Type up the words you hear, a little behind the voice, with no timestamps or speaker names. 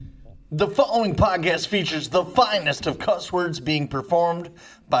The following podcast features the finest of cuss words being performed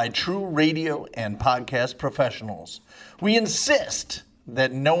by true radio and podcast professionals. We insist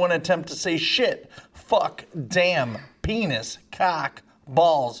that no one attempt to say shit, fuck, damn, penis, cock,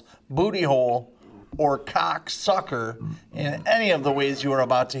 balls, booty hole, or cock sucker in any of the ways you are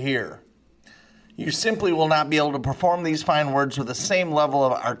about to hear. You simply will not be able to perform these fine words with the same level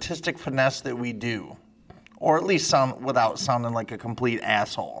of artistic finesse that we do, or at least sound without sounding like a complete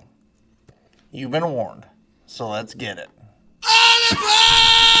asshole. You've been warned, so let's get it.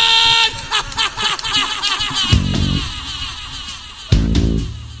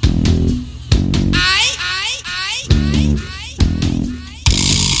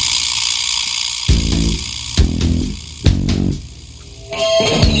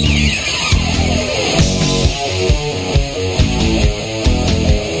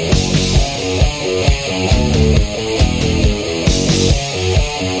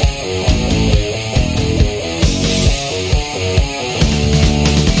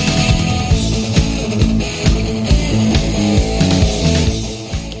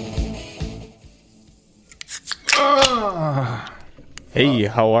 Hey,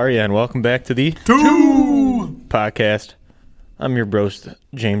 how are you? And welcome back to the Two Podcast. I'm your brost,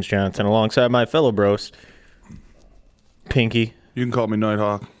 James Johnson, alongside my fellow brost, Pinky. You can call me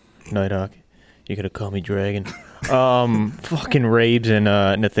Nighthawk. Nighthawk. You could have called me Dragon. Fucking Rabes and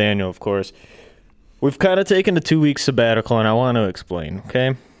Nathaniel, of course. We've kind of taken a 2-week sabbatical, and I want to explain,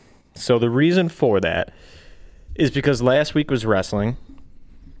 okay? So the reason for that is because last week was wrestling.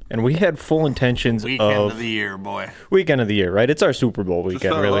 And we had full intentions Weekend of the year, boy. Weekend of the year, right? It's our Super Bowl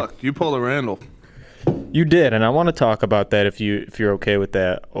weekend, really. Luck. You pulled a Randall. You did, and I want to talk about that if you're okay with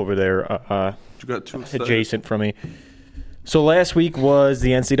that over there, You got two adjacent from me. So last week was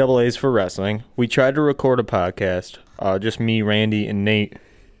the NCAAs for wrestling. We tried to record a podcast, just me, Randy, and Nate,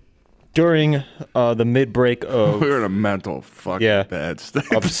 during the mid-break of... We were in a mental fucking bad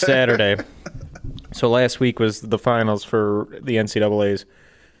state. Of Saturday. So last week was the finals for the NCAAs.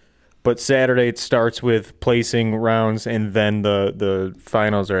 But Saturday it starts with placing rounds, and then the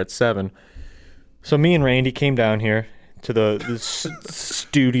finals are at 7. So me and Randy came down here to the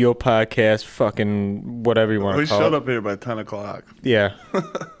studio podcast, fucking whatever you want to call it. We showed up here by 10 o'clock. Yeah.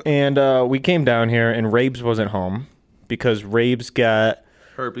 And we came down here, and Rabes wasn't home because Rabes got...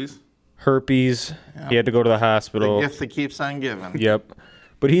 Herpes. Yep. He had to go to the hospital. The gift that keeps on giving. Yep.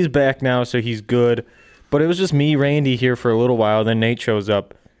 But he's back now, so he's good. But it was just me, Randy, here for a little while. Then Nate shows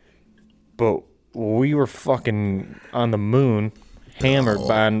up. But we were fucking on the moon, hammered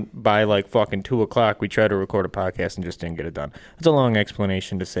by like fucking 2 o'clock. We tried to record a podcast and just didn't get it done. It's a long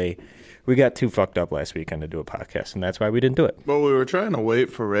explanation to say we got too fucked up last weekend to do a podcast, and that's why we didn't do it. Well, we were trying to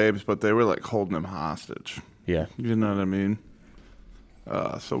wait for Rabes, but they were like holding him hostage. Yeah. You know what I mean?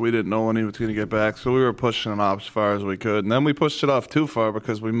 So we didn't know when he was going to get back, so we were pushing it off as far as we could. And then we pushed it off too far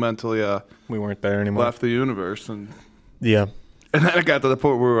because we mentally we weren't there anymore. Left the universe. And yeah. And then it got to the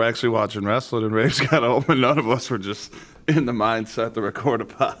point where we were actually watching wrestling, and Rabes got home, and none of us were just in the mindset to record a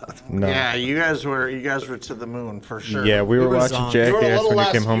pod. No. Yeah, you guys were to the moon for sure. Yeah, we were watching Jackass when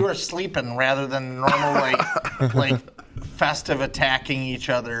you came home. You were sleeping rather than normal like festive attacking each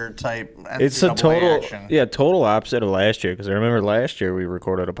other type. It's a total action. Total opposite of last year, because I remember last year we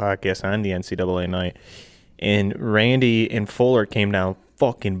recorded a podcast on the NCAA night, and Randy and Fuller came down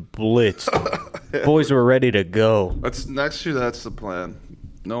fucking blitzed. Boys were ready to go. Next year, that's the plan.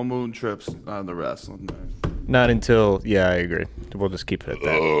 No moon trips on the wrestling night. Not until, I agree. We'll just keep it at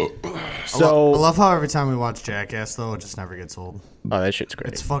that. So I love how every time we watch Jackass, though, it just never gets old. Oh, that shit's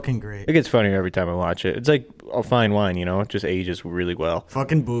great. It's fucking great. It gets funnier every time I watch it. It's like a fine wine, It just ages really well.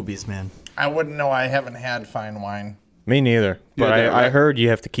 Fucking boobies, man. I wouldn't know. I haven't had fine wine. Me neither. But I heard you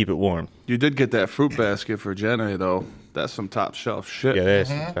have to keep it warm. You did get that fruit basket for Jenny, though. That's some top shelf shit. Yeah, that is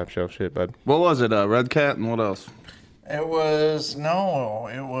some top shelf shit, bud. What was it? Red Cat and what else? It was I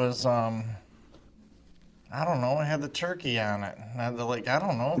don't know. It had the turkey on it. I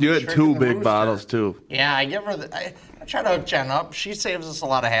don't know. You had 2 big bottles too. Yeah, I give her I try to hook Jen up. She saves us a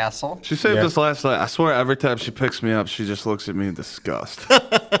lot of hassle. She saved us last night. I swear, every time she picks me up, she just looks at me in disgust.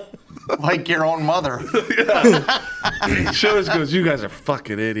 Like your own mother. She always goes, "You guys are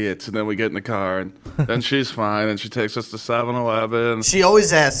fucking idiots." And then we get in the car, and then she's fine, and she takes us to 7-Eleven. She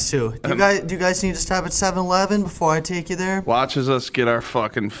always asks, too, do you guys need to stop at 7-Eleven before I take you there? Watches us get our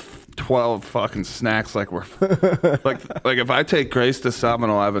fucking 12 fucking snacks like we're like if I take Grace to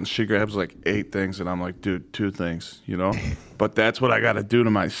 7-Eleven, she grabs like 8 things and I'm like, dude, 2 things, you know? But that's what I got to do to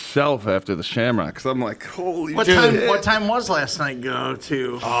myself after the Shamrock because I'm like, holy shit. What time was last night go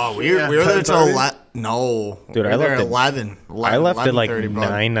to? Oh, we were there till no. Dude, we I were there left at 11. I left at like 11:30, bro.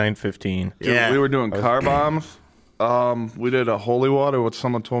 9:15. Dude, Yeah. we were doing car bombs. We did a holy water, what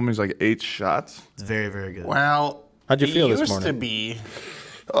someone told me is like 8 shots. It's very, very good. Well, How'd you feel this It used morning? to be.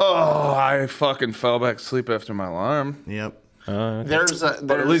 Oh, I fucking fell back asleep after my alarm. Yep. But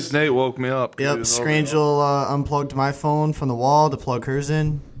at least Nate woke me up. Yep. Scrangel unplugged my phone from the wall to plug hers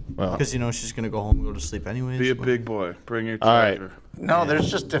in. Well. Because, she's going to go home and go to sleep anyways. Be a but- big boy. Bring your All right. charger. No,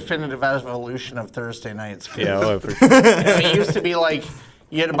 there's just definitive evolution of Thursday nights. Yeah, well, for sure. It used to be like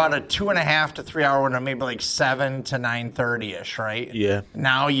you had about a 2.5 to 3 hour window, maybe like 7 to 9:30ish, right? Yeah.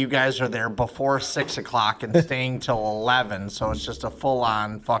 Now you guys are there before 6 o'clock and staying till 11, so it's just a full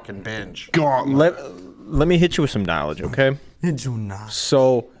on fucking binge. Let me hit you with some knowledge, okay? Do not.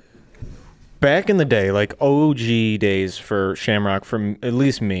 So, back in the day, like OG days for Shamrock, from at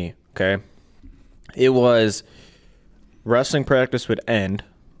least me, okay? It was wrestling practice would end.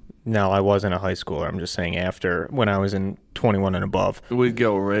 Now, I wasn't a high schooler. I'm just saying after when I was in 21 and above. We'd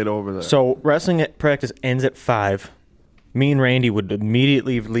go right over there. So, wrestling practice ends at 5. Me and Randy would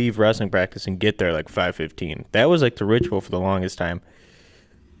immediately leave wrestling practice and get there like 5:15. That was like the ritual for the longest time.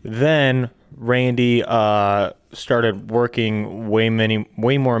 Then Randy started working way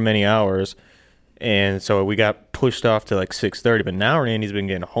more many hours, and so we got pushed off to like 6:30. But now Randy's been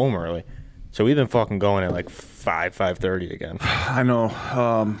getting home early, so we've been fucking going at like 5:30 again. I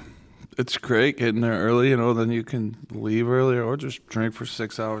know. It's great getting there early, then you can leave earlier or just drink for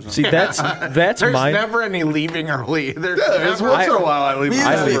 6 hours. See, that's There's my. never any leaving early. There's Once never, in a while I leave.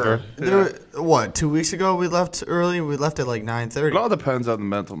 I leave early. her. 2 weeks ago we left early? We left at like 9:30. It all depends on the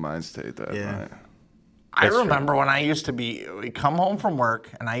mental mind state that Yeah. night. I remember when I used to we come home from work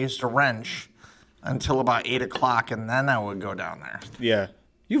and I used to wrench until about 8 o'clock, and then I would go down there. Yeah,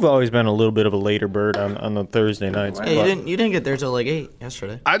 you've always been a little bit of a later bird on the Thursday nights. Hey, but- you didn't get there till like 8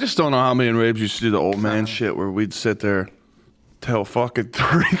 yesterday. I just don't know how me and Rabes used to do the old man shit where we'd sit there till fucking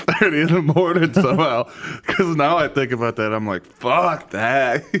 3:30 in the morning somehow. Because now I think about that, I'm like, fuck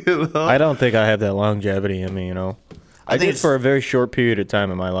that. I don't think I have that longevity in me, I think did it's- for a very short period of time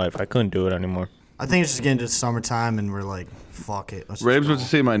in my life. I couldn't do it anymore. I think it's just getting to summertime and we're like, fuck it. Let's Rabes just would go.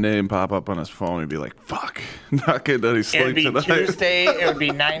 see my name pop up on his phone. He'd be like, fuck, not getting any It would sleep be tonight. Tuesday. It would be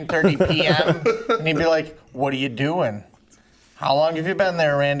 9:30 p.m. And he'd be like, "What are you doing? How long have you been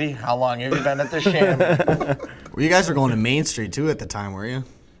there, Randy? How long have you been at the Sham?" Well, you guys were going to Main Street too at the time, were you?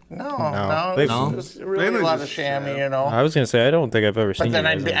 No, They- it was really Mainly a lot of just chamois, I was gonna say I don't think I've ever seen. But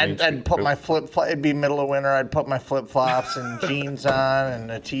then you guys on Main I'd Street. put my it'd be middle of winter. I'd put my flip flops and jeans on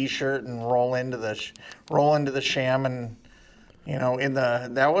and a t-shirt and roll into the Sham and.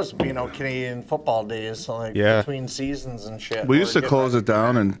 That was Canadian football days, so like Yeah. between seasons and shit. We used to close it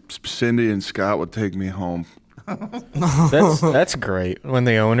down, and Cindy and Scott would take me home. That's great when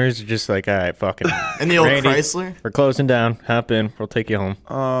the owners are just like, all right, fucking. And the old Randy, Chrysler? We're closing down. Hop in. We'll take you home.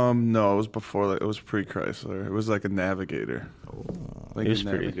 No, it was before that. It was pre-Chrysler. It was like a Navigator. Like It was a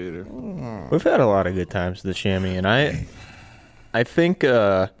pretty- Navigator. We've had a lot of good times at the chamois, and I think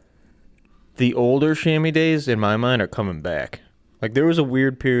the older chamois days in my mind are coming back. Like there was a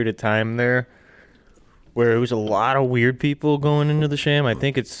weird period of time there where it was a lot of weird people going into the Sham. I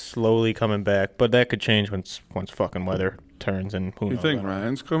think it's slowly coming back, but that could change once fucking weather turns and who You knows. think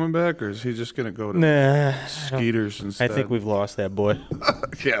Ryan's coming back, or is he just gonna go to Nah, Skeeters I instead? think we've lost that boy.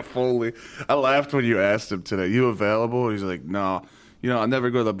 Yeah, fully. I laughed when you asked him today. You available? He's like, no. I never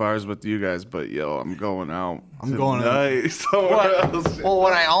go to the bars with you guys, but I'm going out. I'm going out. tonight somewhere else. Well,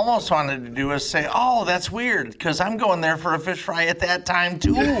 what I almost wanted to do is say, "Oh, that's weird," because I'm going there for a fish fry at that time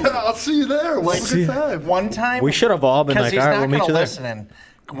too. I'll see you there. What's a good time? One time, We should have all been because like, he's all right, not we'll meet gonna you there. listen. And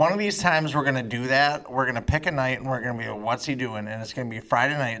one of these times, we're gonna do that. We're gonna pick a night, and we're gonna be, "What's he doing?" And it's gonna be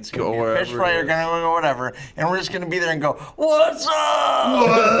Friday night. It's gonna Go be a fish wherever fry. it Or is. gonna go whatever, and we're just gonna be there and go, "What's up?"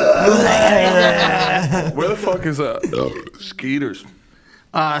 Where the fuck is that? Skeeters.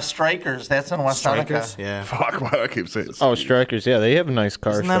 Strikers. That's in West Seneca. Strikers? Yeah. Fuck, why do I keep saying Oh, Strikers, yeah, they have a nice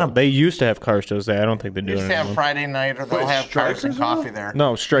car Isn't that show. a- They used to have car shows there. I don't think they do They it used to have anymore. Friday night, or they'll Wait, have cars and Strikers coffee now? there.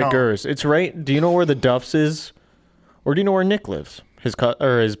 No, Strikers. It's right. Do you know where the Duffs is, or do you know where Nick lives? His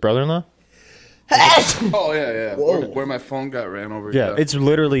brother-in-law. Oh, yeah. Where my phone got ran over. Yeah, it's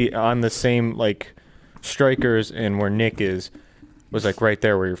literally on the same like Strikers, and where Nick is was like right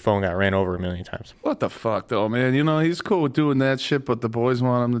there where your phone got ran over a million times. What the fuck, though, man? He's cool with doing that shit, but the boys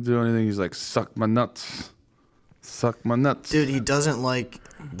want him to do anything. He's like, suck my nuts. Suck my nuts. Dude, he doesn't like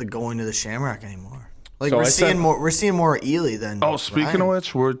the going to the Shamrock anymore. Like So we're I seeing said- more. We're seeing more Ely than. Oh, speaking Ryan. of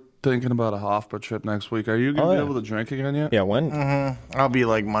which, we're thinking about a Hoffa trip next week. Are you going to Oh, be yeah. able to drink again yet? Yeah, when? I'll be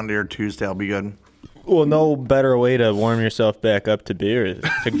like Monday or Tuesday. I'll be good. Well, no better way to warm yourself back up to beer is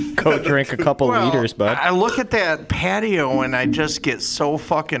to go drink a couple liters, bud. I look at that patio and I just get so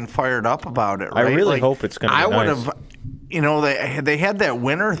fucking fired up about it. I Right? really hope it's gonna be I would nice. have. You know, they had that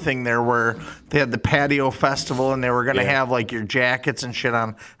winter thing there where they had the patio festival and they were going to Yeah. have like your jackets and shit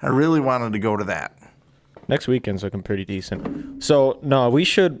on. I really wanted to go to that. Next weekend's looking pretty decent. So no,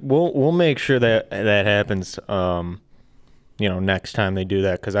 we'll make sure that happens. Next time they do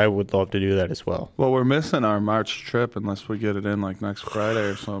that, because I would love to do that as well. Well, we're missing our March trip unless we get it in like next Friday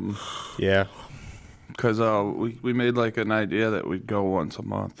or something. Yeah. Because we made like an idea that we'd go once a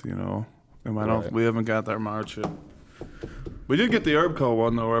month, you know. And Right. we haven't got that March yet. We did get the Herb Co.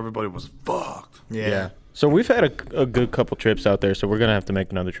 one though, where everybody was fucked. Yeah. So we've had a good couple trips out there, so we're gonna have to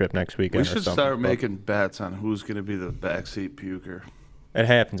make another trip next weekend. We or should something. start But making bets on who's going to be the backseat puker. It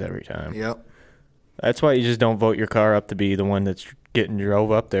happens every time. Yep. That's why you just don't vote your car up to be the one that's getting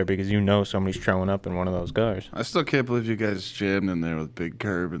drove up there, because somebody's showing up in one of those cars. I still can't believe you guys jammed in there with Big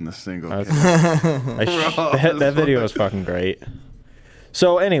Curb in the single. Okay. Bro, that video was fucking great.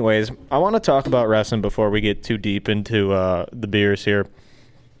 So, anyways, I want to talk about wrestling before we get too deep into the beers here.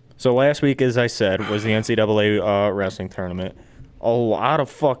 So last week, as I said, was the NCAA wrestling tournament. A lot of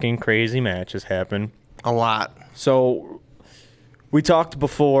fucking crazy matches happened. A lot. So we talked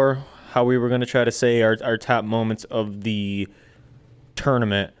before how we were going to try to say our top moments of the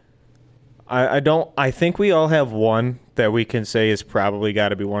tournament. I think we all have one that we can say is probably got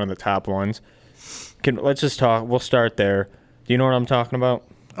to be one of the top ones. Let's just talk. We'll start there. Do you know what I'm talking about?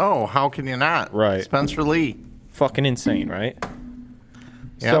 Oh, how can you not? Right. Spencer Lee. Fucking insane, right?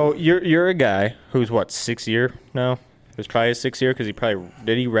 Yep. So you're a guy who's what, 6th year now? It was probably his 6th year because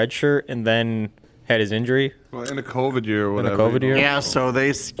did he redshirt and then had his injury? Well, in a COVID year or In a whatever. COVID year? Yeah, so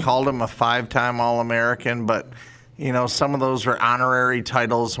they called him a 5-time All-American, but, some of those are honorary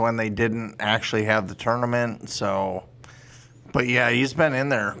titles when they didn't actually have the tournament. So, but yeah, he's been in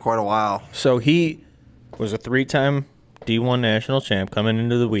there quite a while. So he was a 3-time D1 national champ coming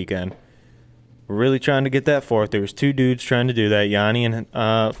into the weekend. Really trying to get that 4th. There was 2 dudes trying to do that, Yanni and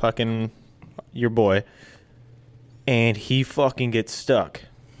fucking your boy. And he fucking gets stuck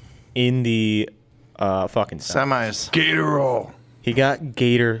in the fucking Semis. Gator roll. He got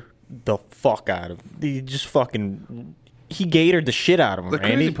Gator the fuck out of him. He Gatored the shit out of him, The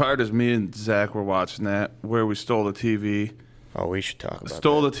Randy. crazy part is me and Zach were watching that where we stole the TV. Oh, we should talk about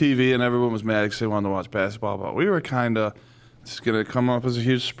Stole the TV and everyone was mad because they wanted to watch basketball. But we were kind of, it's going to come up as a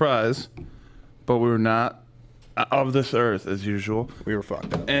huge surprise, but we were not of this earth as usual. that. We were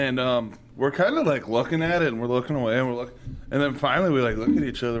fucked up. And we're kind of like looking at it and we're looking away and and then finally we like look at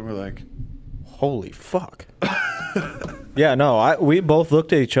each other and we're like, Holy fuck. Yeah, no, we both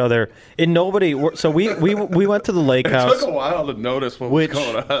looked at each other and nobody. So we went to the lake it house. took a while to notice what Which, was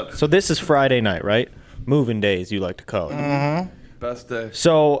going on. so this is Friday night, right? Moving days, you like to call it. Best day.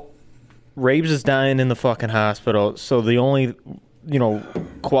 So Rabes is dying in the fucking hospital. So the only,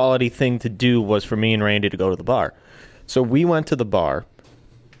 quality thing to do was for me and Randy to go to the bar. So we went to the bar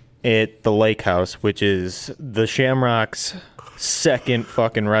at the lake house, which is the Shamrock's second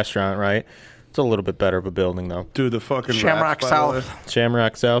fucking restaurant, right? It's a little bit better of a building, though. Dude, the fucking Shamrock raps, by the way- South.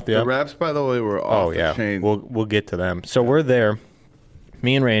 Shamrock South, yeah. The raps, by the way, were off Oh, yeah. the chain. We'll get to them. So we're there.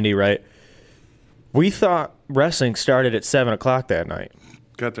 Me and Randy, right? We thought wrestling started at 7 o'clock that night.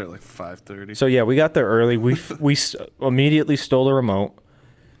 Got there at like 5:30. So, yeah, we got there early. We immediately stole the remote,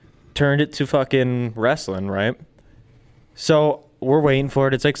 turned it to fucking wrestling, right? So we're waiting for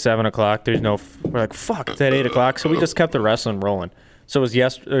it. It's like 7 o'clock. We're like, fuck, it's at 8 o'clock. So we just kept the wrestling rolling. So it was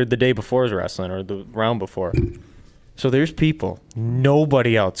the day before was wrestling, or the round before. So there's people.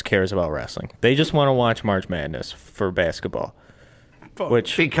 Nobody else cares about wrestling. They just want to watch March Madness for basketball.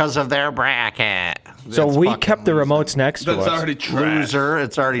 Which Because of their bracket. so That's we fucking kept the loser. remotes next to That's us. already trash. Loser.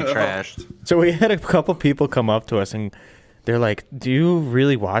 It's already trashed. So we had a couple people come up to us and they're like, "Do you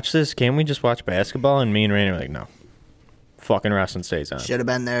really watch this? Can't we just watch basketball?" And me and Randy were like, "No, fucking wrestling stays on." Should have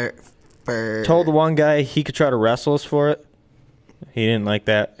been there for. Told the one guy he could try to wrestle us for it. He didn't like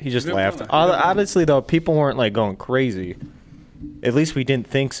that. He just didn't laughed. wanna- Honestly, though, people weren't like going crazy. At least we didn't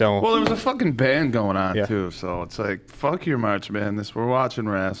think so. Well, there was a fucking band going on, Yeah. too. So it's like, fuck your March Madness. We're watching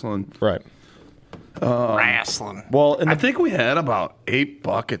wrestling. Right. Wrestling. Well, and I think we had about 8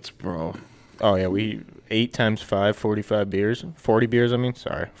 buckets, bro. oh yeah, we 8 times 5, 45 beers. 40 beers, I mean.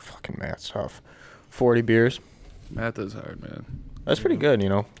 Sorry. Fucking math's tough. 40 beers. Math is hard, man. That's pretty good,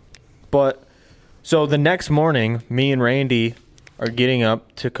 But So the next morning, me and Randy are getting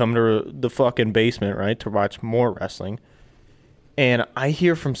up to come to the fucking basement, right, to watch more wrestling. And I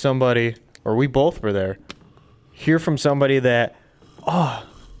hear from somebody, or we both were there, hear from somebody that,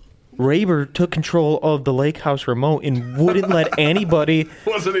 Raber took control of the lake house remote and wouldn't let anybody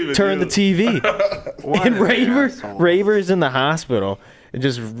turn the TV. And Raber's in the hospital. And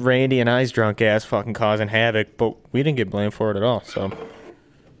just Randy and I's drunk ass fucking causing havoc, but we didn't get blamed for it at all. So,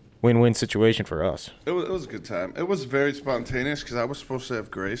 win-win situation for us. It was a good time. It was very spontaneous because I was supposed to have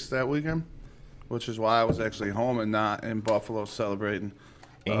Grace that weekend, which is why I was actually home and not in Buffalo celebrating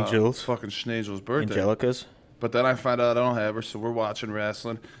fucking Schnagel's birthday. Angelica's. But then I find out I don't have her, so we're watching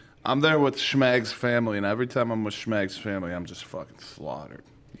wrestling. I'm there with Schmag's family, and every time I'm with Schmag's family, I'm just fucking slaughtered.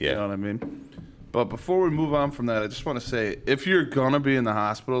 Yeah. You know what I mean? But before we move on from that, I just want to say, if you're going to be in the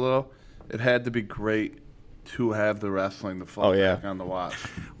hospital, though, it had to be great to have the wrestling to fall back on the watch.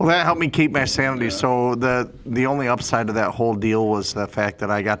 Well, that helped me keep my sanity. Yeah. So the only upside of that whole deal was the fact that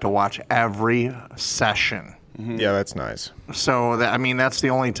I got to watch every session. Mm-hmm. Yeah, that's nice. So, that's the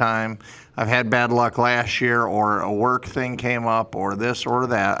only time I've had bad luck last year or a work thing came up or this or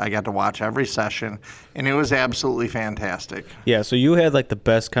that. I got to watch every session, and it was absolutely fantastic. Yeah, so you had like the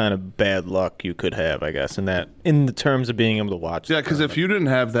best kind of bad luck you could have, I guess, in the terms of being able to watch. Yeah, because if you didn't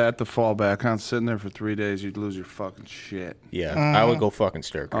have that to fall back on, sitting there for 3 days, you'd lose your fucking shit. Yeah, I would go fucking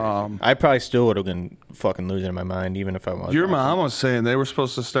stir crazy. I probably still would have been fucking losing my mind, even if I was. Your mom was saying they were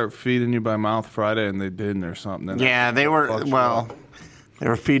supposed to start feeding you by mouth Friday, and they didn't or something. Yeah, they were. Well, they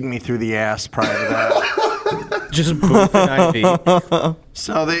were feeding me through the ass prior to that. Just boofing IV.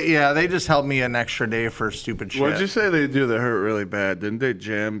 So they just held me an extra day for stupid shit. What'd you say they do that hurt really bad? Didn't they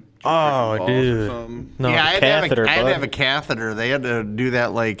jam? Oh, dude. Or something? No, yeah, I had catheter, to have a catheter. They had to do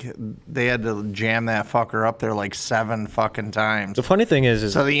that they had to jam that fucker up there like 7 fucking times. The funny thing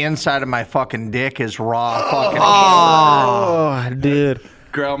is so the inside of my fucking dick is raw fucking. Oh, dude.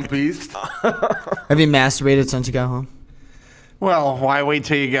 Ground beast. Have you masturbated since you got home? Well, why wait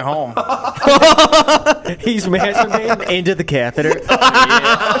till you get home? He's masturbating into the catheter.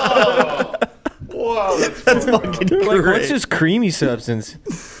 Whoa, That's fucking great. Like, what's this creamy substance?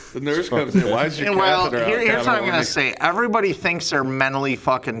 The nurse comes in. Why is your catheter out? Here's what I'm going to say. Everybody thinks they're mentally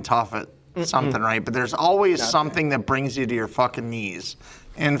fucking tough at something, right? But there's always something that brings you to your fucking knees.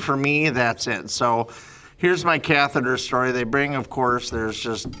 And for me, that's it. So here's my catheter story. They bring, of course, there's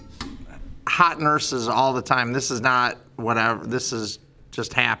just hot nurses all the time. This is not whatever. This is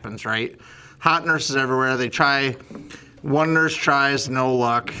just happens, right? Hot nurses everywhere. They try. One nurse tries, no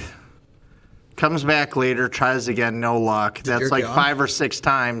luck. Comes back later, tries again, no luck. That's like 5 or 6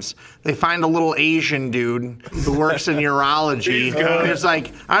 times. They find a little Asian dude who works in urology. He's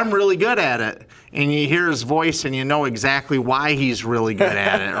like, I'm really good at it. And you hear his voice and you know exactly why he's really good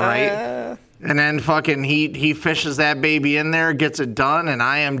at it, right? And then fucking he fishes that baby in there, gets it done, and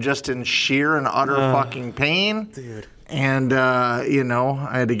I am just in sheer and utter fucking pain. Dude. And, I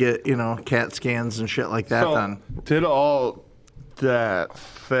had to get, CAT scans and shit like that done. Did all that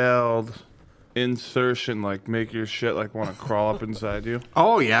failed insertion make your shit want to crawl up inside you?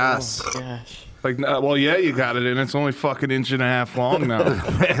 Oh, yes. Oh, gosh. You got it in. It's only fucking 1.5 inches long now.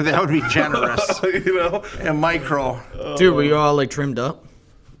 That would be generous. And micro. Dude, were you all trimmed up?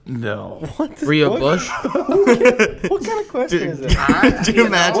 No. Were you a bush? What kind of question is that? Do you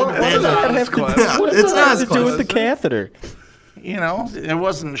imagine? What does that have to do with the catheter? It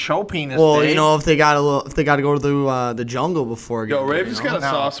wasn't show penis Well, day. if they got to go to the jungle before. Yo, Rave's got a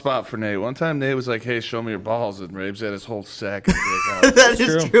soft spot for Nate. One time Nate was like, "Hey, show me your balls," and Rave's had his whole sack of dick out. That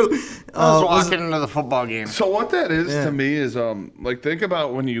is true. I was walking into the football game. So what that is to me is think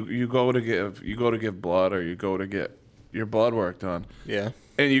about when you go to give blood or you go to get your blood work done. Yeah.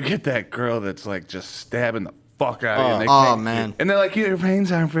 And you get that girl that's just stabbing the fuck out of you. Oh, man. And they're like, your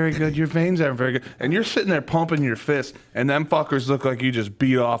veins aren't very good. Your veins aren't very good. And you're sitting there pumping your fist, and them fuckers look like you just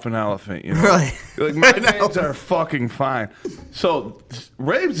beat off an elephant. Right. You're like, my veins are fucking fine. So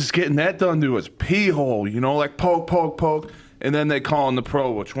Raves is getting that done to his pee hole, poke, poke, poke. And then they call in the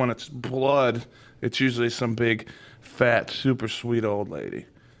pro, which when it's blood, it's usually some big, fat, super sweet old lady.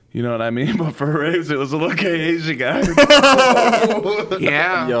 You know what I mean? But for Raves, it was a little gay Asian guy.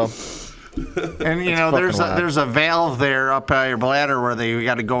 Yeah. Yo. And there's a valve there up by your bladder where they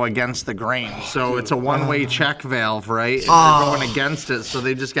got to go against the grain. So it's a one-way check valve, right? And they're going against it, so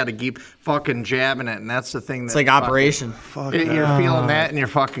they just got to keep fucking jabbing it, and that's the thing. It's like operation. You're feeling that in your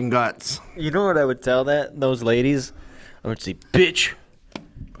fucking guts. You know what I would tell those ladies? I would say, bitch,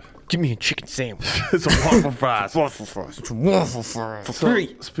 give me a chicken sandwich. It's a waffle fries. Waffle fries. It's a waffle fries. For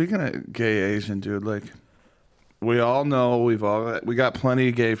free. Speaking of gay Asian, dude, we all know we got plenty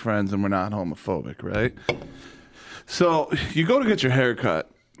of gay friends and we're not homophobic, right? So you go to get your hair cut.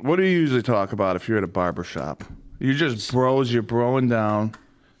 What do you usually talk about if you're at a barber shop? You're just bros, you're broing down,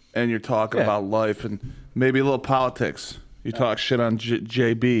 and you're talking about life and maybe a little politics. You talk shit on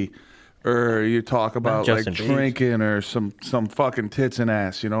JB, or you talk about like drinking or some fucking tits and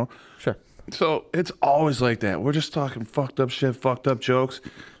ass, you know? Sure. So it's always like that. We're just talking fucked up shit, fucked up jokes.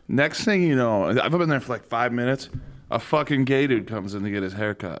 Next thing you know, I've been there for like 5 minutes. A fucking gay dude comes in to get his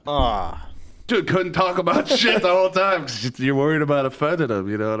hair cut. Dude, couldn't talk about shit the whole time because you're worried about offending him.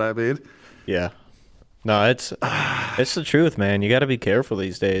 You know what I mean? Yeah. No, it's the truth, man. You got to be careful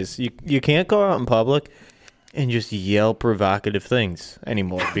these days. You can't go out in public and just yell provocative things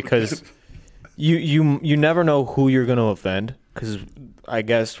anymore because you never know who you're going to offend because I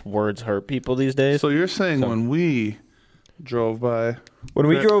guess words hurt people these days. So you're saying when we drove by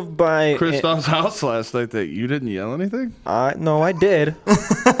Christoph's house last night that you didn't yell anything? No, I did.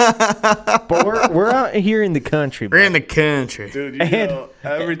 But we're out here in the country. We're in the country. Dude, you know,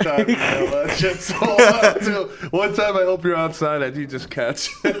 every time you yell that shit so loud, too. One time I hope you're outside and you just catch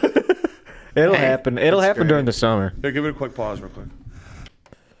it. It'll happen. It'll happen during the summer. Here, give it a quick pause real quick.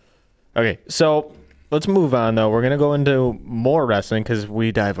 Okay, so let's move on, though. We're going to go into more wrestling because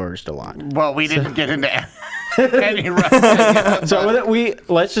we diverged a lot. Well, we didn't get into any wrestling. So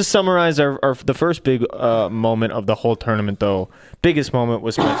let's just summarize the first big moment of the whole tournament, though. Biggest moment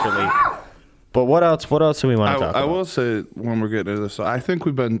was Spencer Lee. But what else do we want to talk about? I will say when we're getting into this, I think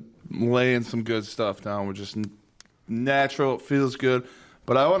we've been laying some good stuff down. We're just natural. It feels good.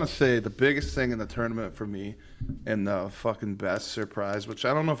 But I want to say the biggest thing in the tournament for me and the fucking best surprise, which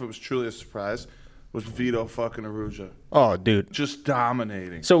I don't know if it was truly a surprise, was Vito fucking Aruja. Oh, dude. Just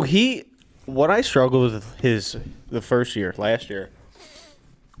dominating. So what I struggled with the first year, last year,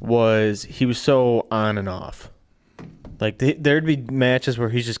 was he was so on and off. Like, there'd be matches where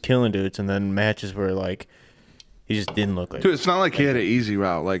he's just killing dudes, and then matches where, like, he just didn't look like... Dude, it's not like he had an easy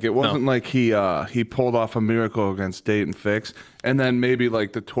route. Like, it wasn't like he pulled off a miracle against Dayton Fix, and then maybe,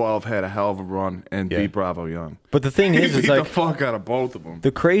 like, the 12 had a hell of a run and beat Bravo Young. But the thing is, it's like... the fuck out of both of them.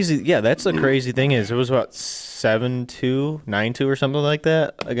 That's the crazy thing is, it was about 7-2, 9-2 or something like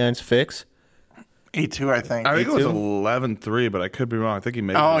that against Fix. 8-2, I think. I think it was 11-3, but I could be wrong. I think he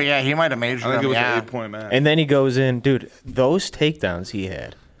made Oh, yeah, he might have majored I think it was an an 8-point match. And then he goes in. Dude, those takedowns he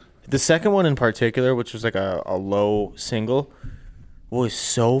had. The second one in particular, which was like a low single, was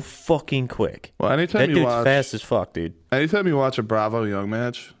so fucking quick. Well, anytime that you dude's watch, fast as fuck, dude. Anytime you watch a Bravo Young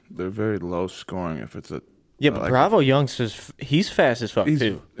match, they're very low scoring. If it's a but Bravo Young's he's fast as fuck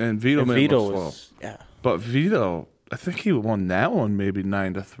too. And Vito made him look was slow. yeah. But Vito, I think he won that one maybe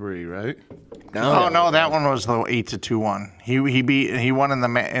 9-3, right? No, that one was the 8-2 one. He won in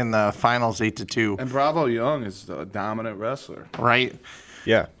the finals 8-2. And Bravo Young is a dominant wrestler, right?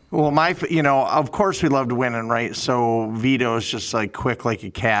 Yeah. Well, of course we loved winning, right? So Vito is just like quick like a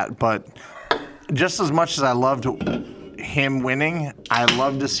cat. But just as much as I loved him winning, I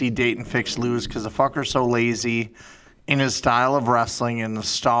love to see Dayton Fix lose because the fucker's so lazy in his style of wrestling and the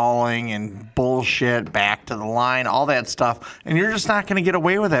stalling and bullshit, back to the line, all that stuff. And you're just not going to get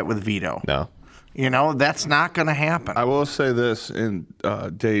away with that with Vito. No. That's not going to happen. I will say this in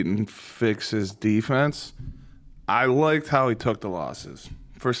Dayton Fix's defense, I liked how he took the losses.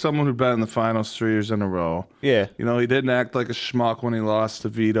 For someone who'd been in the finals 3 years in a row. Yeah. He didn't act like a schmuck when he lost to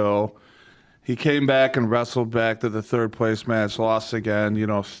Vito. He came back and wrestled back to the third place match, lost again,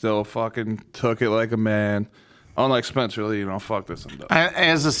 still fucking took it like a man. Unlike Spencer Lee, fuck this, I'm done.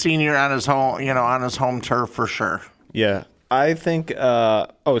 As a senior on his home turf for sure. Yeah. I think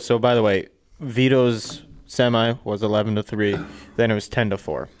so by the way, Vito's semi was 11-3, then it was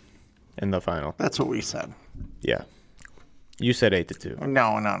 10-4 in the final. That's what we said. Yeah. You said 8-2.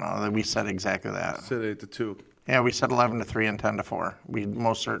 No. We said exactly that. I said 8-2. Yeah, we said 11-3 and 10-4. We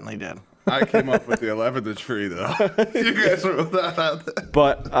most certainly did. I came up with the 11-3 though. You guys wrote that out there.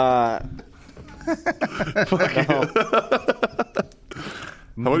 But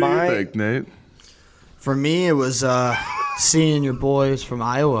what do you think, Nate? For me, it was seeing your boys from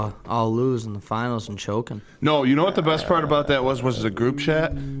Iowa all lose in the finals and choking. No, you know what the best part about that was the group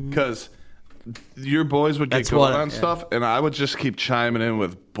chat? Because your boys would get going on stuff, and I would just keep chiming in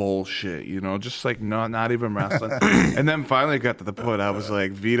with bullshit, just like not even wrestling. And then finally got to the point I was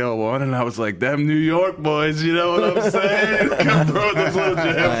like, Vito won, and I was like, them New York boys, you know what I'm saying? Come throw those little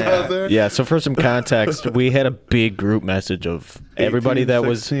jabs out there. Yeah, so for some context, we had a big group message of everybody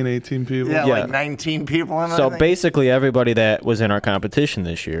 18 people. Yeah, like 19 people in it. So basically everybody that was in our competition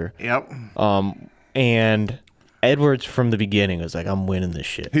this year. Yep. And Edwards from the beginning was like, I'm winning this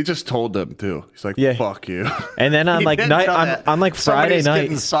shit. He just told them too. He's like, Yeah. fuck you. And then on He like did night, tell that. on like Friday Somebody's night,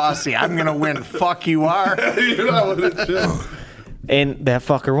 getting saucy. I'm gonna win. Fuck you are. You know what it is. and that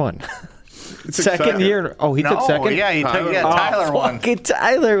fucker won. Second second. year. Oh, he took No, second. yeah, he took. Yeah, Tyler. Tyler won. Fucking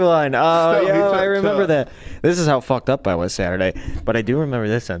Tyler won. Oh, Still, he yo, took I remember two. that. This is how fucked up I was Saturday. But I do remember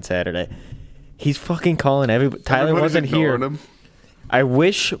this on Saturday. He's fucking calling everybody. Tyler Everybody's wasn't here. ignoring him. I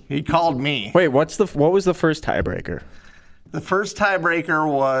wish. He called me. Wait, what was the first tiebreaker? The first tiebreaker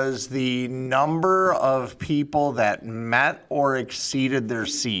was the number of people that met or exceeded their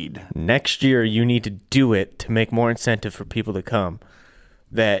seed. Next year, you need to do it to make more incentive for people to come.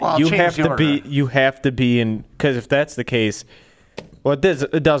 That Well, I'll you change have the to be. order. You have to be in. Because if that's the case, well,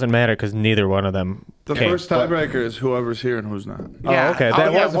 it doesn't matter because neither one of them. The came. first tiebreaker is whoever's here and who's not. Oh, okay.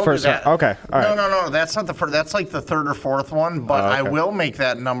 That was the we'll first do one. that. Okay, all right. No. That's not the first. That's like the third or fourth one. But I okay. will make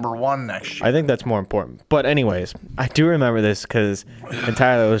that number one next year. I think that's more important. But anyways, I do remember this because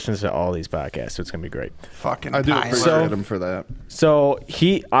Tyler listens to all these podcasts, so it's gonna be great. Fucking I do Tyler. appreciate him for that. So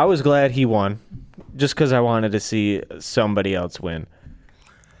I was glad he won, just because I wanted to see somebody else win.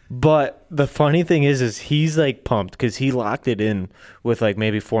 But the funny thing is he's like pumped because he locked it in with like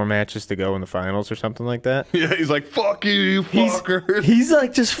maybe 4 matches to go in the finals or something like that. Yeah, he's like, fuck you, you fucker. He's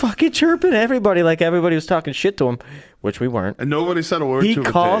like just fucking chirping everybody like everybody was talking shit to him, which we weren't. And nobody said a word He to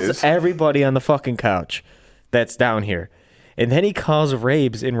him. calls everybody on the fucking couch that's down here. And then he calls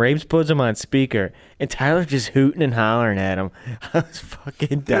Rabes, and Rabes puts him on speaker. And Tyler just hooting and hollering at him. I was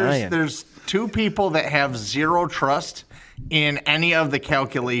fucking dying. There's two people that have zero trust in any of the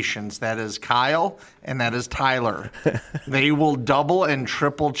calculations. That is Kyle and that is Tyler. They will double and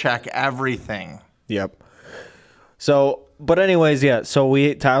triple check everything. Yep. So, but anyways, yeah.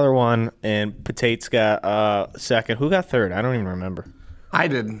 So Tyler won, and Patates got second. Who got third? I don't even remember. I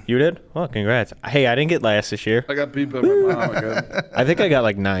did. You did? Well, congrats. Hey, I didn't get last this year. I got beat by my mom again. I think I got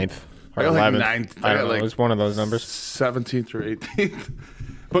like 9th or I got like 11th. 9th. I I don't got know. like It was one of those numbers. 17th or 18th.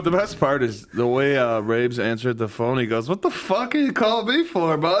 But the best part is the way Rabes answered the phone. He goes, "What the fuck are you calling me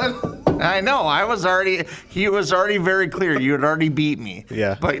for, bud?" I know. He was already very clear. You had already beat me.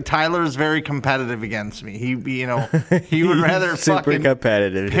 Yeah. But Tyler's very competitive against me. He would rather Super fucking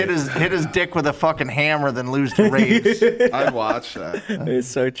competitive. hit his dick with a fucking hammer than lose to Raves. I'd watch that. It's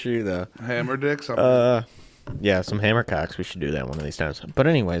so true, though. Hammer dicks. Yeah, some hammer cocks. We should do that one of these times. But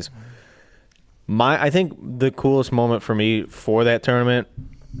anyways, I think the coolest moment for me for that tournament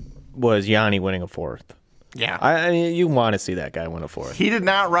was Yanni winning a 4th. Yeah. I mean, you want to see that guy win a 4th. He did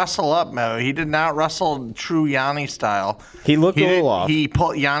not wrestle up, Mo. He did not wrestle true Yanni style. He looked a little off.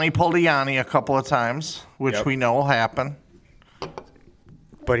 Yanni pulled a Yanni a couple of times, which Yep. we know will happen.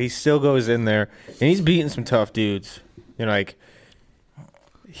 But he still goes in there, and he's beating some tough dudes. You know, like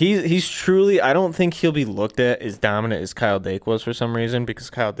he's truly. I don't think he'll be looked at as dominant as Kyle Dake was for some reason, because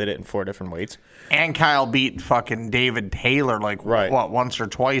Kyle did it in 4 different weights. And Kyle beat fucking David Taylor once or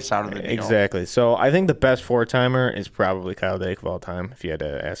twice out of the deal. Exactly. So I think the best 4-timer is probably Kyle Dake of all time, if you had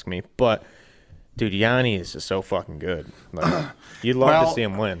to ask me. But dude, Yanni is just so fucking good. Like, you'd love to see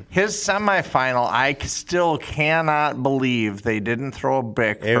him win. His semifinal, I still cannot believe they didn't throw a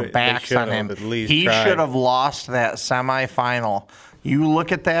brick for They backs should on have him. at least He tried. should have lost that semifinal. You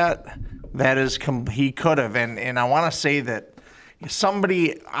look at that. That is, he could have. And I want to say that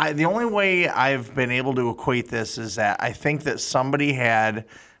the only way I've been able to equate this is that I think that somebody had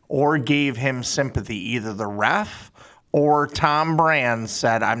or gave him sympathy, either the ref or Tom Brand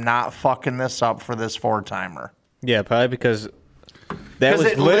said, "I'm not fucking this up for this 4-timer." Yeah, probably because that 'Cause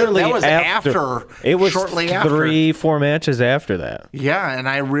was literally that was after. It was shortly after. 3-4 matches after that. Yeah, and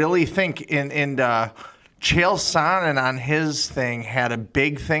I really think Chael Sonnen on his thing had a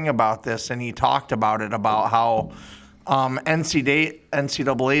big thing about this, and he talked about it, about how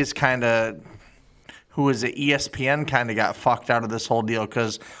NCAA's kind of, who was at ESPN, kind of got fucked out of this whole deal,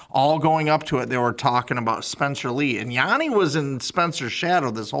 because all going up to it, they were talking about Spencer Lee. And Yanni was in Spencer's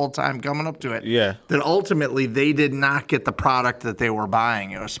shadow this whole time coming up to it. Yeah. That ultimately they did not get the product that they were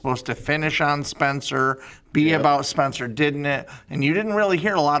buying. It was supposed to finish on Spencer, be about Spencer, didn't it? And you didn't really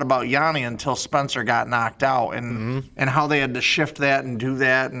hear a lot about Yanni until Spencer got knocked out, and how they had to shift that and do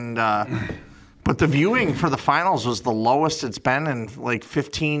that. And but the viewing for the finals was the lowest it's been in like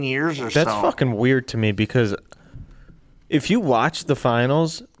 15 years or so. That's fucking weird to me, because if you watch the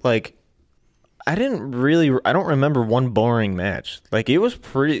finals, like, I don't remember one boring match. Like, it was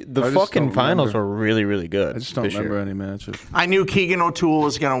the fucking finals were really, really good. I just don't remember any matches. I knew Keegan O'Toole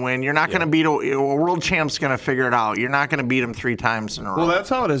was going to win. You're not going to beat a world champ's going to figure it out. You're not going to beat him 3 times in a row. Well, that's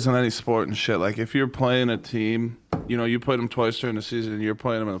how it is in any sport and shit. Like, if you're playing a team, you played them twice during the season and you're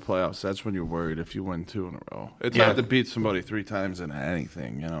playing them in the playoffs, that's when you're worried if you win 2 in a row. It's hard to beat somebody 3 times in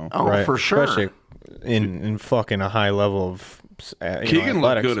anything, Oh, right. For sure. Especially in fucking a high level of Keegan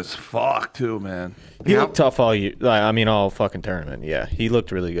looked good as fuck, too, man. He looked tough all year. All fucking tournament. Yeah, he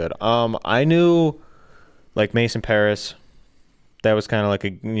looked really good. I knew, like, Mason Paris. That was kind of like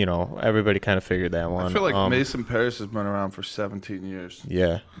everybody kind of figured that one. I feel like Mason Paris has been around for 17 years.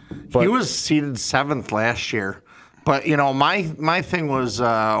 Yeah. He was seeded 7th last year. But, my thing was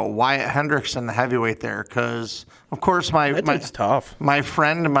Wyatt Hendrickson, the heavyweight there, because, of course, That's tough. My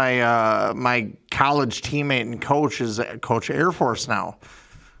friend, my college teammate and coach is coach of Air Force now.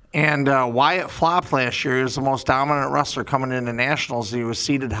 And Wyatt flopped last year. He was the most dominant wrestler coming into nationals. He was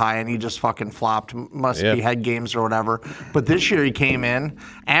seated high, and he just fucking flopped. Must be head games or whatever. But this year he came in,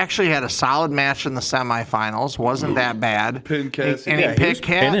 actually had a solid match in the semifinals. Wasn't that bad. Pinned Cass. And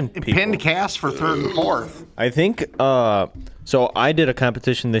he pinned Cass for 3rd and 4th. I think so I did a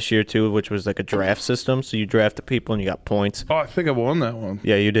competition this year, too, which was like a draft system. So you draft the people, and you got points. Oh, I think I won that one.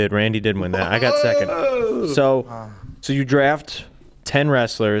 Yeah, you did. Randy did win that. I got second. So you draft 10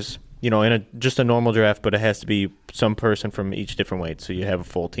 wrestlers, in just a normal draft, but it has to be some person from each different weight, so you have a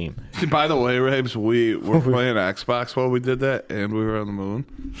full team. See, by the way, Rabes, we were playing Xbox while we did that, and we were on the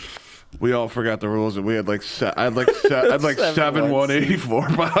moon. We all forgot the rules, and we had like I had like 7 184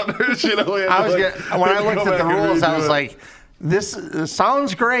 pounders. When I looked at the rules, I was like, this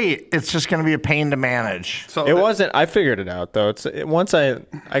sounds great. It's just going to be a pain to manage. So it wasn't. I figured it out though. Once I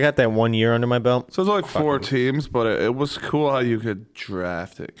got that 1 year under my belt. So it was like 4 teams, but it was cool how you could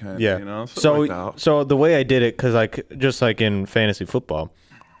draft it, kind of. Yeah. So the way I did it, because just like in fantasy football,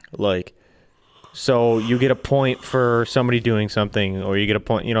 so you get a point for somebody doing something, or you get a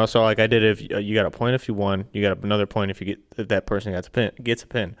point. So like I did, if you got a point if you won, you got another point if that person gets a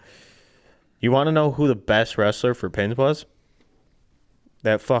pin. You want to know who the best wrestler for pins was?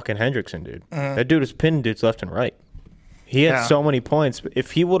 That fucking Hendrickson dude. That dude was pinning dudes left and right. He had so many points.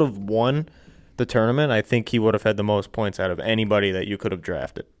 If he would have won the tournament, I think he would have had the most points out of anybody that you could have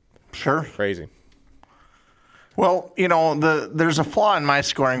drafted. Sure. Crazy. Well, there's a flaw in my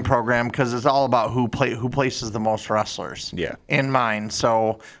scoring program because it's all about who places the most wrestlers. Yeah. In mine.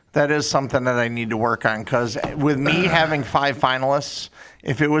 So that is something that I need to work on, because with me having 5 finalists,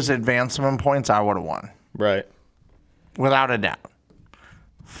 if it was advancement points, I would have won. Right. Without a doubt.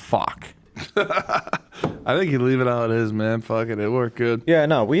 Fuck. I think you leave it how it is, man. Fuck it. It worked good. Yeah,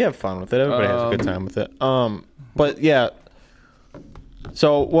 no, we have fun with it. Everybody has a good time with it. But yeah.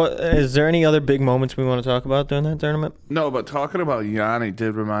 So, what is there any other big moments we want to talk about during that tournament? No, but talking about Yanni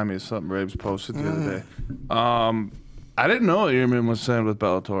did remind me of something Rabes posted the other day. I didn't know Ehrman was signed with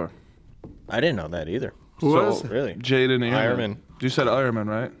Bellator. I didn't know that either. Who was? Really? Jaden Ehrman. You said Ironman,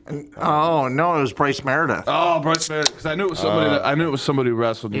 right? Oh no, it was Bryce Meredith. Oh, Bryce Meredith, because I knew it was somebody. I knew it was somebody who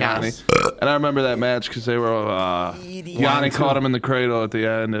wrestled Yanni, and I remember that match because they were Yanni caught him in the cradle at the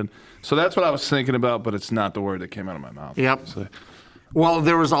end, and so that's what I was thinking about. But it's not the word that came out of my mouth. Yep. So. Well,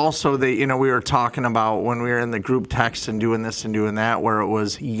 there was also we were talking about when we were in the group text and doing this and doing that, where it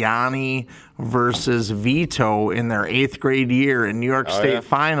was Yanni versus Vito in their 8th grade year in New York State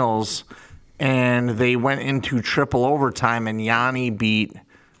Finals. And they went into triple overtime, and Yanni beat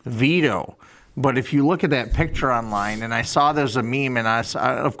Vito. But if you look at that picture online, and I saw there's a meme, and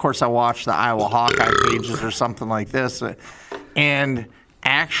of course I watched the Iowa Hawkeye pages or something like this, and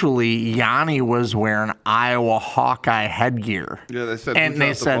actually Yanni was wearing Iowa Hawkeye headgear. Yeah, they said. And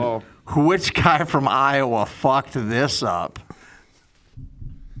they said, which guy from Iowa fucked this up?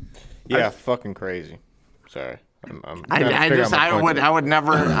 Yeah, fucking crazy. Sorry. I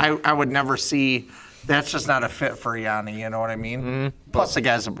would never see. That's just not a fit for Yanni. You know what I mean? Mm-hmm. Plus, the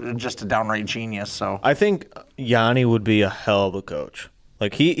guy's just a downright genius. So I think Yanni would be a hell of a coach.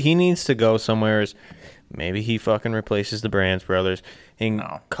 Like he needs to go somewhere. Maybe he fucking replaces the Brands brothers and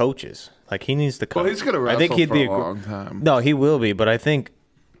coaches. Like he needs to coach. Well, he's gonna wrestle for a long time. No, he will be. But I think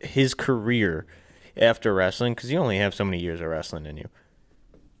his career after wrestling, because you only have so many years of wrestling in you,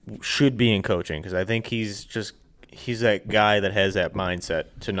 should be in coaching. Because I think he's that guy that has that mindset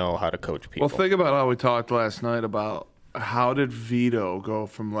to know how to coach people. Well, think about how we talked last night about how did Vito go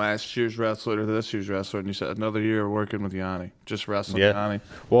from last year's wrestler to this year's wrestler, and you said another year working with Yanni, just wrestling Yanni.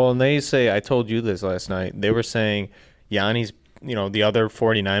 Well, and they say, I told you this last night, they were saying Yanni's, the other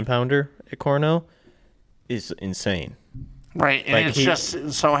 49-pounder at Cornell is insane. Right, and Like, it's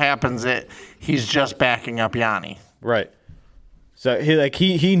just so happens that he's just backing up Yanni. Right. So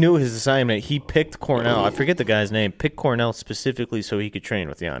he knew his assignment. He picked Cornell. I forget the guy's name. Picked Cornell specifically so he could train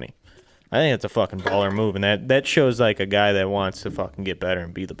with Yanni. I think that's a fucking baller move, and that shows like a guy that wants to fucking get better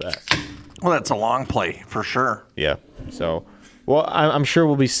and be the best. Well, that's a long play for sure. Yeah. So, well, I'm sure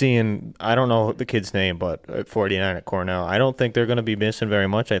we'll be seeing. I don't know the kid's name, but at 49 at Cornell, I don't think they're going to be missing very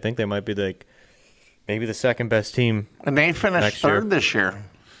much. I think they might be maybe the second best team. And they finished third this year.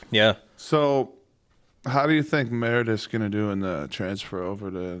 Yeah. So, how do you think Meredith's going to do in the transfer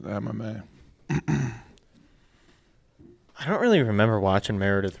over to MMA? I don't really remember watching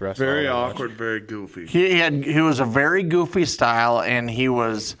Meredith wrestle. Very awkward, very goofy. He was a very goofy style, and he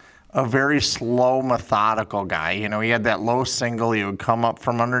was a very slow, methodical guy. You know, he had that low single. He would come up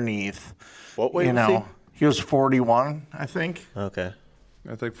from underneath. What weight was he? He was 41, I think. Okay.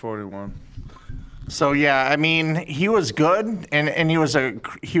 I think 41. So yeah, I mean, he was good, and he was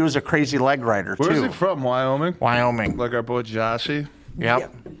a crazy leg rider too. Where's he from? Wyoming? Wyoming. Like our boy Joshy?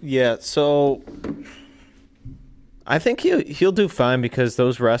 Yep. Yeah. So I think he'll do fine because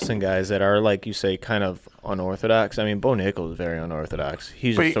those wrestling guys that are, like you say, kind of unorthodox. I mean, Bo Nickal is very unorthodox.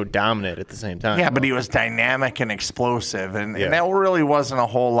 He's just so dominant at the same time. Yeah, but he was dynamic and explosive, and that really wasn't a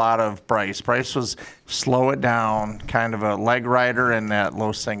whole lot of Bryce. Bryce was slow it down, kind of a leg rider and that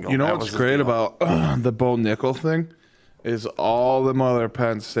low single. You know what's great about the Bo Nickal thing is all them other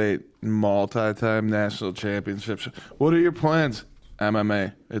Penn State multi-time national championships. What are your plans?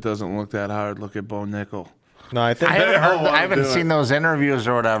 MMA. It doesn't look that hard. Look at Bo Nickal. No, I think I haven't seen those interviews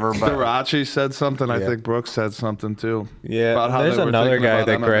or whatever. But Srirachi said something. I think Brooks said something too. Yeah, about how there's they were another thinking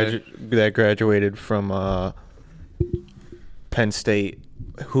guy about that graduated from Penn State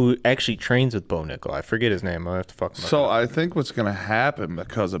who actually trains with Bo Nickal. I forget his name. I have to fuck him up. So I think what's going to happen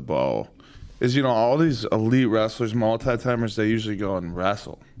because of Bo is, all these elite wrestlers, multi-timers, they usually go and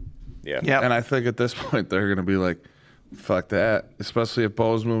wrestle. Yeah. And I think at this point they're going to be like, fuck that. Especially if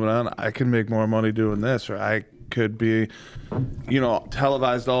Bo's moving on, I can make more money doing this, or I could be,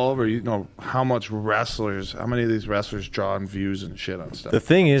 televised all over. How many of these wrestlers draw in views and shit on stuff. The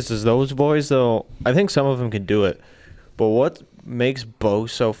thing is those boys, though, I think some of them can do it. But what makes Bo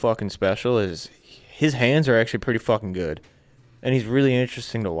so fucking special is his hands are actually pretty fucking good. And he's really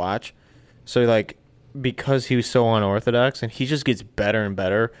interesting to watch. So, because he was so unorthodox, and he just gets better and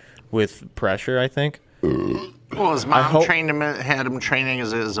better with pressure, I think. Well, his mom had him training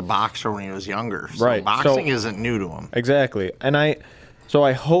as a boxer when he was younger. So right. Boxing isn't new to him. Exactly. And I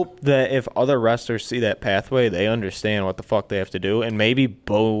hope that if other wrestlers see that pathway, they understand what the fuck they have to do. And maybe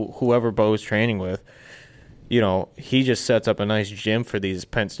Bo, whoever Bo's training with, he just sets up a nice gym for these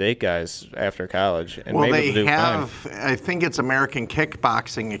Penn State guys after college. And Well, maybe they they'll do have, fine. I think it's American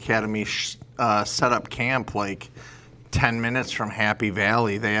Kickboxing Academy set up camp 10 minutes from Happy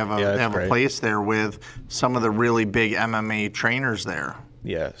Valley. They have a place there with some of the really big MMA trainers there.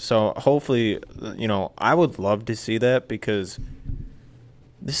 Yeah, so hopefully, I would love to see that because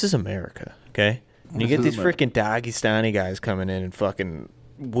this is America, okay? And you get these freaking Dagestani guys coming in and fucking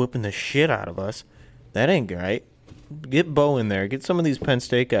whooping the shit out of us. That ain't right. Get Bo in there. Get some of these Penn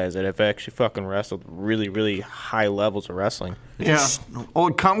State guys that have actually fucking wrestled really, really high levels of wrestling. Yeah.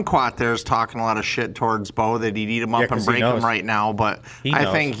 Old Kumquat there's talking a lot of shit towards Bo that he'd eat him up and break him right now, but I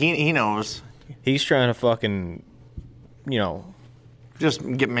think he knows. He's trying to fucking, just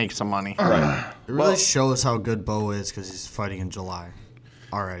make some money. Right. It really shows how good Bo is because he's fighting in July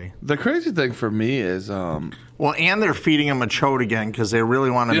already. The crazy thing for me is, well, and they're feeding him a chode again because they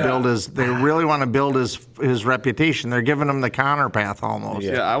really want to build his reputation. They're giving him the Connor path almost.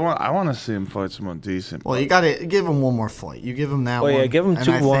 Yeah, I want to see him fight someone decent. Well, you got to give him one more fight. You give him that one. Well, yeah, give him and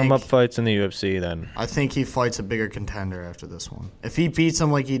 2 warm-up fights in the UFC then. I think he fights a bigger contender after this one. If he beats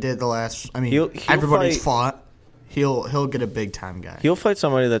him like he did the last, he'll everybody's fought. He'll get a big time guy. He'll fight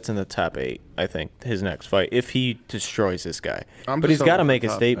somebody that's in the top 8, I think, his next fight, if he destroys this guy. But he's got to make a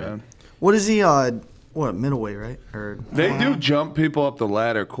statement. Man. What is he, middleweight, right? They do jump people up the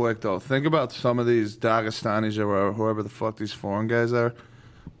ladder quick, though. Think about some of these Dagestanis or whoever the fuck these foreign guys are.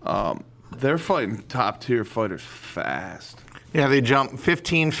 They're fighting top-tier fighters fast. Yeah, they jump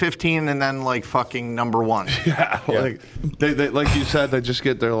 15, and then fucking number 1. Yeah. They like you said, they just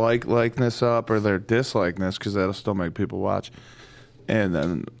get their likeness up or their dislikeness because that'll still make people watch. And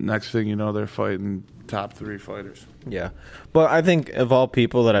then next thing you know, they're fighting top 3 fighters. Yeah. But I think of all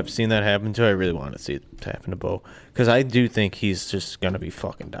people that I've seen that happen to, I really want to see it happen to Bo. Because I do think he's just going to be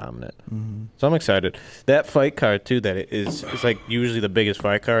fucking dominant. Mm-hmm. So I'm excited. That fight card, too, it's usually the biggest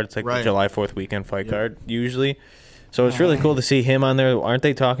fight card. It's the July 4th weekend fight card, usually. So it's really cool to see him on there. Aren't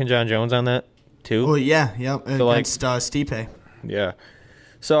they talking John Jones on that? too. Oh yeah, yep. So, like- Against Stipe. Yeah.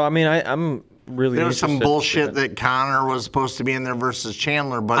 So I mean, I'm really. There was some interested to see bullshit that Connor was supposed to be in there versus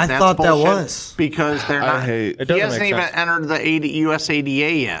Chandler, but I that's thought that bullshit was. because they're not. hate- It He doesn't hasn't make even sense. entered the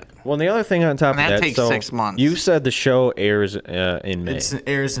USADA yet. Well, and the other thing on top And of that that, takes so 6 months. you said the show airs in May. It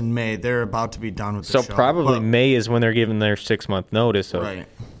airs in May. They're about to be done with the So show. probably But- May is when they're giving their 6-month notice of Right.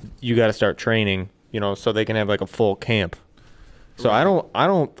 you got to start training, so they can have like a full camp. So I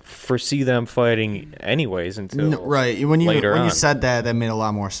don't foresee them fighting anyways until Right. When you later on. said that, that made a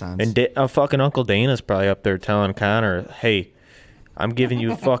lot more sense. And fucking Uncle Dana's probably up there telling Connor, "Hey, I'm giving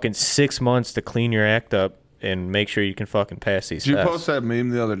you fucking 6 months to clean your act up and make sure you can fucking pass these Did you tests." post that meme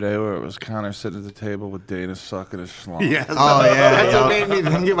the other day where it was Connor sitting at the table with Dana sucking his schlong? Yes. Oh, yeah, That's what yeah. made me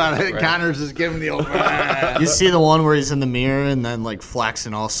think about it. Connor's just giving the old. You see the one where he's in the mirror and then like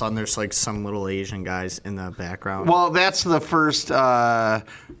flexing. All of a sudden, there's like some little Asian guys in the background. Well, that's the first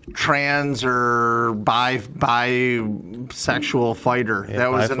trans or bisexual fighter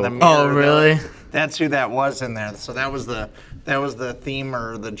that was in the bifocal. mirror. Oh, really? That's who that was in there. So that was the theme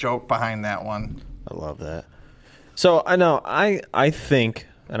or the joke behind that one. I love that. So I know I think,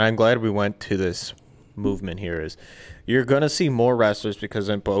 and I'm glad we went to this movement here, is you're gonna see more wrestlers because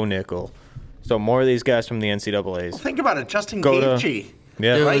of Bo Nickel. So more of these guys from the NCAAs. Think about it, Justin Go to- Gaethje.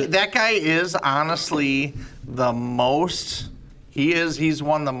 Yeah. Right? That guy is honestly the most. He's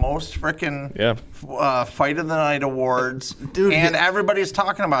won the most freaking Yeah. Fight of the Night awards, Dude, and everybody's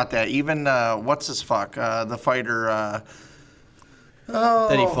talking about that. Even what's his fuck the fighter.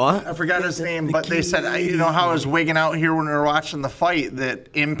 That he fought? I forgot his name, but they said, how I was wigging out here when we were watching the fight, that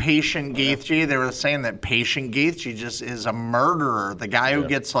impatient Gaethje, they were saying that patient Gaethje just is a murderer. The guy who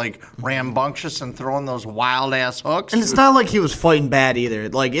gets like rambunctious and throwing those wild ass hooks. And it's not like he was fighting bad either.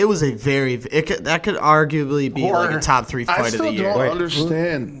 Like it was a that could arguably be like a top 3 I fight of still the year. don't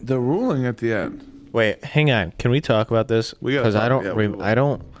understand the ruling at the end. Wait, hang on. Can we talk about this? We gotta Because I talk- don't. yeah, we will. I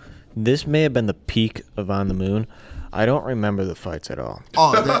don't. This may have been the peak of On the Moon. I don't remember the fights at all.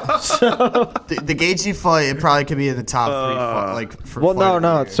 Oh, the Gaethje fight, it probably could be in the top 3. Like for Well, fight no, of the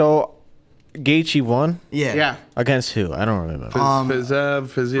no. year. So Gaethje won yeah. yeah. against who? I don't remember.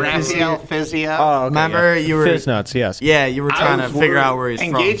 Fiziev. Raphael Fiziev. Oh, okay, Remember yeah. you were Fizznuts, yes. Yeah, you were trying to was figure worried- out where he's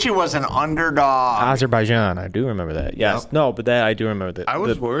and from. Gaethje was an underdog. Azerbaijan, I do remember that. Yes, no, but that I do remember that. I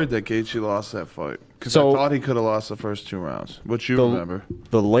was worried that Gaethje lost that fight because So- I thought he could have lost the first 2 rounds, which you remember.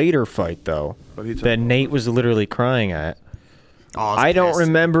 the later fight though But he took that the Nate was literally crying at. Oh, I was I don't pissed.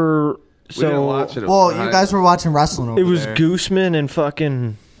 remember. We didn't So watch it. Well, you guys were watching wrestling over it was there. Gooseman and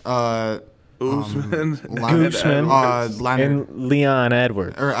fucking Usman. Gooseman Leonard and Leon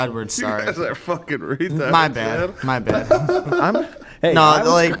Edwards. or Edwards. Sorry, Guys are fucking read that. my man. bad. My bad. Hey, No, I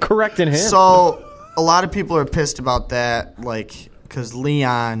was like correcting him. So a lot of people are pissed about that, like because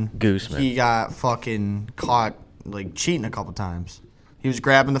Leon Gooseman. he got fucking caught like cheating a couple times. He was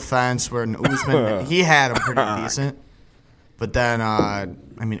grabbing the fence where Usman he had him pretty decent, but then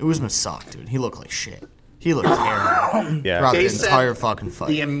Usman sucked, dude. He looked like shit. He looked terrible yeah, throughout They the said entire fucking fight.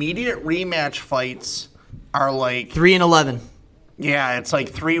 The immediate rematch fights are like 3-11. Yeah, it's like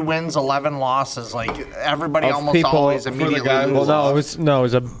 3 wins, 11 losses. Like everybody Of almost people- always for the immediately guy- loses. well, no, it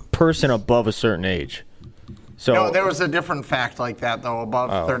was a person above a certain age. So No, there was a different fact like that though, above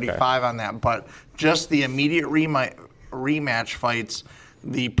Oh, okay. 35 on that. But just the immediate rematch fights,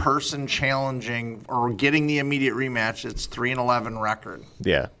 the person challenging or getting the immediate rematch, it's 3-11 record.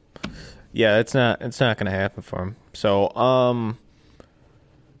 yeah, it's not going to happen for him. So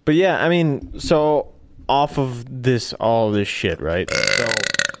but yeah, I mean, so off of all this shit, right? So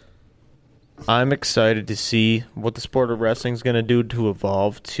I'm excited to see what the sport of wrestling is going to do to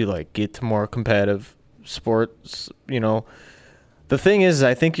evolve to like get to more competitive sports. The thing is,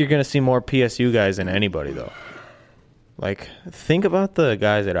 I think you're going to see more PSU guys than anybody though. Like, think about the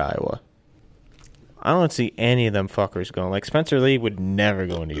guys at Iowa. I don't see any of them fuckers going. Like, Spencer Lee would never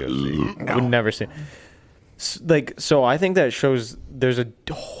go into UFC. Would never see. So I think that shows there's a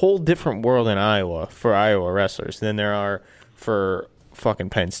whole different world in Iowa for Iowa wrestlers than there are for fucking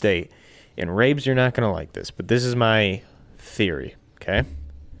Penn State. And Rabes, you're not going to like this, but this is my theory, okay?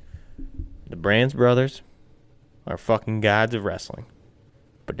 The Brands brothers are fucking gods of wrestling,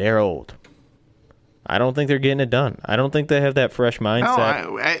 but they're old. I don't think they're getting it done. I don't think they have that fresh mindset.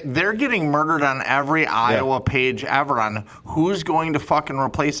 No, they're getting murdered on every Iowa page ever on who's going to fucking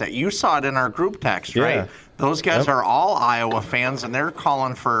replace that. You saw it in our group text, right? Yeah. Those guys are all Iowa fans, and they're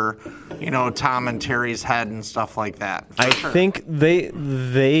calling for, Tom and Terry's head and stuff like that. I think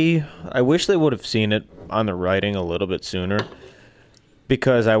I wish they would have seen it on the writing a little bit sooner,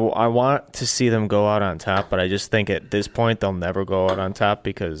 because I want to see them go out on top, but I just think at this point they'll never go out on top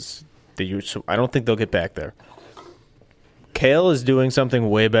because I don't think they'll get back there. Kale is doing something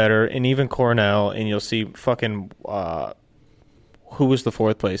way better, and even Cornell, and you'll see fucking who was the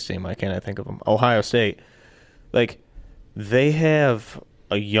fourth place team? I can't think of them. Ohio State. Like, they have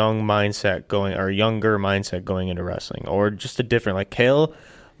a younger mindset going into wrestling, or just a different. Like, Kale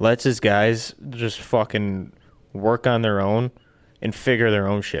lets his guys just fucking work on their own and figure their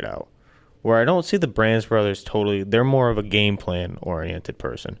own shit out. Where I don't see the Brands brothers they're more of a game plan oriented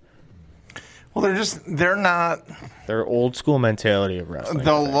person. Well, they're not. Their old school mentality of wrestling.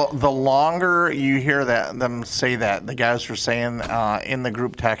 The longer you hear them say that, the guys were saying in the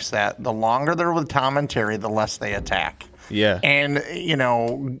group text that the longer they're with Tom and Terry, the less they attack. Yeah.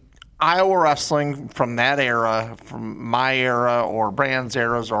 And, Iowa wrestling from that era, from my era or Brand's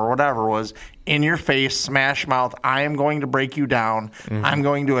eras or whatever, was in your face, smash mouth, I am going to break you down. Mm-hmm. I'm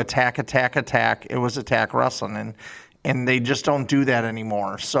going to attack. It was attack wrestling. And they just don't do that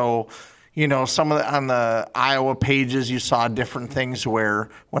anymore. So, some of on the Iowa pages, you saw different things where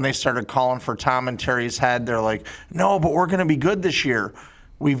when they started calling for Tom and Terry's head, they're like, no, but we're going to be good this year.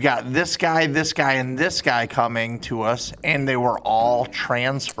 We've got this guy, and this guy coming to us, and they were all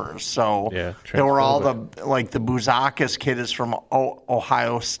transfers. So they were all the Bouzakis kid is from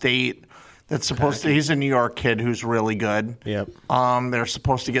Ohio State. That's supposed to. He's a New York kid who's really good. Yep. They're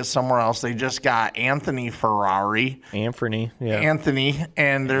supposed to get somewhere else. They just got Anthony Ferrari. Anthony, yeah. Anthony,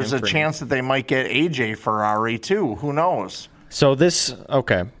 and there's a chance that they might get AJ Ferrari too. Who knows? So but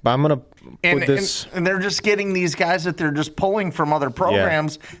I'm gonna put this. And they're just getting these guys that they're just pulling from other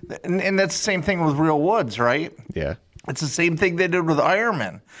programs, and that's the same thing with Real Woods, right? Yeah. It's the same thing they did with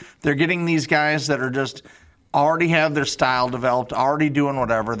Ironman. They're getting these guys that are just already have their style developed, already doing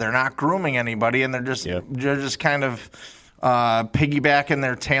whatever. They're not grooming anybody, and they're just kind of piggybacking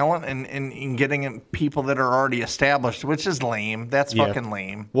their talent and getting people that are already established, which is lame. That's fucking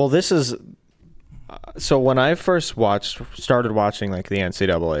lame. Well, this is so when I first started watching like the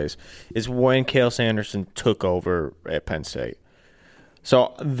NCAAs is when Cale Sanderson took over at Penn State.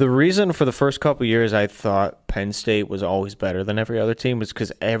 So the reason for the first couple of years I thought Penn State was always better than every other team was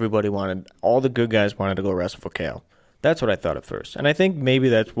because all the good guys wanted to go wrestle for Cale. That's what I thought at first. And I think maybe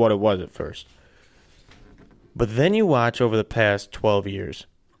that's what it was at first. But then you watch over the past 12 years,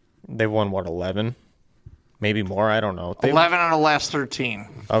 they've won, 11? Maybe more, I don't know. 11 out of the last 13.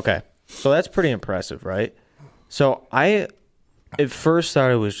 Okay. So that's pretty impressive, right? So I at first thought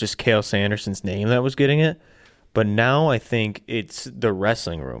it was just Cale Sanderson's name that was getting it. But now I think it's the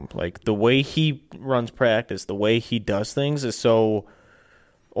wrestling room. Like, the way he runs practice, the way he does things is so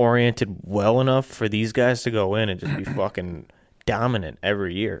oriented well enough for these guys to go in and just be fucking dominant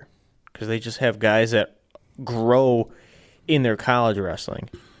every year. Because they just have guys that grow in their college wrestling.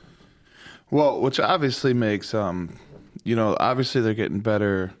 Well, which obviously makes, obviously they're getting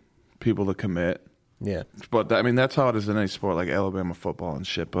better people to commit. Yeah. But, that's how it is in any sport, like Alabama football and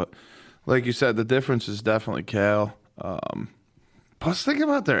shit. But like you said, the difference is definitely Cal. Plus, think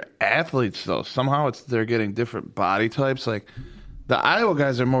about their athletes, though. Somehow they're getting different body types. Like, the Iowa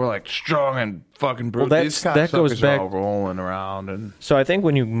guys are more, like, strong and fucking brutal. Well, These that goes back all rolling around. And so I think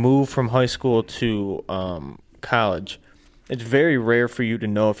when you move from high school to college, it's very rare for you to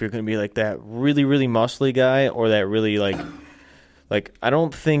know if you're going to be, like, that really, really muscly guy or that really, like, I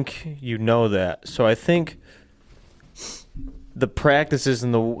don't think you know that. So I think the practices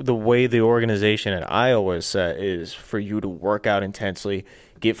and the way the organization at Iowa is set is for you to work out intensely,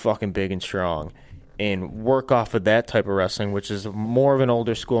 get fucking big and strong, and work off of that type of wrestling, which is more of an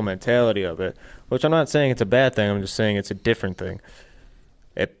older school mentality of it, which I'm not saying it's a bad thing. I'm just saying it's a different thing.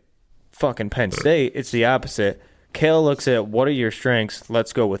 At fucking Penn State, it's the opposite. Cale looks at what are your strengths,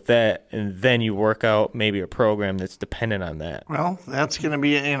 let's go with that, and then you work out maybe a program that's dependent on that. Well, that's going to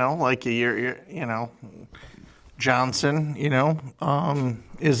be, like a year, Johnson,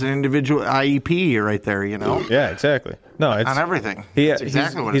 is an individual IEP right there, Yeah, exactly. No, it's on everything. That's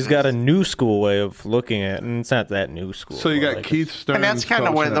exactly what he's it got is. a new school way of looking at it, and it's not that new school. so you got like Keith Stearns. And that's kind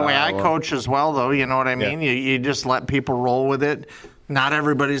of the way I coach as well, though. You know what I mean? Yeah. You just let people roll with it. Not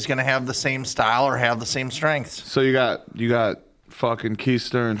everybody's going to have the same style or have the same strengths. So you got fucking Keith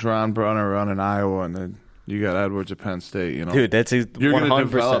Stearns, Ron Brunner running Iowa, and then you got Edwards at Penn State. Dude, that's you're going to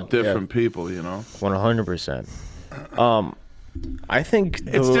develop 100%, different people. 100%. I think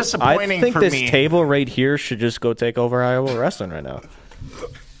It's disappointing I think for this me. table right here should just go take over Iowa wrestling right now.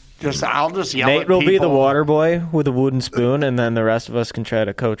 I'll just yell Nate at will people. be the water boy with a wooden spoon, and then the rest of us can try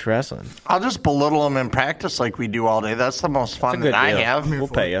to coach wrestling. I'll just belittle them in practice like we do all day. That's the most fun that I have. We'll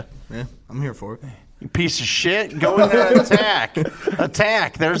pay you. Yeah, I'm here for it. You piece of shit. Go in there and attack.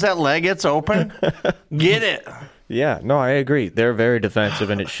 Attack. There's that leg. It's open. Get it. Yeah, no, I agree. They're very defensive,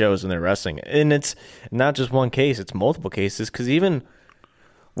 and it shows in their wrestling. And it's not just one case; it's multiple cases. Because even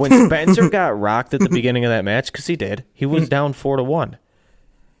when Spencer got rocked at the beginning of that match, because he was down 4-1.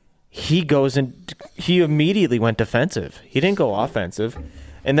 He goes and he immediately went defensive. He didn't go offensive,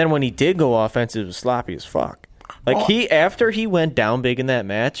 and then when he did go offensive, it was sloppy as fuck. Like after he went down big in that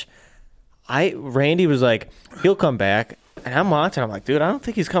match, Randy was like, he'll come back, and I'm watching. I'm like, dude, I don't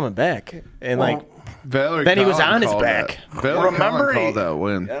think he's coming back. And then he was on his back. Remember called that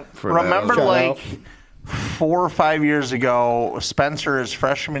win. Remember, like 4 or 5 years ago, Spencer, his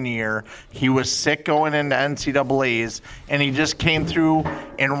freshman year, he was sick going into NCAAs, and he just came through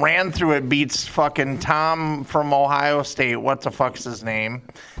and ran through it, beats fucking Tom from Ohio State. What the fuck's his name?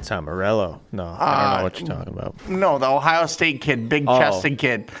 Tom Morello. No, I don't know what you're talking about. No, the Ohio State kid, big-chested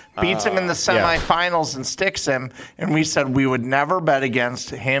kid. Beats him in the semifinals and sticks him, and we said we would never bet against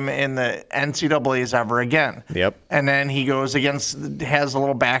him in the NCAAs ever again. Yep. And then he goes has a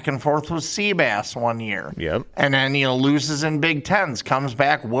little back and forth with Seabass one year. Yep. And then, loses in Big Tens, comes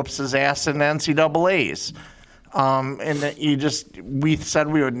back, whoops his ass in the NCAAs. We said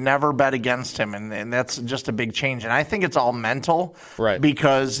we would never bet against him, and that's just a big change. And I think it's all mental, right?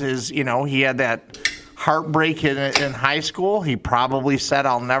 Because he had that heartbreak in high school. He probably said,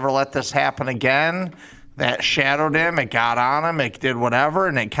 "I'll never let this happen again." That shadowed him. It got on him. It did whatever,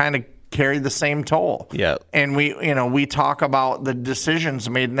 and it kind of carried the same toll. Yeah. And we talk about the decisions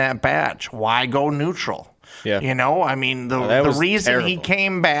made in that batch. Why go neutral? Yeah. The reason terrible. he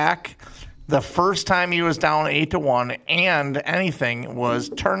came back the first time he was down 8-1 and anything was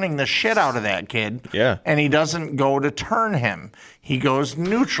turning the shit out of that kid. Yeah. And he doesn't go to turn him. He goes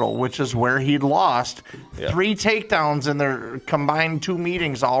neutral, which is where he'd lost 3 takedowns in their combined 2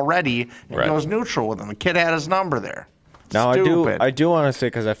 meetings already. And goes neutral with him. The kid had his number there. Now, Stupid. I do want to say,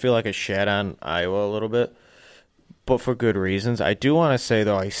 because I feel like I shat on Iowa a little bit, but for good reasons. I do want to say,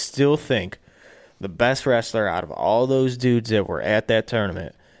 though, I still think the best wrestler out of all those dudes that were at that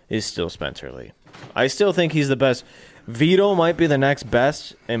tournament is still Spencer Lee. I still think he's the best. Vito might be the next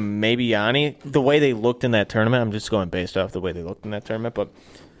best, and maybe Yanni. The way they looked in that tournament, I'm just going based off the way they looked in that tournament, but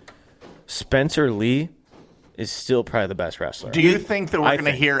Spencer Lee is still probably the best wrestler. Do you think that we're going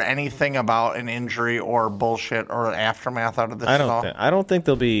to hear anything about an injury or bullshit or aftermath out of this at all? I don't think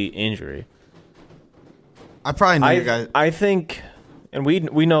there'll be injury. I probably know you guys. I think, and we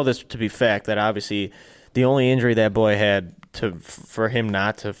know this to be fact, that obviously the only injury that boy had for him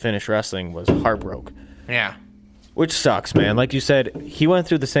not to finish wrestling was heartbroken. Yeah. Which sucks, man. Like you said, he went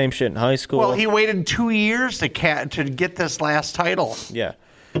through the same shit in high school. Well, he waited 2 years to get this last title. Yeah.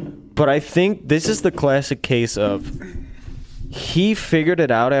 But I think this is the classic case of he figured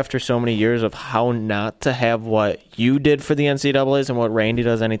it out after so many years of how not to have what you did for the NCAAs and what Randy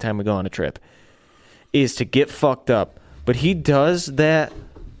does anytime we go on a trip, is to get fucked up. But he does that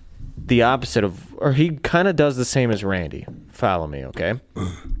the opposite of, or he kind of does the same as Randy. Follow me, okay?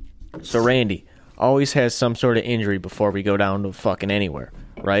 So Randy always has some sort of injury before we go down to fucking anywhere,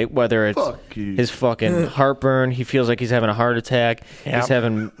 right? Whether it's his fucking heartburn, he feels like he's having a heart attack, he's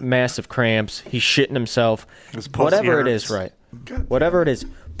having massive cramps, he's shitting himself, whatever it is, right? Whatever it is.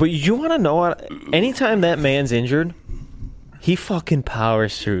 But you want to know what? Anytime that man's injured, he fucking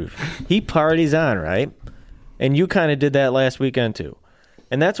powers through. He parties on, right? And you kind of did that last weekend too.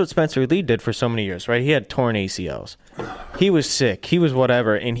 And that's what Spencer Lee did for so many years, right? He had torn ACLs. He was sick. He was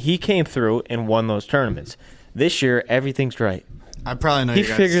whatever. And he came through and won those tournaments. This year, everything's right. I probably know he you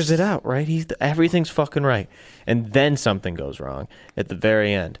guys. figures it out, right? Everything's fucking right. And then something goes wrong at the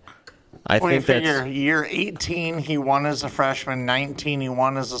very end. I think that's... Year 18, he won as a freshman. 19, he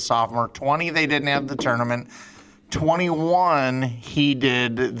won as a sophomore. 20, they didn't have the tournament. 21, he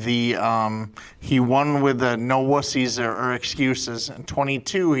did he won with the no wussies or excuses. And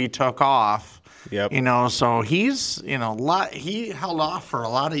 22, he took off. Yep. So he's, he held off for a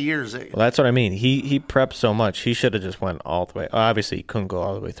lot of years. Well, that's what I mean. He prepped so much. He should have just went all the way. Obviously, he couldn't go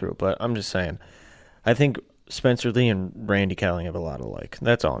all the way through, but I'm just saying. I think Spencer Lee and Randy Kelling have a lot alike.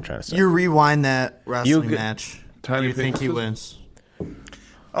 That's all I'm trying to say. You rewind that wrestling match. Do you think he wins?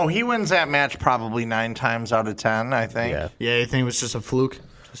 Oh, he wins that match probably 9 times out of 10, I think. Yeah, you think it was just a fluke?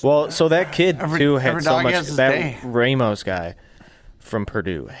 Well, so that kid, too, had so much... That day. Ramos guy from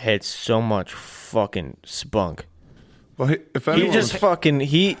Purdue had so much fucking spunk. Well, if anyone... He just fucking...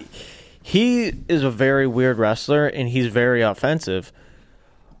 He is a very weird wrestler, and he's very offensive.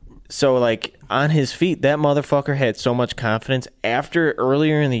 So, like, on his feet, that motherfucker had so much confidence. After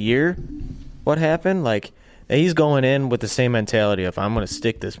earlier in the year, what happened? Like... He's going in with the same mentality of I'm going to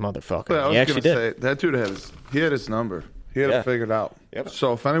stick this motherfucker. Well, he actually did. That dude had his number. He had it figured out. Yep.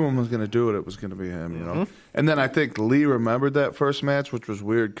 So if anyone was going to do it, it was going to be him, you know? And then I think Lee remembered that first match, which was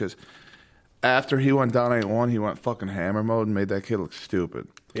weird because after he went down 8-1, he went fucking hammer mode and made that kid look stupid.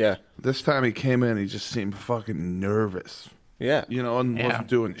 Yeah. This time he came in, he just seemed fucking nervous. Yeah. You know, and wasn't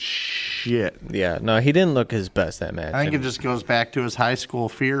doing shit. Yeah. No, he didn't look his best that match. I think it just goes back to his high school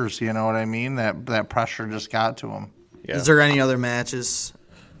fears. You know what I mean? That pressure just got to him. Yeah. Is there any other matches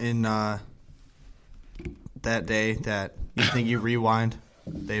in that day that you think you rewind,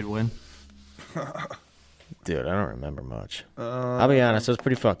 they'd win? Dude, I don't remember much. I'll be honest, it was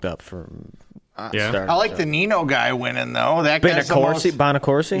pretty fucked up for I like the Nino guy winning though. That guy's the most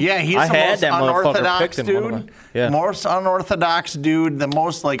Bonacorsi? Yeah, he's I the had most that motherfucker unorthodox picked in one of dude. my- Yeah. Most unorthodox dude, the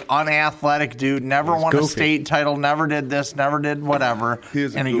most like unathletic dude. Never won a goofy. state title. Never did this. Never did whatever.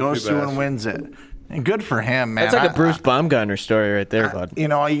 And he goes through and wins it. And good for him, man. That's like a Bruce Baumgartner story right there, bud. You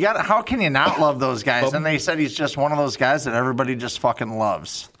know, you got. How can you not love those guys? And they said he's just one of those guys that everybody just fucking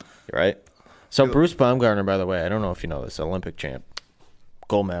loves. Right? So Bruce Baumgartner, by the way, I don't know if you know this, Olympic champ.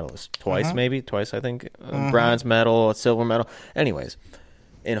 Gold medalist. Twice, maybe? Twice, I think. Bronze medal, silver medal. Anyways,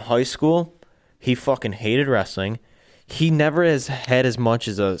 in high school, he fucking hated wrestling. He never has had as much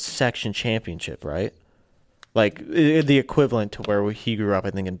as a section championship, right? Like, the equivalent to where he grew up,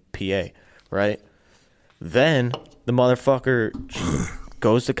 I think, in PA, right? Then, the motherfucker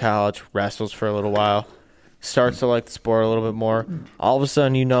goes to college, wrestles for a little while, starts to like the sport a little bit more. All of a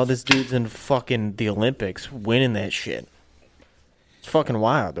sudden, you know, this dude's in fucking the Olympics winning that shit. It's fucking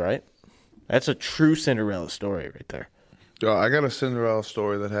wild, right? That's a true Cinderella story right there. Yo, I got a Cinderella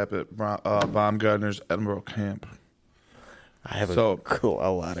story that happened at Baumgartner's Edinburgh camp. I have a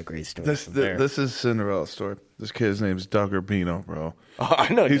lot of great stories. This is Cinderella's story. This kid's name's Doug Urbino, bro. Oh,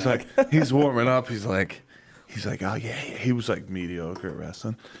 I know. He's like, he's warming up. He's like, oh yeah. He was like mediocre at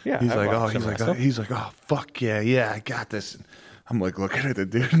wrestling. Yeah, He's I like, watched him wrestle. he's like, oh fuck yeah, I got this. And I'm like looking at the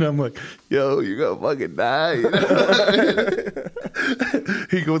dude, and I'm like, yo, you're gonna fucking die. You know?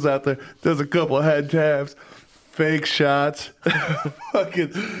 He goes out there, does a couple of head taps, fake shots.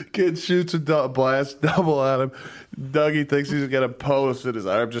 Fucking kid shoots a blast double at him. Dougie thinks he's gonna post, and his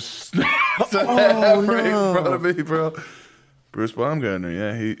arm just snaps right in front of me, bro. Bruce Baumgartner,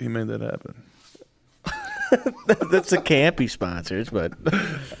 yeah, he made that happen. That's a camp he sponsors, but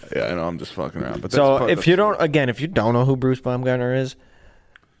Yeah, I know, I'm just fucking around. But so if you don't know who Bruce Baumgartner is,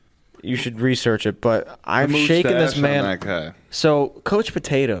 you should research it. But I'm shaking this man. That guy. So Coach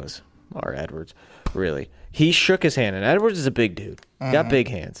Potatoes, or Edwards, really, he shook his hand, and Edwards is a big dude, got big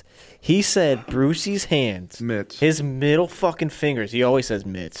hands. He said Brucey's hands, Mitts. his middle fucking fingers. He always says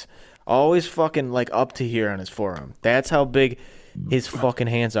mitts, always fucking like up to here on his forearm. That's how big his fucking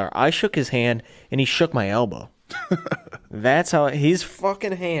hands are. I shook his hand, and he shook my elbow. That's how his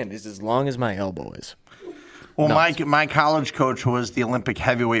fucking hand is as long as my elbow is. Well, my college coach was the Olympic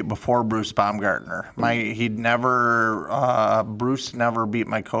heavyweight before Bruce Baumgartner. Bruce never beat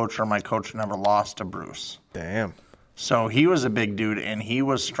my coach, or my coach never lost to Bruce. Damn. So he was a big dude, and he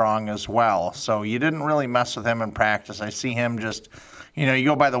was strong as well. So you didn't really mess with him in practice. I see him just, you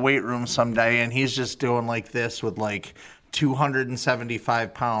go by the weight room someday, and he's just doing like this with like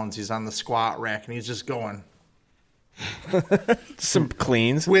 275 pounds. He's on the squat rack, and he's just going. Some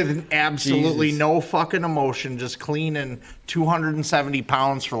cleans. With absolutely no fucking emotion, just cleaning 270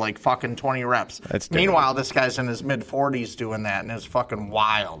 pounds for like fucking 20 reps. Meanwhile, this guy's in his mid-40s doing that, and it's fucking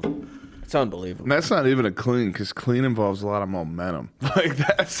wild. It's unbelievable. And that's not even a clean, because clean involves a lot of momentum. Like,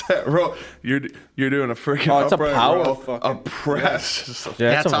 that's that row. You're doing a freaking it's a upright power row, fucking a press.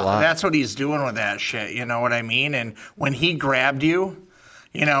 Yeah, that's a lot. That's what he's doing with that shit. You know what I mean? And when he grabbed you,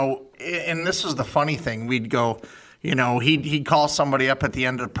 and this was the funny thing, we'd go, he'd call somebody up at the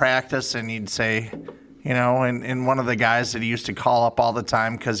end of practice, and he'd say, and one of the guys that he used to call up all the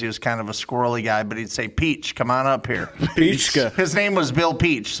time because he was kind of a squirrely guy, but he'd say, Peach, come on up here. Peachka. His name was Bill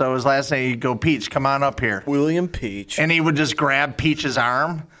Peach, so his last name, he'd go, Peach, come on up here. William Peach. And he would just grab Peach's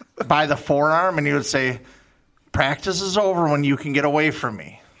arm by the forearm, and he would say, practice is over when you can get away from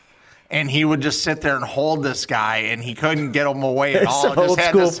me. And he would just sit there and hold this guy, and he couldn't get him away at all. That's old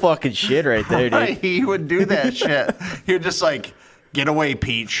school fucking shit right there, dude. Right, he would do that shit. He would just like, get away,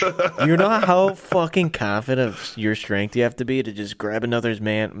 Peach. You know how fucking confident of your strength you have to be to just grab another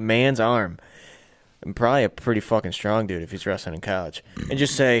man's arm, and probably a pretty fucking strong dude if he's wrestling in college, and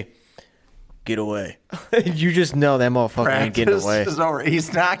just say, get away. You just know that motherfucker ain't getting away. Is over.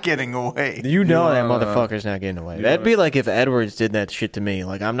 He's not getting away. You know that motherfucker's not getting away. That'd be like if Edwards did that shit to me.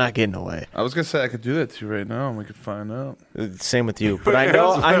 Like, I'm not getting away. I was going to say I could do that to you right now, and we could find out. Same with you. But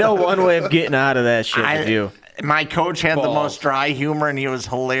I know one way of getting out of that shit with you. My coach had the most dry humor, and he was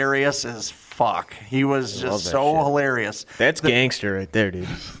hilarious as fuck. He was just so hilarious. That's gangster right there, dude.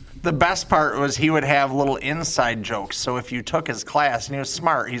 The best part was he would have little inside jokes. So if you took his class, and he was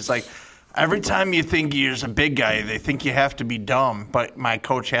smart, he's like, every time you think you're a big guy, they think you have to be dumb. But my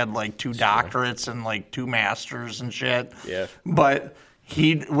coach had like 2 doctorates and like 2 masters and shit. Yeah. But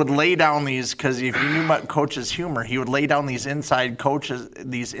he would lay down these, because if you knew my coach's humor, he would lay down these inside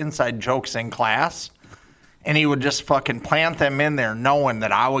jokes in class. And he would just fucking plant them in there, knowing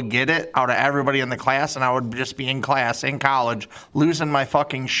that I would get it out of everybody in the class, and I would just be in class, in college, losing my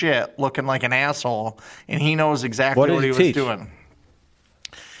fucking shit, looking like an asshole. And he knows exactly what he was doing.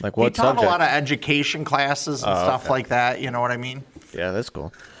 Like what he taught subject? a lot of education classes and stuff like that. You know what I mean? Yeah, that's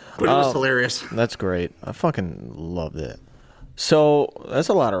cool. But it was hilarious. That's great. I fucking loved it. So that's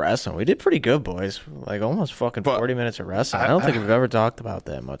a lot of wrestling. We did pretty good, boys. Like almost fucking 40 minutes of wrestling. I don't think we've ever talked about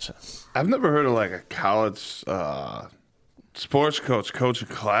that much. I've never heard of like a college sports coach coaching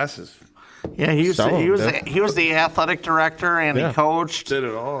classes. Yeah, he was the athletic director, and he coached. Did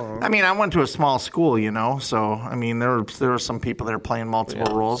it all. I mean, I went to a small school, you know, so I mean, there were some people there playing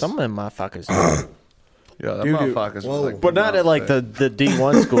multiple roles. Some of them motherfuckers. Yeah, that motherfuckers. Like, but not at like the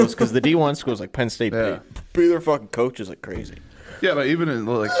D1 schools, because the D1 schools like Penn State pay their fucking coaches like crazy. Yeah, but even in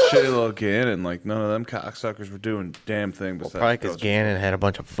like Shayla Gannon, like none of them cocksuckers were doing damn thing besides Probably because Gannon had a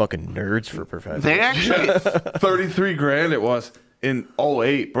bunch of fucking nerds for professors. They actually $33,000 it was in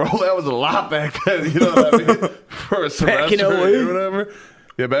 08, bro. That was a lot back then. You know what I mean? For a semester or whatever.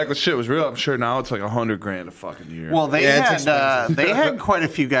 Yeah, back when shit was real. I'm sure now it's like $100,000 a fucking year. Well, they had quite a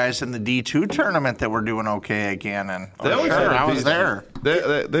few guys in the D2 tournament that were doing okay at Gannon. I was there.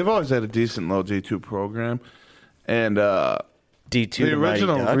 They've always had a decent low D2 program, and D2. The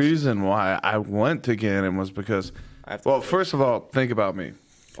original reason why I went to Gannon was because, well, first of all, think about me.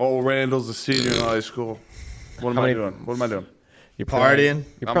 Old Randall's a senior in high school. What am I doing? You're partying.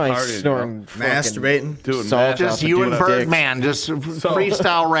 You're probably partying, snorting, masturbating, doing salt. Just you and Birdman, just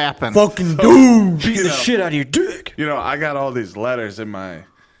freestyle rapping. fucking dude, beating the shit out of your dick. You know, I got all these letters in my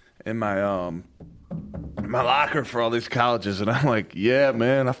locker for all these colleges, and I'm like, yeah,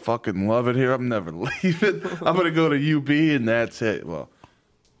 man, I fucking love it here. I'm never leaving. I'm gonna go to UB, and that's it. Well,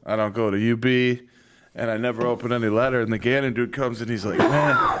 I don't go to UB, and I never open any letter. And the Gannon dude comes, and he's like,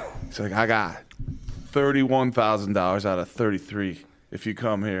 man, I got $31,000 out of $33 if you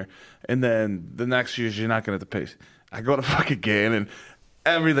come here, and then the next year you're not gonna have to pay. I go to fucking Gannon,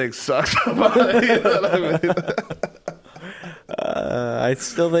 everything sucks about it. You know what I mean? I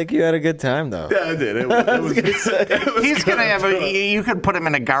still think you had a good time, though. Yeah, I did. It was He's gonna have you could put him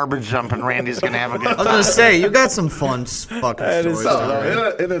in a garbage dump, and Randy's gonna have a good time. I was gonna say you got some fun fucking stories.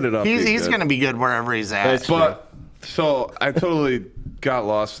 It ended up. He's gonna be good wherever he's at. But so I totally got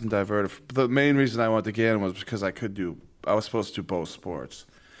lost and diverted. The main reason I went to Gannon was because I was supposed to do both sports.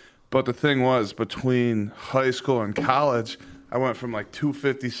 But the thing was, between high school and college, I went from like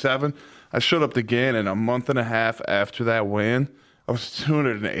 257. I showed up to Gannon a month and a half after that win. I was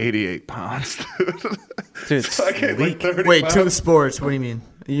 288 pounds, dude. So I gained like 30 Wait, pounds. 2 sports? What do you mean?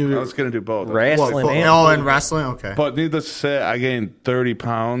 I was going to do both. Wrestling. And wrestling? Okay. But needless to say, I gained 30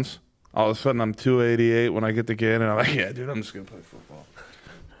 pounds. All of a sudden, I'm 288 when I get to Gannon. I'm like, yeah, dude, I'm just going to play football.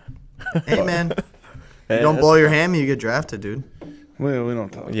 Hey, man. You don't blow your hammy, you get drafted, dude. We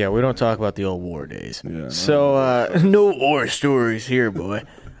don't talk. Yeah, we don't talk about the old war days. Yeah, so, no war stories here, boy.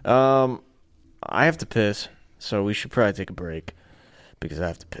 I have to piss, so we should probably take a break because I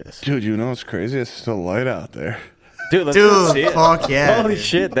have to piss. Dude, you know it's crazy? It's still light out there. Dude, let's go see it. Fuck yeah. Holy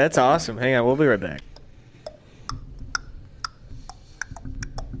shit, that's awesome. Hang on, we'll be right back.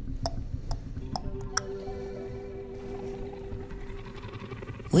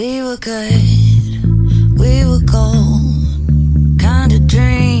 We were good, we were gold, kind of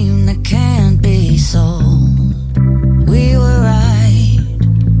dream that can't be sold. We were right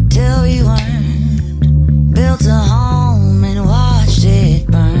till we weren't, built a home and watched it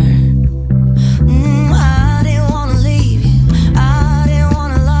burn. I didn't want to leave you, I didn't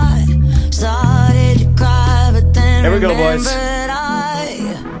want to lie, started to cry but then Here we go, boys. remembered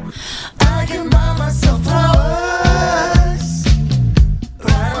I can buy myself flowers.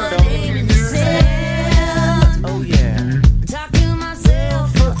 Oh, yeah. Talk to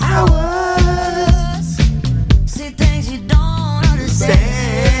myself for hours. See things you don't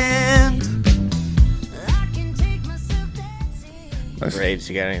understand. I can take myself dancing. Raves,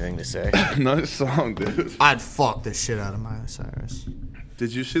 you got anything to say? Nice song, dude. I'd fuck the shit out of Miley Cyrus.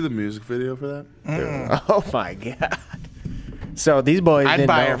 Did you see the music video for that? Oh, my God. So these boys I'd didn't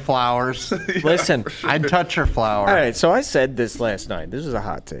buy know. her flowers. Listen. I'd touch her flower. All right, so I said this last night. This is a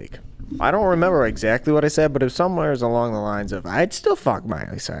hot take. I don't remember exactly what I said, but it was somewhere along the lines of, I'd still fuck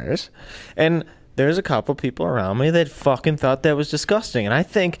Miley Cyrus. And there's a couple people around me that fucking thought that was disgusting. And I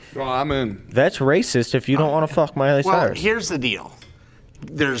think Well, I'm in. that's racist if you don't want to fuck Miley Well, Cyrus. here's the deal.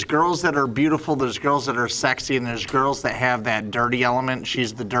 There's girls that are beautiful, there's girls that are sexy, and there's girls that have that dirty element.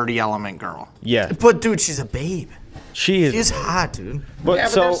 She's the dirty element girl. Yeah, But dude, she's a babe. she is. She's hot, dude. but Yeah,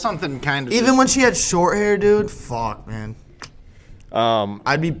 but so, there's something kind of... Even when she had short hair, dude, fuck, man.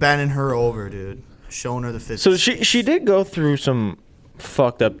 I'd be bending her over, dude. Showing her the 50. so she did go through some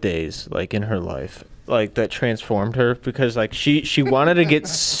fucked up days, like, in her life. Like, that transformed her because, like, she wanted to get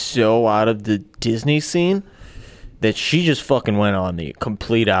so out of the Disney scene that she just fucking went on the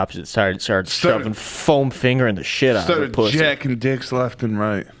complete opposite side. Started shoving foam finger in the shit out of her Started pussy. jacking dicks left and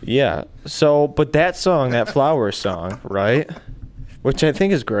right. Yeah. So, but that song, that Flowers song, right? Which I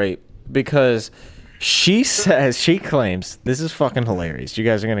think is great because she claims, this is fucking hilarious. You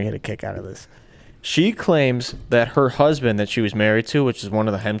guys are going to get a kick out of this. She claims that her husband that she was married to, which is one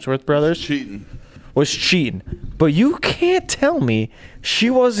of the Hemsworth brothers, Cheating. was cheating. But you can't tell me she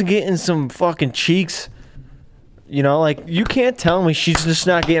wasn't getting some fucking cheeks. You know, like, you can't tell me she's just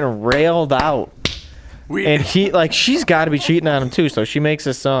not getting railed out. And she's got to be cheating on him too, so she makes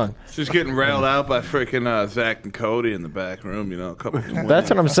this song. She's getting railed out by freaking Zach and Cody in the back room, a couple twins. That's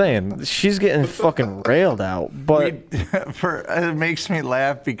what I'm saying. She's getting fucking railed out. But it makes me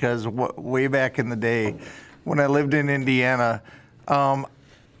laugh because way back in the day when I lived in Indiana,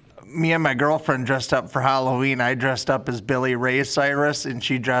 me and my girlfriend dressed up for Halloween. I dressed up as Billy Ray Cyrus, and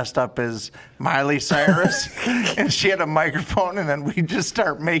she dressed up as Miley Cyrus. And she had a microphone, and then we just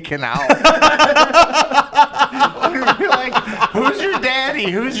start making out. We're like, who's your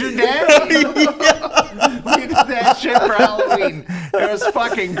daddy? Who's your daddy? We did that shit for Halloween. It was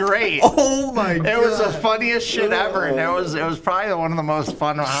fucking great. Oh my god. It was the funniest shit ever, and it was probably one of the most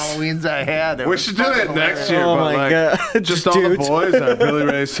fun Halloweens I had. We should do that next year, Oh but my like God. just all the boys, Billy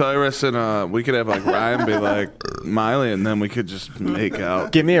Ray Cyrus, and we could have like Ryan be like Miley, and then we could just make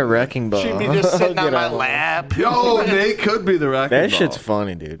out. give me a wrecking ball. She'd be just sitting on Get my out. lap. Yo, Nate could be the wrecking That ball. shit's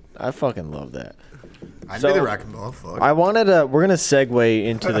funny, dude. I fucking love that. I'd So- be the wrecking ball. Fuck. I wanted to. We're gonna segue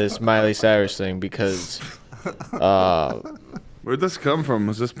into this Miley Cyrus thing because Where'd this come from?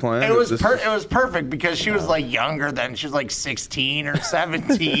 Was this planned? It was Is this- it was perfect because she was like younger then. She was like 16 or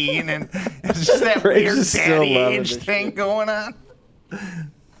 17, and it's just that Rage weird is still daddy loving age this thing going on.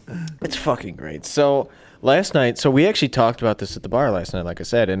 it's fucking great. So last night, so we actually talked about this at the bar last night, like I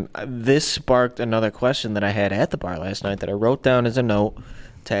said, and this sparked another question that I had at the bar last night that I wrote down as a note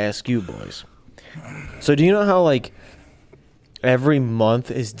to ask you boys. So do you know how like every month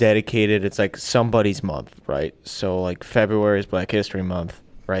is dedicated? It's like somebody's month, right? So like February is Black History Month,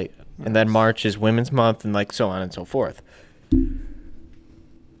 right? And then March is Women's Month, and like so on and so forth.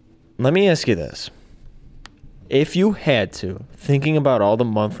 Let me ask you this. If you had to, thinking about all the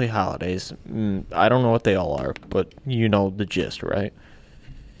monthly holidays, I don't know what they all are, but you know the gist, right?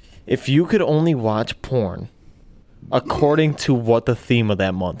 If you could only watch porn according to what the theme of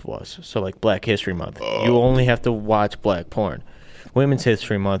that month was, so like Black History Month, you only have to watch black porn. Women's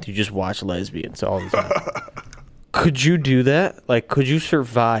History Month, you just watch lesbians all the time. Could you do that? Like, could you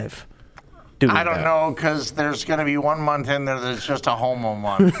survive doing I don't that? know because there's gonna be 1 month in there that's just a homo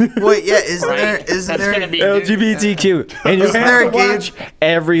month. Wait, yeah, isn't Right? isn't That's there? gonna be LGBTQ, and you Isn't have there to a watch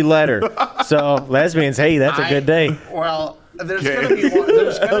every letter. So lesbians, hey, that's a good day. Well, there's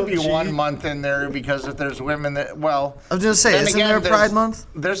gonna be 1 month in there because if there's women that I was gonna say, then isn't again, there a there's- Pride Month?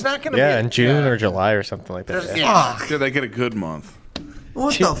 There's not gonna Yeah, be in June or July or something like that. There's, Yeah. yeah. Yeah, they get a good month.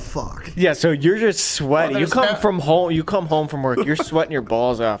 What the fuck? Yeah, so you're just sweating. Well, you there's come not- from home. You come home from work. You're sweating your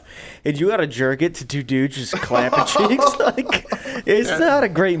balls off, and you gotta jerk it to two dudes just clapping cheeks. Like, it's not a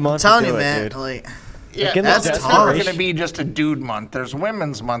great month. I'm telling to you, do it, man. dude. Like, Yeah, in the that's desperation- never going to be just a dude month. There's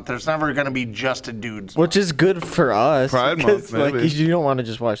women's month. There's never going to be just a dude's month. Which is good for us. Pride because, Month, maybe. like, you don't want to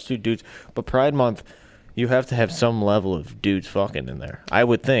just watch two dudes. But Pride Month, you have to have some level of dudes fucking in there, I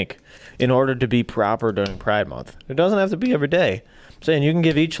would think, in order to be proper during Pride Month. It doesn't have to be every day. I'm saying you can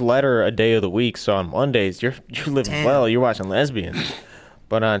give each letter a day of the week. So on Mondays, you're living Damn. well. You're watching lesbians.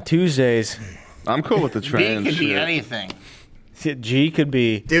 But on Tuesdays, I'm cool with the B trans could be shit. anything. G could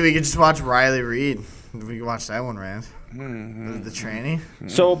be. dude, we could just watch Riley Reid. We could watch that one, Rand. The tranny.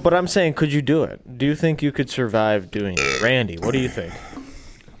 So, but I'm saying, could you do it? Do you think you could survive doing it? Randy, what do you think?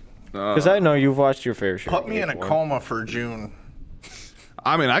 Because I know you've watched your fair share. Put me in a before. coma for June.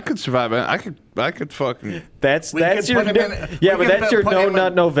 I mean, I could survive. I could fucking. That's your put him in- yeah, we but could that's your put no him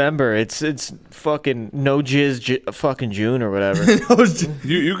nut in- November. It's fucking no jizz fucking June or whatever.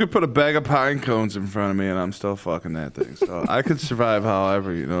 You could put a bag of pine cones in front of me, and I'm still fucking that thing. So I could survive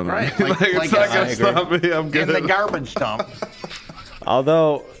however. You know what Right, I mean? like- Like, like it's not I gonna agree. stop me. I'm In good. the garbage dump.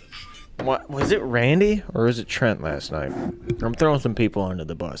 Although, what was it, Randy or was it Trent last night? I'm throwing some people under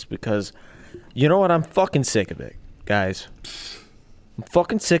the bus because, you know what? I'm fucking sick of it, guys. I'm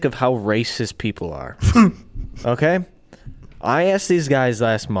fucking sick of how racist people are. Okay? I asked these guys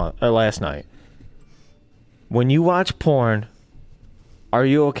last night, when you watch porn, are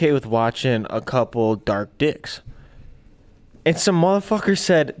you okay with watching a couple dark dicks? And some motherfucker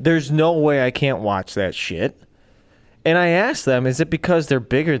said, there's no way I can't watch that shit. And I asked them, is it because they're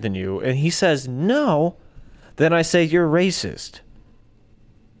bigger than you? And he says, no. Then I say, you're racist.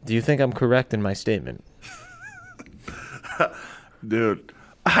 Do you think I'm correct in my statement? Dude,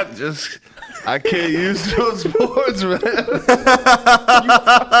 I can't use those words, man.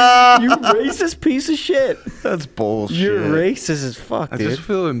 You racist piece of shit. That's bullshit. You're racist as fuck, I dude. just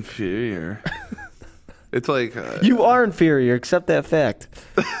feel inferior. It's like You are inferior, accept that fact.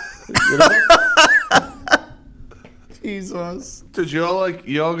 You know? Jesus. dude, you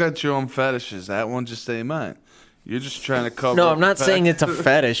all got your own fetishes. That one just ain't mine. You're just trying to cover. No, up I'm not the saying fact- it's a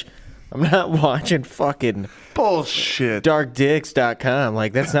fetish. I'm not watching fucking bullshit. darkdicks.com.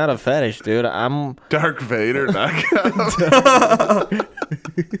 Like, that's not a fetish, dude. I'm... Dark Vader.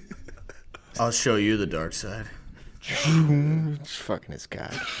 I'll show you the dark side. It's fucking his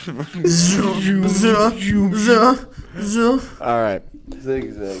guy. All right.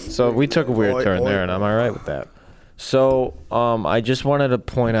 So we took a weird turn there, and I'm all right with that. So I just wanted to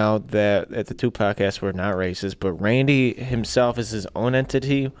point out that at the two podcasts we're not racist, but Randy himself as his own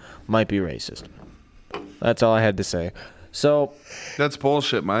entity might be racist. That's all I had to say. So That's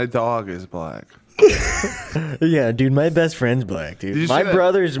bullshit. My dog is black. yeah, dude, my best friend's black, Did you dude. see My that-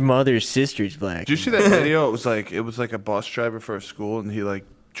 brother's mother's sister's black. Did you see that video? It was like a bus driver for a school, and he like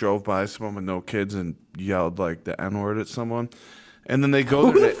drove by someone with no kids and yelled like the N-word at someone. And then they go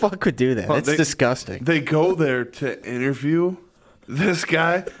Who there. the fuck would do that? Well, That's disgusting. They go there to interview this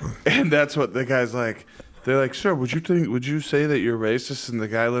guy, and that's what the guy's like. They're like, "Sir, would you say that you're racist?" And the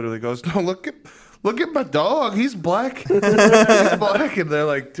guy literally goes, "No, look at my dog. He's black. He's black." And they're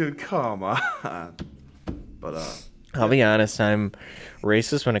like, "Dude, come on." But I'll be honest, I'm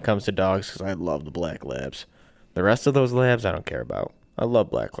racist when it comes to dogs because I love the black labs. The rest of those labs, I don't care about. I love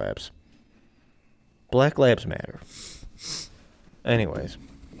black labs. Black labs matter. Anyways,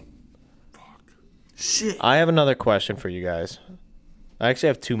 Shit. I have another question for you guys. I actually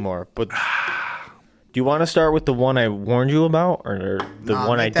have two more, but do you want to start with the one I warned you about, or the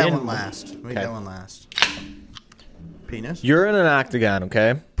one I make that didn't? one last. Make Okay. that one last. Penis? You're in an octagon,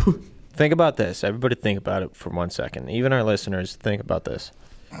 okay? Think about this. Everybody think about it for 1 second. Even our listeners, think about this.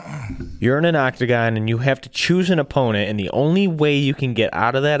 You're in an octagon, and you have to choose an opponent, and the only way you can get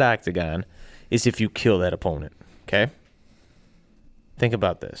out of that octagon is if you kill that opponent, okay? Think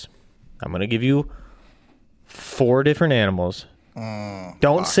about this. I'm going to give you 4 different animals.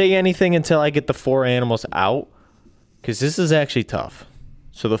 Don't say anything until I get the 4 animals out, because this is actually tough.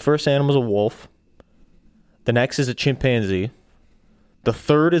 So the first animal is a wolf. The next is a chimpanzee. The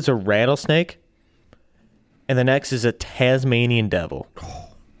third is a rattlesnake. And the next is a Tasmanian devil.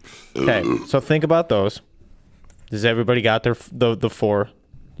 Okay, so think about those. Does everybody got the 4?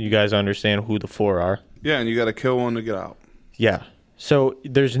 You guys understand who the 4 are? yeah, and you got to kill one to get out. Yeah. So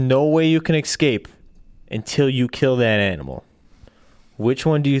there's no way you can escape until you kill that animal. Which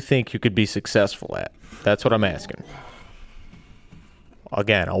one do you think you could be successful at? That's what I'm asking.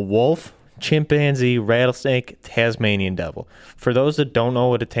 Again, a wolf, chimpanzee, rattlesnake, Tasmanian devil. For those that don't know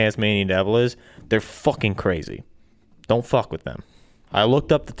what a Tasmanian devil is, they're fucking crazy. Don't fuck with them. I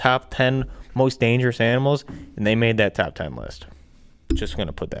looked up the top 10 most dangerous animals, and they made that top 10 list. Just going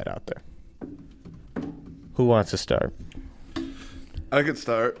to put that out there. Who wants to start? I could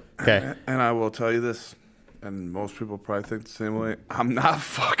start. Okay. And I will tell you this, and most people probably think the same way. I'm not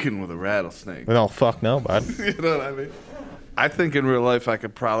fucking with a rattlesnake. No, fuck no, bud. You know what I mean? I think in real life I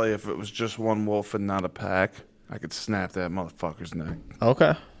could probably, if it was just one wolf and not a pack, I could snap that motherfucker's neck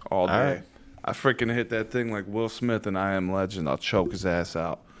Okay. all day. right. I freaking hit that thing like Will Smith and I Am Legend. I'll choke his ass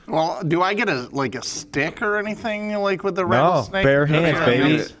out. Well, do I get a stick or anything like with the No, rattlesnake? bare hands, Okay, baby.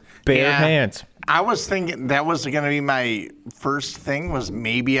 that's- Bare Yeah. hands. I was thinking that was going to be my first thing was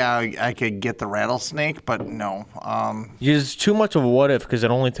maybe I could get the rattlesnake, but no. It's too much of a what if because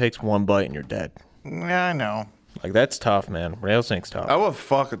it only takes one bite and you're dead. Yeah, I know. Like, that's tough, man. Rattlesnake's tough. I would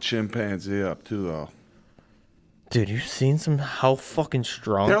fuck a chimpanzee up too, though. Dude, you've seen how fucking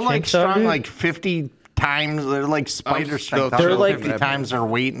strong They're like chimps are, strong dude? like 50 times. They're like spider strength. they're They're like- 50 times their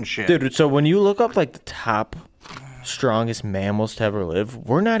weight and shit. Dude, so when you look up like the top strongest mammals to ever live,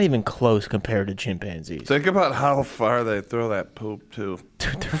 we're not even close compared to chimpanzees. Think about how far they throw that poop too.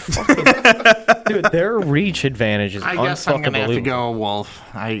 Dude, they're fucking, dude, their reach advantage is I guess I'm gonna have to unfucking go wolf.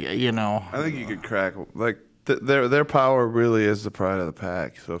 I think you could crack like their power really is the pride of the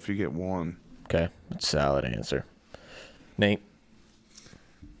pack. So if you get one, Okay, that's a solid answer. Nate,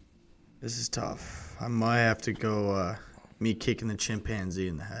 This is tough. I might have to go me kicking the chimpanzee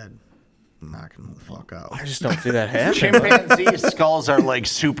in the head. Knocking him the fuck out. I just don't see that happening. Chimpanzee skulls are like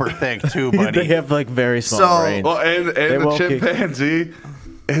super thick too, buddy. They have like very small So- brains. well, and the will kick- chimpanzee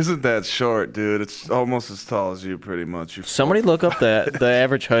isn't that short, dude. It's almost as tall as you, pretty much. Somebody look up the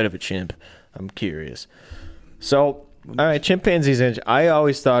average height of a chimp. I'm curious. So, all right, chimpanzees. I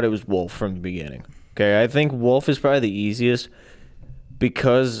always thought it was wolf from the beginning. Okay, I think wolf is probably the easiest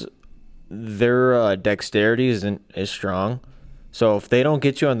because their dexterity isn't as strong. So if they don't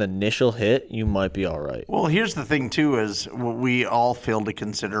get you on the initial hit, you might be all right. Well, here's the thing too: is what we all fail to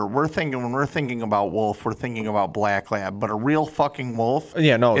consider. When we're thinking about wolf, we're thinking about black lab, but a real fucking wolf,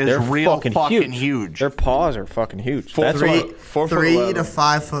 Yeah, no, is they're real fucking huge. Their paws are fucking huge. Four- That's three- why 4'11". to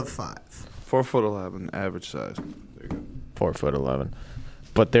 5'5". 4'11", average size. There you go. 4'11",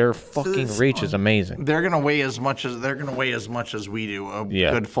 but their fucking reach is amazing. They're gonna weigh as much as we do. A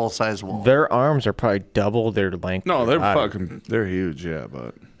Yeah. good full size wolf. Their arms are probably double their length. No, of they're their body. they're huge, yeah,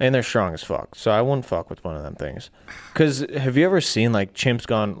 but And they're strong as fuck. So I wouldn't fuck with one of them things. Because have you ever seen, like, chimps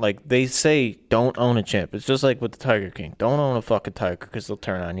gone, like, they say don't own a chimp. It's just like with the Tiger King. Don't own a fucking tiger because they'll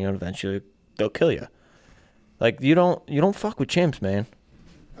turn on you and eventually they'll kill you. Like, you don't fuck with chimps, man.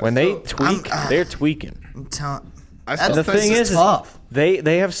 When they tweak, they're tweaking. I'm telling. And the thing is tough.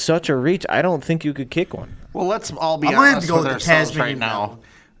 they have such a reach. I don't think you could kick one. Well, let's all be I'm gonna have honest to go with with the ourselves right Tasmanian now. devil.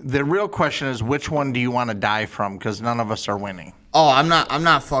 The real question is, which one do you want to die from? Because none of us are winning. Oh, I'm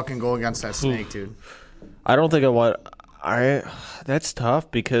not fucking going against that snake, dude. I don't think I want. That's tough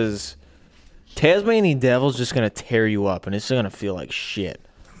because Tasmanian Devil's just gonna tear you up, and it's gonna feel like shit.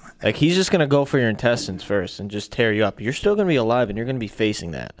 Like he's just gonna go for your intestines first and just tear you up. You're still gonna be alive, and you're gonna be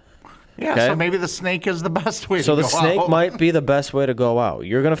facing that. Yeah, Okay. so maybe the snake is the best way So to the go snake out. might be the best way to go out.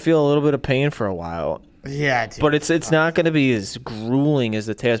 You're gonna feel a little bit of pain for a while, Yeah, dude. but it's not gonna be as grueling as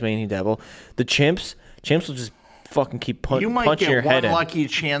the Tasmanian Devil. The chimps will just fucking keep You might punching your get one head in. lucky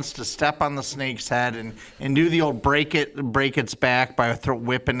chance to step on the snake's head and do the old break its back by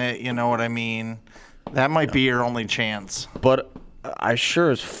whipping it. You know what I mean? That might be your only chance. But I sure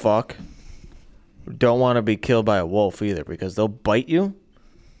as fuck don't want to be killed by a wolf either because they'll bite you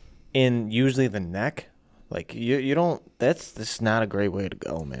in usually the neck. Like you don't. That's just not a great way to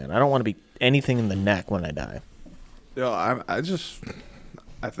go, man. I don't want to be anything in the neck when I die. yo,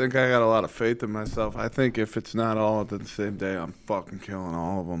 I think I got a lot of faith in myself. I think if it's not all at the same day, I'm fucking killing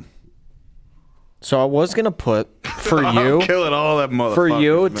all of them. So I was gonna put for you, I'm killing all that motherfuckers. for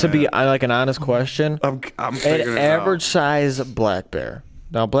you to man. be like an honest question. I'm An figuring it average out. size black bear.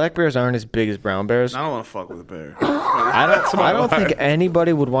 Now black bears aren't as big as brown bears. I don't want to fuck with a bear. I don't think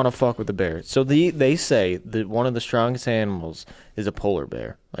anybody would want to fuck with a bear. So they say that one of the strongest animals is a polar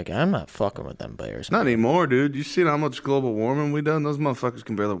bear. Like I'm not fucking with them bears. Not anymore, dude. You seen how much global warming we done? Those motherfuckers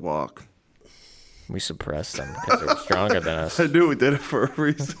can barely walk. We suppressed them because they're stronger than us. I knew we did it for a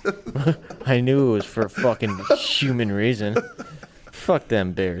reason. I knew it was for a fucking human reason. Fuck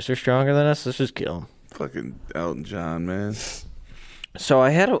them bears. They're stronger than us. Let's just kill them. Fucking Elton John, man. So I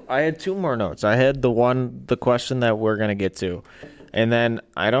had two more notes. I had the question that we're gonna get to, and then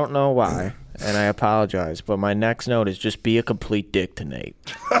I don't know why, and I apologize, but my next note is just be a complete dick to Nate.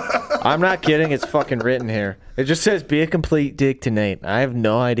 I'm not kidding. It's fucking written here. It just says be a complete dick to Nate. I have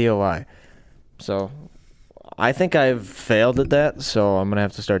no idea why. So I think I've failed at that. So I'm gonna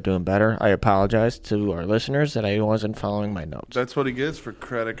have to start doing better. I apologize to our listeners that I wasn't following my notes. That's what he gets for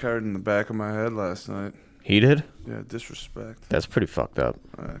credit card in the back of my head last night. He did. Yeah, disrespect. That's pretty fucked up.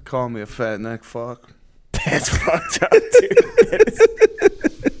 Calling me a fat neck fuck. That's fucked up, dude.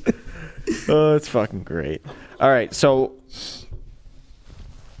 Oh, it's fucking great. All right, so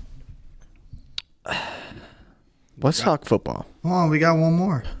let's talk football. Hold on, we got one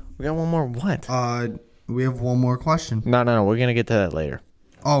more. We got one more. What? We have one more question. No. We're gonna get to that later.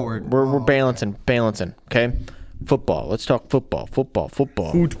 Oh, We're balancing. Okay, football. Let's talk football. Football.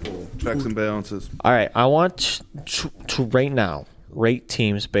 Checks and balances. All right, I want to right now rate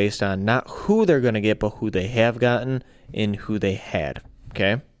teams based on not who they're gonna get, but who they have gotten and who they had.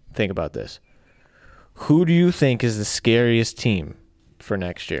 Okay, think about this. Who do you think is the scariest team for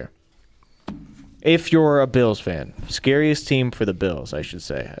next year? If you're a Bills fan, scariest team for the Bills, I should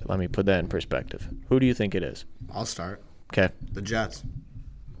say. Let me put that in perspective. Who do you think it is? I'll start. Okay. The Jets.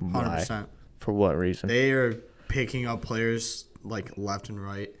 100%. Why? For what reason? They are picking up players like left and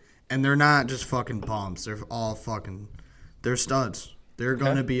right, and they're not just fucking bums. They're all fucking. They're studs. They're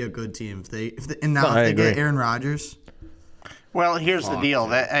going to be a good team if they get Aaron Rodgers. Well, here's the deal.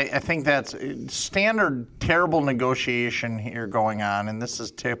 I think that's standard terrible negotiation here going on, and this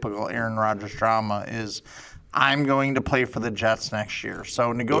is typical Aaron Rodgers drama, is I'm going to play for the Jets next year.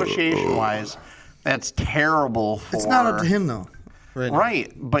 So negotiation-wise, that's terrible for... It's not up to him, though.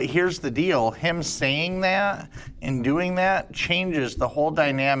 Right, but here's the deal. Him saying that and doing that changes the whole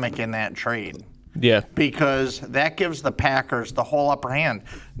dynamic in that trade. Yeah. Because that gives the Packers the whole upper hand.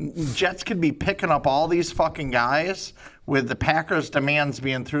 Jets could be picking up all these fucking guys with the Packers' demands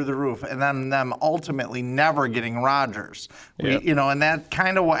being through the roof, and then them ultimately never getting Rodgers. Yep. And that's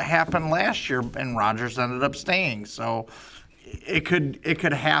kind of what happened last year, and Rodgers ended up staying. So it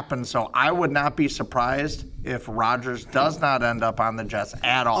could happen. So I would not be surprised if Rodgers does not end up on the Jets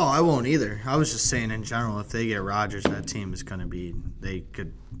at all. Oh, I won't either. I was just saying in general, if they get Rodgers, that team is going to be – they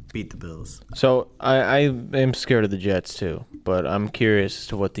could beat the Bills. So I am scared of the Jets too, but I'm curious as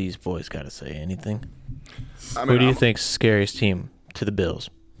to what these boys got to say. Anything? Who do you think's scariest team to the Bills?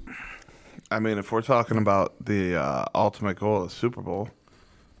 I mean, if we're talking about the ultimate goal of the Super Bowl,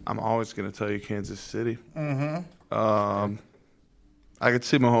 I'm always going to tell you Kansas City. Mm-hmm. I could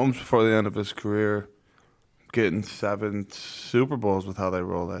see Mahomes before the end of his career getting 7 Super Bowls with how they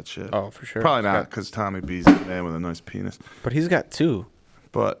roll that shit. Oh, for sure. Probably not because Tommy B's a man with a nice penis. But he's got 2.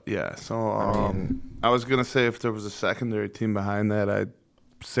 But, yeah, so I was going to say if there was a secondary team behind that, I'd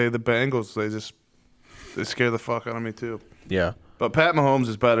say the Bengals. They scare the fuck out of me, too. Yeah. But Pat Mahomes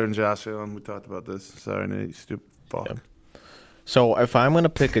is better than Josh Allen. We talked about this. Sorry, Nate, you stupid fuck. Yep. So if I'm going to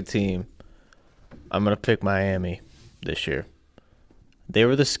pick a team, I'm going to pick Miami this year. They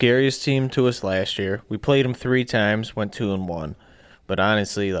were the scariest team to us last year. We played them 3 times, went 2-1. But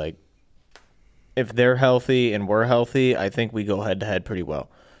honestly, like, if they're healthy and we're healthy, I think we go head-to-head pretty well.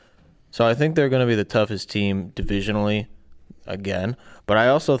 So I think they're going to be the toughest team divisionally again. But I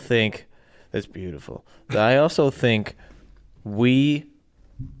also think that's beautiful. I also think it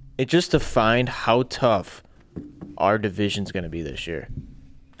just defined how tough our division's going to be this year.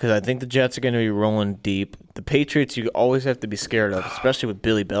 Because I think the Jets are going to be rolling deep. The Patriots, you always have to be scared of, especially with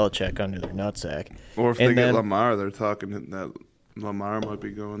Billy Belichick under their nutsack. Or if they get Lamar, they're talking that Lamar might be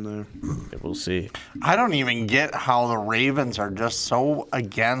going there. We'll see. I don't even get how the Ravens are just so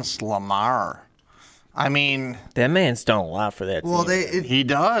against Lamar. I mean, that man's done a lot for that team. He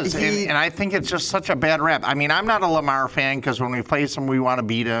does, and I think it's just such a bad rap. I mean, I'm not a Lamar fan because when we face him, we want to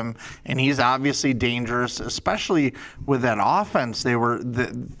beat him, and he's obviously dangerous, especially with that offense. They were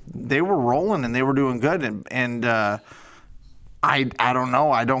rolling and they were doing good, and I don't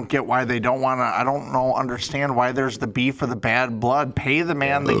know. I don't get why they don't want to. I don't understand why there's the beef for the bad blood. Pay the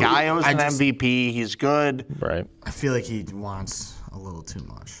man. The guy owes an MVP. He's good. Right. I feel like he wants a little too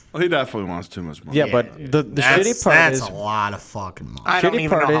much. Well, he definitely wants too much money. Yeah, but the shitty part is that's a lot of fucking money. I don't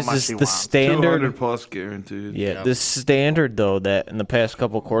even know how much he the wants. standard 200+ guaranteed. Yeah, yep. The standard though that in the past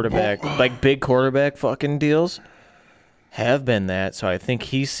couple quarterback big quarterback fucking deals have been that. So I think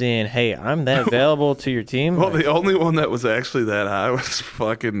he's saying, "Hey, I'm that valuable to your team." Well, the only one that was actually that high was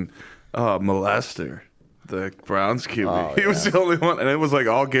fucking Molester, the Browns QB. Oh, he was the only one, and it was like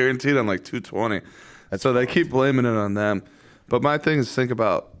all guaranteed on like 220. So they keep blaming it on them. But my thing is, think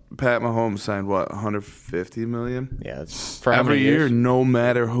about Pat Mahomes signed what, $150 million? Yeah, it's for every year, no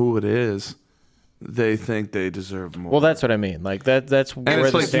matter who it is, they think they deserve more. Well, that's what I mean. Like that's and where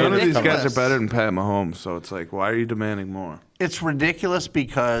it's the like none of these guys ridiculous. are better than Pat Mahomes. So it's like, why are you demanding more? It's ridiculous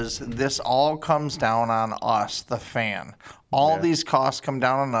because this all comes down on us, the fan. All these costs come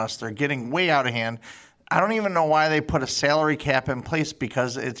down on us. They're getting way out of hand. I don't even know why they put a salary cap in place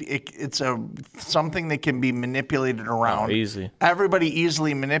because it's something that can be manipulated around. Oh, easy. Everybody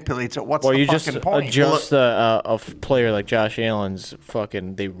easily manipulates it. What's well, the you fucking just point? adjust a player like Josh Allen's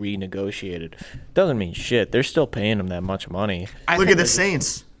fucking. They renegotiated. Doesn't mean shit. They're still paying him that much money. Look at the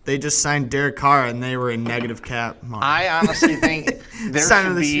Saints. They just signed Derek Carr, and they were in negative cap money. I honestly think there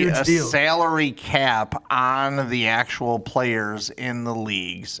Signing should this be huge a deal. salary cap on the actual players in the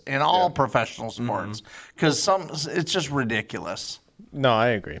leagues, in all professional sports, because it's just ridiculous. No, I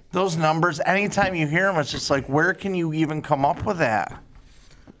agree. Those numbers, anytime you hear them, it's just like, where can you even come up with that?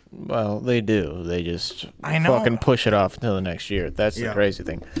 Well, they do. They just I know. fucking push it off until the next year. That's the crazy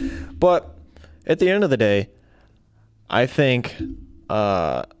thing. But at the end of the day, I think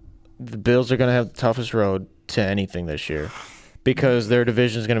the Bills are going to have the toughest road to anything this year. because their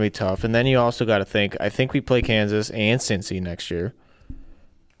division is going to be tough. And then you also got to think, I think we play Kansas and Cincy next year.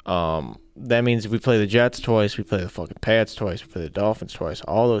 That means if we play the Jets twice, we play the fucking Pats twice, we play the Dolphins twice.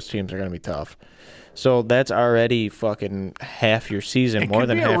 All those teams are going to be tough. So that's already fucking half your season, more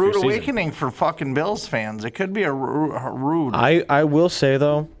than half your season. It could be a rude awakening for fucking Bills fans. It could be a rude. I will say,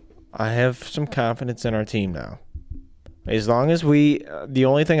 though, I have some confidence in our team now. As long as the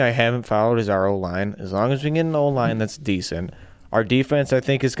only thing I haven't followed is our O-line. As long as we get an O-line that's decent, our defense, I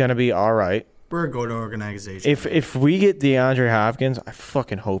think, is going to be all right. We're a good organization. If we get DeAndre Hopkins, I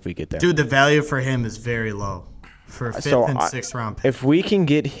fucking hope we get that. Dude, the value for him is very low for a 5th and 6th round pick. If we can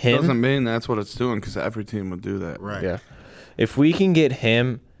get him, doesn't mean that's what it's doing because every team would do that. Right. Yeah. If we can get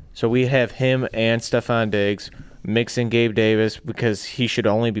him, so we have him and Stephon Diggs, mixing Gabe Davis because he should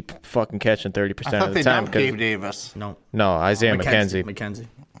only be fucking catching 30% of the time. Gabe Davis. No, Isaiah McKenzie. McKenzie.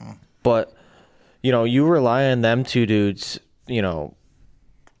 But, you rely on them two dudes,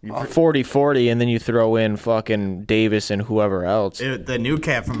 40-40, and then you throw in fucking Davis and whoever else. The new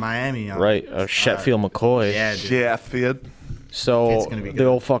cat from Miami. Right, Sheffield McCoy. Yeah, dude. Sheffield. So, the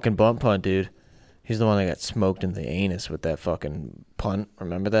old fucking bunt punt, dude. He's the one that got smoked in the anus with that fucking punt.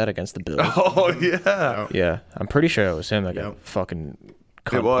 Remember that against the Bills? Oh, yeah. Yeah, I'm pretty sure it was him that got fucking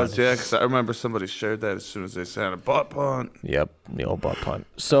It was, yeah, because I remember somebody shared that as soon as they said a butt punt. Yep, the old butt punt.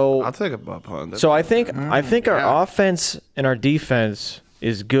 So I'll take a butt punt. So I think our offense and our defense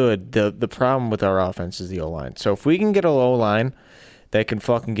is good. The problem with our offense is the O-line. So if we can get a O-line that can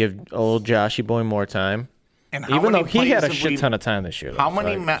fucking give old Joshy boy more time, and even though he had a shit ton of time this year. How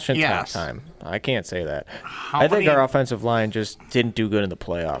many time? I can't say that. I think our offensive line just didn't do good in the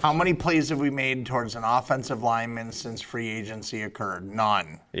playoffs. How many plays have we made towards an offensive lineman since free agency occurred?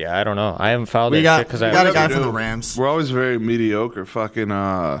 None. Yeah, I don't know. I haven't followed that shit because I got a guy from the Rams. We're always very mediocre. Fucking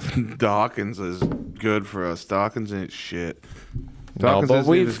Dawkins is good for us. Dawkins ain't shit. Dawkins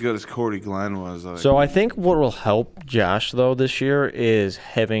isn't as good as Cordy Glenn was. So I think what will help Josh, though, this year is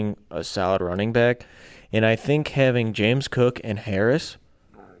having a solid running back. And I think having James Cook and Harris,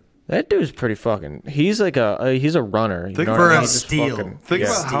 that dude's pretty fucking. He's like he's a runner. Think for a steal. Think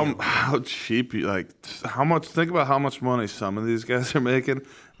about how cheap think about how much money some of these guys are making,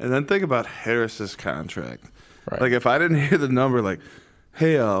 and then think about Harris's contract. Right. Like if I didn't hear the number, like,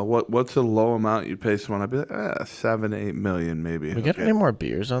 hey, what's a low amount you'd pay someone? I'd be like, $7-8 million maybe. We got any more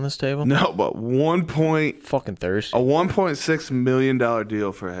beers on this table? No, but fucking thirsty. A $1.6 million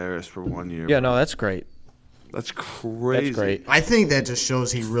deal for Harris for 1 year. Yeah, no, that's great. That's crazy. That's great. I think that just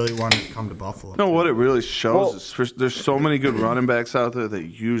shows he really wanted to come to Buffalo. No, what it really shows is there's so many good running backs out there that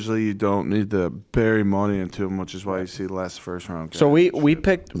usually you don't need to bury money into them, which is why you see less first round guys. So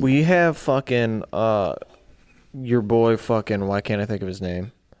we have fucking your boy fucking, why can't I think of his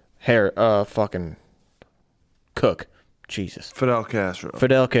name? Fucking Cook. Jesus. Fidel Castro.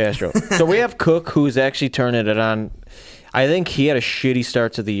 So we have Cook, who's actually turning it on. I think he had a shitty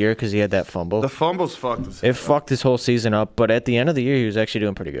start to the year because he had that fumble. The fumble's fucked us. It fucked his whole season up, but at the end of the year, he was actually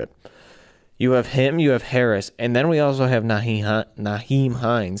doing pretty good. You have him, you have Harris, and then we also have Naheem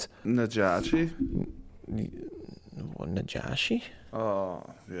Hines. Najashi? Najashi? Oh,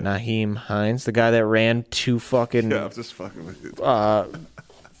 yeah. Naheem Hines, the guy that ran two fucking... Yeah, I'm just fucking with you.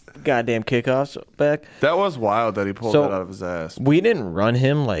 Goddamn kickoffs back. That was wild that he pulled that out of his ass. We didn't run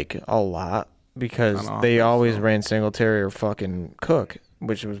him, like, a lot. Because they always ran Singletary or fucking Cook,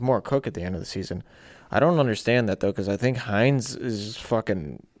 which was more Cook at the end of the season. I don't understand that, though, because I think Hines is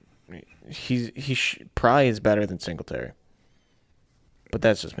fucking... He probably is better than Singletary. But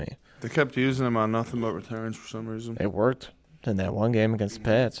that's just me. They kept using him on nothing but returns for some reason. It worked in that one game against the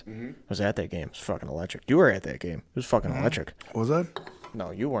Pats. I was at that game. It was fucking electric. You were at that game. It was fucking electric. Was that?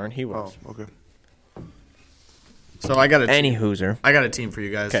 No, you weren't. He was. Oh, okay. So I got a Any Hooser. I got a team for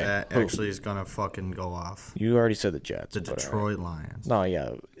you guys 'Kay. that actually is gonna fucking go off. You already said the Jets. The Detroit Lions. No,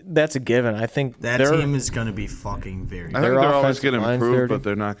 yeah, that's a given. I think that team is gonna be fucking very. I think they're always gonna improve, but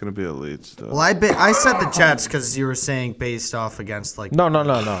they're not gonna be elite still. Well, I said the Jets because you were saying based off against like. No.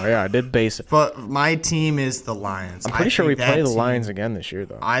 Yeah, I did base it. But my team is the Lions. I'm pretty sure we play the Lions again this year,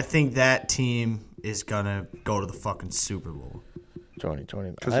 though. I think that team is gonna go to the fucking Super Bowl.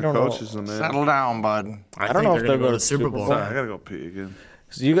 2020. I don't know. Settle down, bud. I don't know if they'll go to the Super Bowl. Sorry, I gotta go pee again.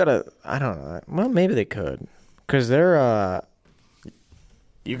 So you gotta. I don't know. Well, maybe they could, because they're.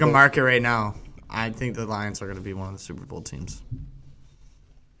 You can mark it right now. I think the Lions are gonna be one of the Super Bowl teams.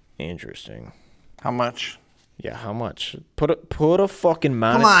 Interesting. How much? Yeah, how much? Put a fucking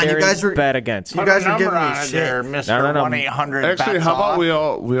monetary bet against. You guys are giving me shit. There, Mr. 1-800. Actually, how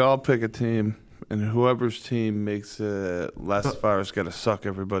about we all pick a team, and whoever's team makes it less far is gonna suck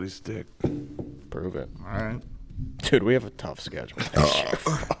everybody's dick. Prove it. All right. Dude, we have a tough schedule.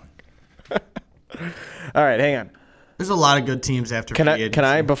 All right, hang on. There's a lot of good teams after Can free I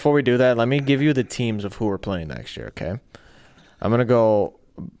agency. before we do that, let me give you the teams of who we're playing next year, okay? I'm gonna go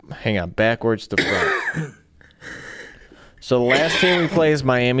backwards to front. So the last team we play is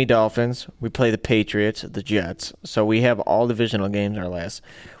Miami Dolphins. We play the Patriots, the Jets. So we have all divisional games our last.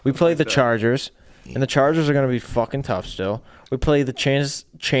 We play the Chargers, and the Chargers are gonna be fucking tough still. We play the Kansas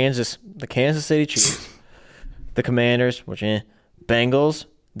City Chiefs, the Commanders, which Bengals,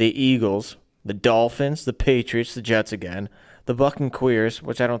 the Eagles, the Dolphins, the Patriots, the Jets again, the Buccaneers,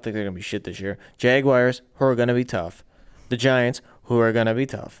 which I don't think they're going to be shit this year, Jaguars, who are going to be tough, the Giants, who are going to be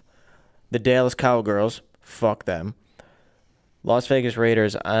tough, the Dallas Cowgirls, fuck them, Las Vegas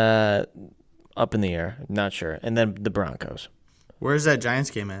Raiders, up in the air, not sure, and then the Broncos. Where's that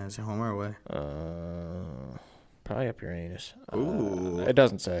Giants game at? Is it home or away? Probably up your anus. It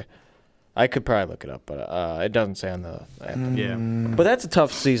doesn't say. I could probably look it up, but it doesn't say on the app. Yeah. But that's a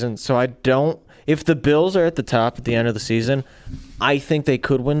tough season, so I don't... If the Bills are at the top at the end of the season, I think they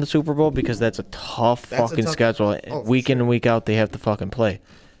could win the Super Bowl because that's a tough fucking schedule. Week in and week out, they have to fucking play.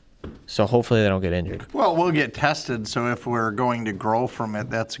 So hopefully they don't get injured. Well, we'll get tested, so if we're going to grow from it,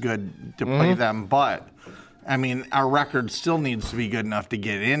 that's good to play them. But, I mean, our record still needs to be good enough to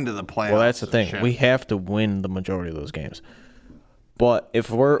get into the playoffs. Well, that's the thing. shit. We have to win the majority of those games. But if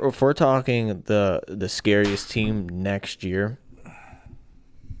we're talking the scariest team next year,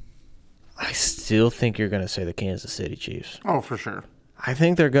 I still think you're going to say the Kansas City Chiefs. Oh, for sure. I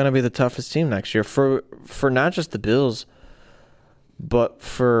think they're going to be the toughest team next year for not just the Bills, but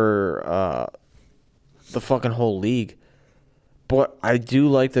for the fucking whole league. But I do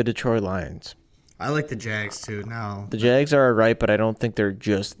like the Detroit Lions. I like the Jags too. Now The Jags are all right, but I don't think they're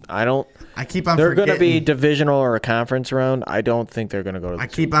just. I keep on. They're going to be forgetting. divisional or a conference round. I don't think they're going to go to. I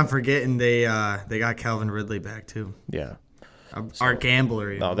keep on forgetting they got Calvin Ridley back too. Yeah. Our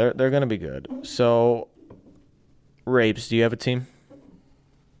gambler. No, they're going to be good. So, Rapes, do you have a team?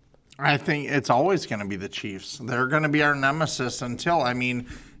 I think it's always going to be the Chiefs. They're going to be our nemesis until,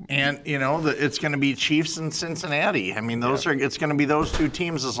 it's going to be Chiefs and Cincinnati. I mean, it's going to be those two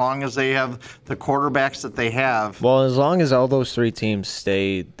teams as long as they have the quarterbacks that they have. Well, as long as all those three teams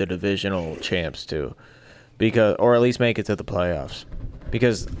stay the divisional champs too, or at least make it to the playoffs.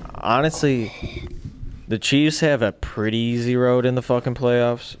 Because honestly, the Chiefs have a pretty easy road in the fucking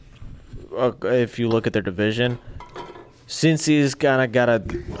playoffs. If you look at their division, Cincy's kind of got a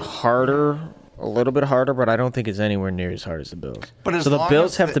little bit harder, but I don't think it's anywhere near as hard as the Bills. But so the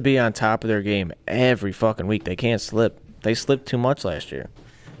Bills have to be on top of their game every fucking week. They can't slip. They slipped too much last year.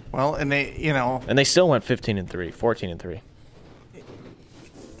 Well, and they still went 15-3, 14-3.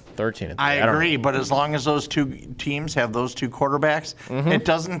 13-3. I agree, but as long as those two teams have those two quarterbacks, it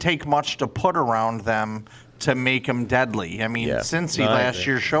doesn't take much to put around them to make them deadly. I mean, Cincy last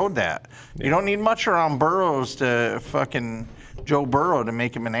year showed that. Yeah. You don't need much around Burrows to fucking Joe Burrow to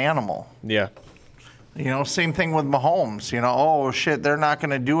make him an animal. Yeah. Same thing with Mahomes. Oh, shit, they're not going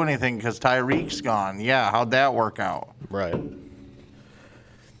to do anything because Tyreek's gone. Yeah, how'd that work out? Right.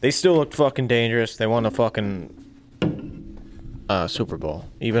 They still looked fucking dangerous. They won the fucking Super Bowl,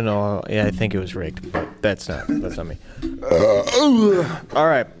 even though I think it was rigged, but that's not me. All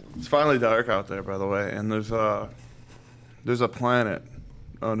right. It's finally dark out there, by the way, and there's a planet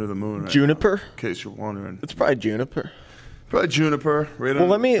under the moon. Right Juniper? Now, in case you're wondering. It's probably Juniper. Probably Juniper. Right well,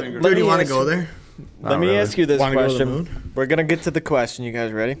 let me do you want to go there? Let me ask you this Wanna go to the question. moon? We're gonna get to the question. You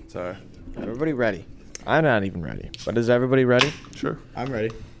guys ready? Sorry. Everybody ready? I'm not even ready, but is everybody ready? Sure. I'm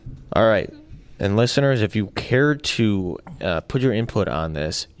ready. All right. And listeners, if you care to put your input on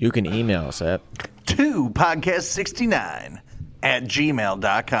this, you can email us at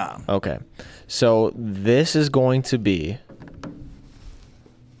 2podcast69@gmail.com. Okay. So this is going to be,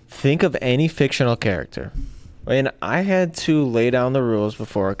 think of any fictional character. And I had to lay down the rules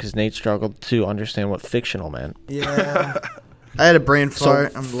before because Nate struggled to understand what fictional meant. Yeah. I had a brain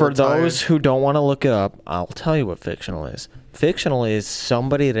fart. So for those who don't want to look it up, I'll tell you what fictional is. Fictional is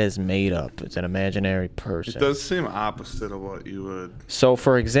somebody that is made up. It's an imaginary person. It does seem opposite of what you would. So,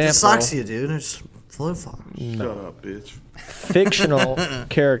 for example... Dyslexia, dude. It's flip flop. Shut up, bitch. Fictional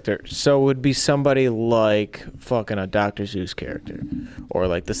character. So it would be somebody like fucking a Dr. Seuss character. Or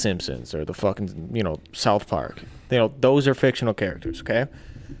like The Simpsons or the fucking, South Park. Those are fictional characters, okay?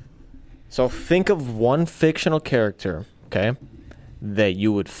 So think of one fictional character, okay, that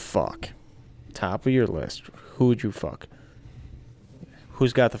you would fuck. Top of your list. Who would you fuck?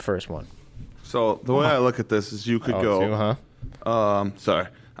 Who's got the first one? So the way I look at this is you could go. Two, huh? Sorry.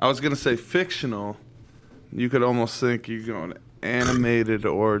 I was going to say fictional. You could almost think you're going animated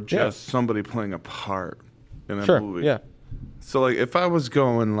or just somebody playing a part. in a Sure. movie. Yeah. So like, if I was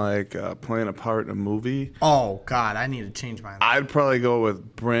going like playing a part in a movie, Oh God, I need to change my. I'd probably go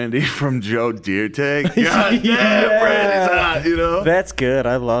with Brandy from Joe Deer Tag. God damn, Brandy's hot, you know. That's good.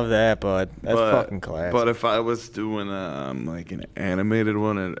 I love that, bud. That's fucking class. But if I was doing like an animated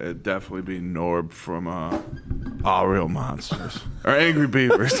one, it'd definitely be Norb from All Real Monsters or Angry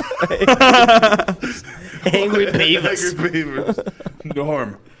Beavers. Angry Beavers. Angry Beavers.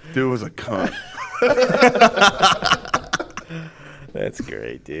 Norm, dude was a cunt. That's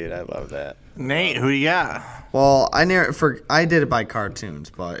great, dude. I love that. Nate, who you got? Well, I did it by cartoons,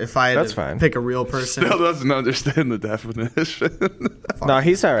 but if I had That's to fine. pick a real person, Still doesn't understand the definition. No,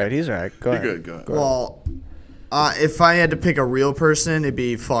 he's all right. He's all right. Go ahead. Good, go ahead. well, if I had to pick a real person, it'd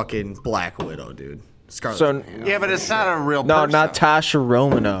be fucking Black Widow, dude. Scarlet. So, Yeah, but it's not a real no, person. not Tasha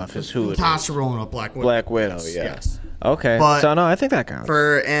Romanoff is who it is. Tasha Romanoff, Black Widow. Black Widow, yeah. Yes. Okay. But so, no, I think that counts.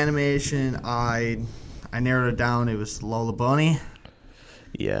 For animation, I narrowed it down. It was Lola Bunny,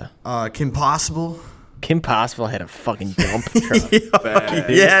 Yeah. Kim Possible. Kim Possible had a fucking dump truck.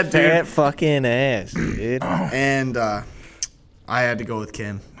 Yeah, dude. That fucking ass, dude. And I had to go with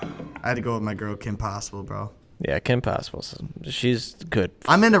Kim. I had to go with my girl Kim Possible, bro. Yeah, Kim Possible. She's good.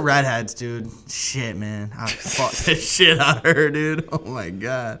 I'm into redheads, dude. Shit, man. I fuck this shit out of her, dude. Oh my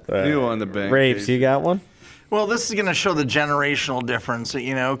god. You on the bank? Rapes, you got one? Well, this is going to show the generational difference,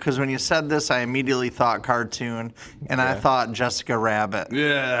 you know, because when you said this, I immediately thought cartoon, and I thought Jessica Rabbit.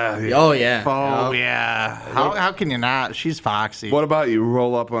 Yeah. Oh yeah. Oh, yeah. How can you not? She's foxy. What about you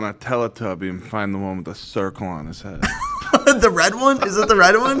roll up on a Teletubby and find the one with the circle on his head? The red one? Is it the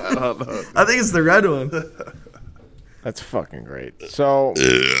red one? I think it's the red one. That's fucking great. So,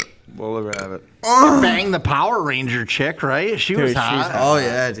 Roller Rabbit. Bang the Power Ranger chick, right? She was Dude, she's hot. Oh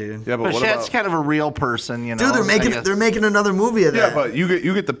yeah, dude. Yeah, But what that's about? kind of a real person, you know. Dude, they're making another movie of that. Yeah, but you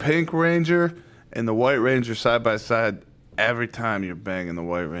get the Pink Ranger and the White Ranger side by side every time you're banging the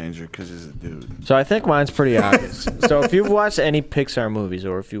White Ranger because he's a dude. I think mine's pretty obvious. So if you've watched any Pixar movies,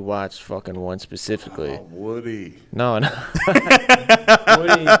 or if you watched fucking one specifically, Woody. no,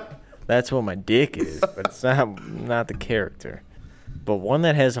 Woody, that's what my dick is, but it's not the character. But one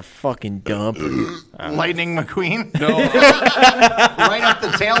that has a fucking dump. Lightning McQueen. No, Right up the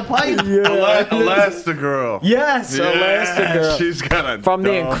tailpipe. Elastigirl. Yes, Elastigirl. She's got a From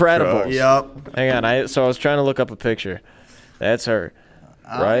The dump Incredibles. truck. Yep. Hang on, I was trying to look up a picture. That's her,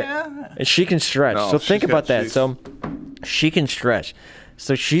 right? Yeah. And she can stretch. No, So she's think got about that. cheeks. So she can stretch.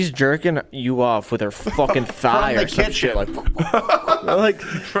 So she's jerking you off with her fucking thigh the or some shit, kitchen. like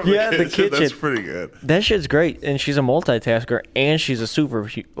the kitchen. That's pretty good. That shit's great, and she's a multitasker, and she's a super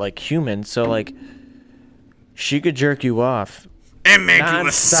human. So like, she could jerk you off And make you a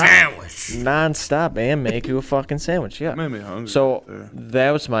Non-stop. sandwich. non-stop and make you a fucking sandwich. Yeah. Made me hungry. So right there.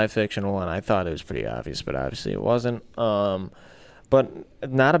 that was my fictional one. I thought it was pretty obvious, but obviously it wasn't. But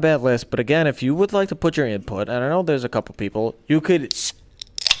not a bad list. But again, if you would like to put your input, and I know there's a couple people, you could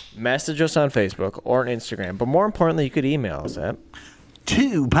message us on Facebook or on Instagram. But more importantly, you could email us at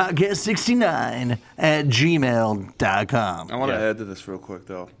 2podcast69@gmail.com. I want to Yeah. add to this real quick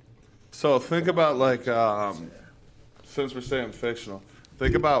though. So think about like since we're saying fictional,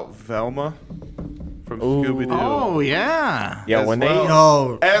 think about Velma from Scooby Doo. Oh, yeah. yeah As when well. they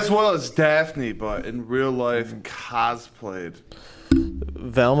Oh, As well as Daphne, but in real life cosplayed.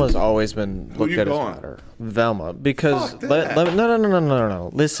 Velma's always been looked you at as going? hotter. Velma, because Fuck that. no.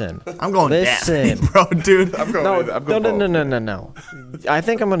 Listen, I'm going Listen. Daphne, bro, dude. I'm going. I'm going No. I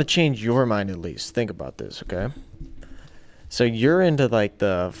think I'm gonna change your mind at least. Think about this, okay? So you're into like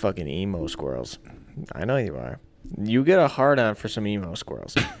the fucking emo squirrels. I know you are. You get a hard on for some emo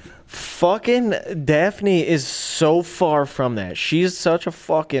squirrels. Fucking Daphne is so far from that. She's such a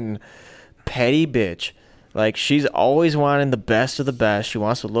fucking petty bitch. Like, she's always wanting the best of the best. She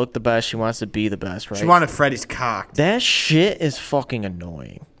wants to look the best. She wants to be the best, right? She wanted Freddy's cock. That shit is fucking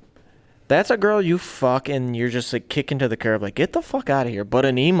annoying. That's a girl you fuck and you're just like kicking to the curb, like, get the fuck out of here. But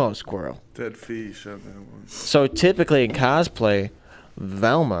an emo squirrel. Dead fish on that one. So typically in cosplay,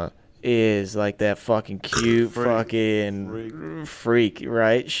 Velma is like that fucking cute fucking freak,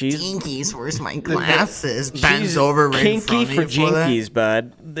 right? She's Jinkies, where's my glasses? Bends she's over right in kinky front of for you for that. jinkies,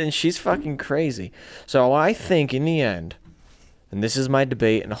 bud. Then she's fucking crazy. So I think in the end, and this is my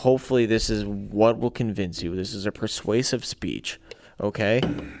debate, and hopefully this is what will convince you. This is a persuasive speech, okay?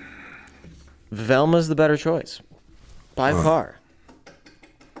 Velma's the better choice, by far.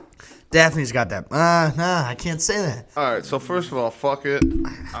 Daphne's got that. Nah, I can't say that. All right, so first of all, fuck it.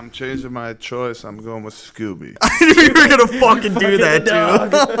 I'm changing my choice. I'm going with Scooby. You were gonna fucking do that too.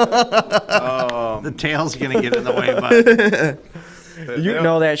 The tail's going to get in the way, but You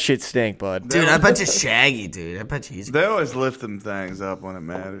know that shit stink, bud. Dude, I bet you Shaggy, dude. I bet you he's. They always lift them things up when it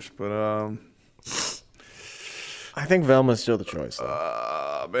matters, but I think Velma's still the choice.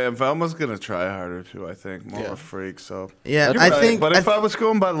 Though. man, Velma's gonna try harder too. I think more of a freak. So Yeah, You're I right. think. But if I was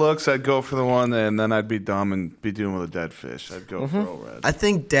going by looks, I'd go for the one, and then I'd be dumb and be dealing with a dead fish. I'd go for all red. I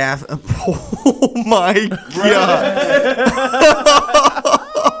think Daff. Oh my god.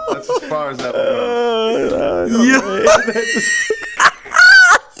 That's as far as that will go.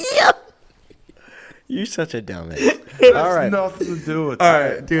 You're such a dumbass. That's All right. nothing to do with All that.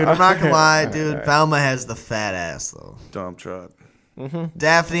 right, dude. I'm not gonna lie, dude. Velma has the fat ass though. Dump truck.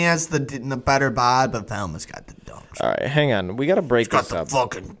 Daphne has the better bod, but Velma's got the dumb. All right, hang on. We got to break Got this the up.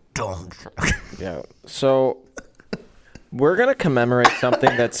 fucking dumb. Yeah. So we're gonna commemorate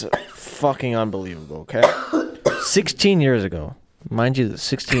something that's fucking unbelievable. Okay. 16 years ago, mind you,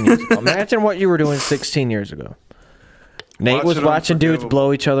 16 years ago. Imagine what you were doing 16 years ago. Nate was Watching watching dudes Unforgivable.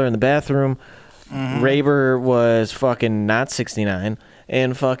 blow each other in the bathroom. Raber was fucking not 69,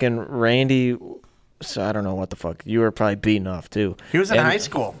 and fucking Randy. So I don't know what the fuck. You were probably beaten off too. He was in And- high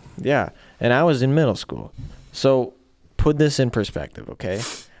school. Yeah, and I was in middle school. So put this in perspective, okay?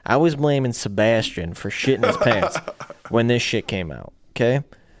 I was blaming Sebastian for shitting his pants when this shit came out, okay?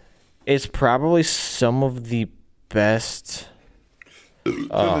 It's probably some of the best To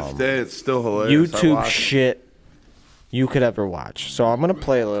this day, it's still hilarious. I YouTube watch it. shit you could ever watch. So I'm going to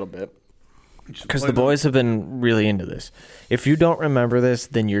play a little bit because the boys have been really into this. If you don't remember this,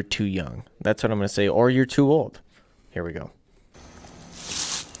 then you're too young. That's what I'm going to say. Or you're too old. Here we go.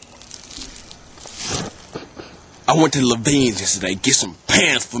 I went to Levine's yesterday, get some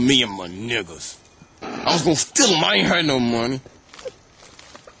pants for me and my niggas. I was gonna steal them, I ain't had no money.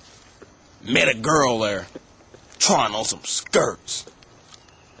 Met a girl there, trying on some skirts.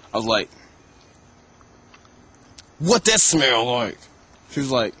 I was like, what that smell like? She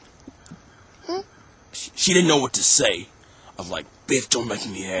was like, huh? She didn't know what to say. I was like, bitch, don't make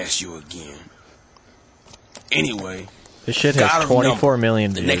me ask you again. Anyway, This shit got has her 24 number.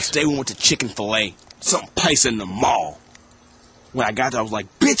 million The views. next day we went to Chicken-fil-A, some place in the mall. When I got there, I was like,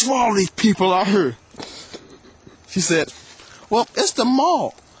 bitch, where all these people out here? She said, well, it's the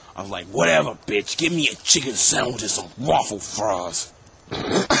mall. I was like, whatever, bitch. Give me a chicken sandwich and some waffle fries. I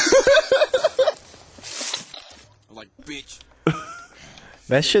was like, bitch.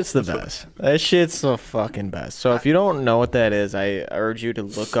 That shit's the best. That shit's the fucking best. So if you don't know what that is, I urge you to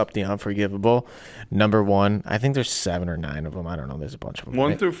look up The Unforgivable. Number 1. I think there's 7 or 9 of them. I don't know. There's a bunch of them.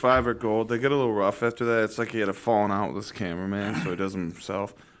 1 through 5 are gold. They get a little rough after that. It's like he had a falling out with his cameraman, so he does them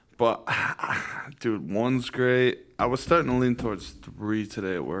himself. But, dude, 1's great. I was starting to lean towards 3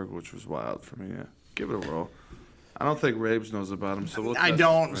 today at work, which was wild for me. Yeah. Give it a roll. I don't think Rabes knows about him, so we'll I test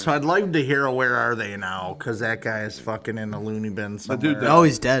don't, it. so I'd like to hear Where Are They Now, because that guy is fucking in the loony bin somewhere. dude Oh,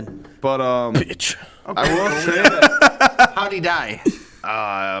 he's dead. But, Bitch. I will say that How'd he die?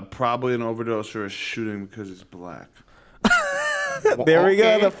 probably an overdose or a shooting because he's black. There we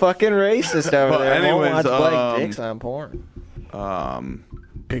go. The fucking racist over But there. anyways, Won't watch black dicks on porn.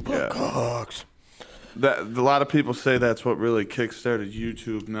 Big cocks. That a lot of people say that's what really kickstarted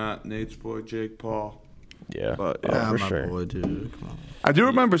YouTube, not Nate's boy Jake Paul. Yeah. But Oh, yeah. for my sure. boy, dude. Come on. I do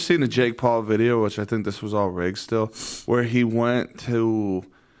remember seeing a Jake Paul video, which I think this was all rigged still, where he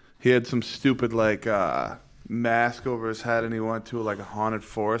had some stupid like mask over his head, and he went to like a haunted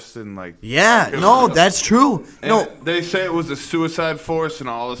forest and like Yeah, no, that's true. and No, they say it was a suicide forest, and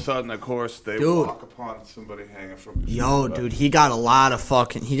all of a sudden, of course, they Dude. walk upon somebody hanging from. The yo, tree. dude, he got in a lot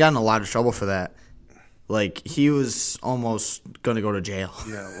of trouble for that. Like, he was almost gonna go to jail.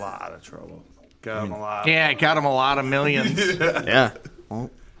 Yeah, a lot of trouble. Got him a lot. Yeah, it got him a lot of millions. Yeah. Well,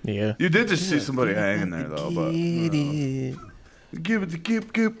 Yeah. You did just see somebody hanging there though, but give it the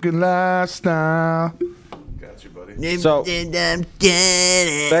keep good lifestyle. Got you, buddy. So- that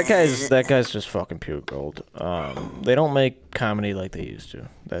That guy's just fucking pure gold. They don't make comedy like they used to.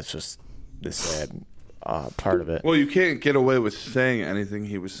 That's just the sad part of it. Well, you can't get away with saying anything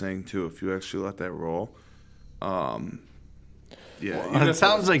he was saying too if you actually let that roll. Yeah, It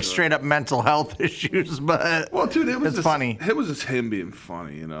sounds like straight up mental health issues, but Well, dude, it was it's just funny. It was just him being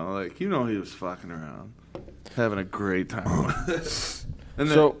funny, you know. Like he was fucking around, having a great time. And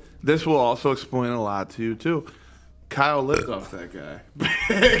then So- this will also explain a lot to you too. Kyle lived off that guy.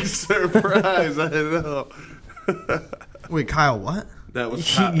 Big surprise, I know. Wait, Kyle, what? That was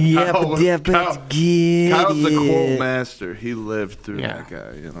Kyle. Yeah, Kyle but was- yeah, but Kyle- get Kyle's the quote it. master. He lived through Yeah. that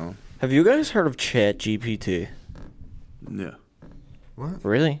guy, you know. Have you guys heard of Chat GPT? Yeah.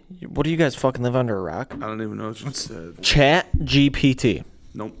 Really? What do you guys fucking live under a rock? I don't even know what you said. Chat GPT.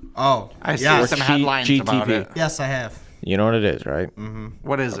 Nope. Oh, I see yeah. some G- headlines about GTP. it. Yes, I have. You know what it is, right?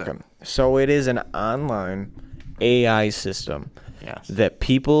 What is it? So it is an online AI system that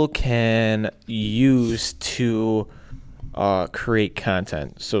people can use to create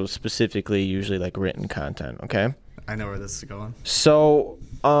content. So specifically, usually like written content, okay? I know where this is going. So,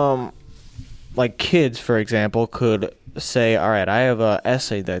 like kids, for example, could say, all right, I have an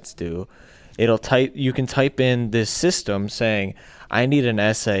essay that's due. You can type in this system saying, I need an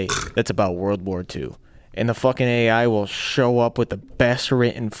essay that's about World War II. And the fucking AI will show up with the best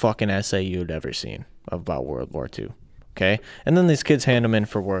written fucking essay you'd ever seen about World War II. Okay? And then these kids hand them in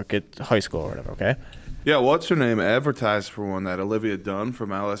for work at high school or whatever, okay? Yeah, what's her name? Advertised for one, that Olivia Dunn from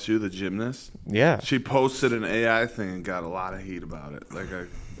LSU, the gymnast. Yeah. She posted an AI thing and got a lot of heat about it.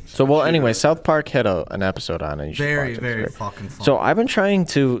 Anyway, South Park had an episode on it. You should Very, watch it. very It's great. fucking fun. So I've been trying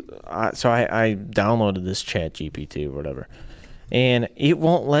to. I downloaded this Chat GPT or whatever, and it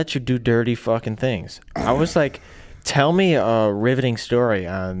won't let you do dirty fucking things. I was like, tell me a riveting story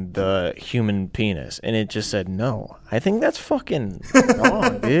on the human penis, and it just said no. I think that's fucking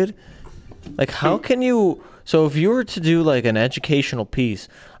wrong, dude. Like, how can you? So if you were to do like an educational piece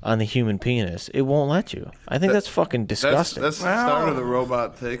on the human penis, it won't let you. I think that's fucking disgusting. That's the start of the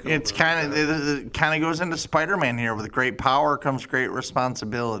robot takeover. It's it kind of goes into Spider-Man here. With great power comes great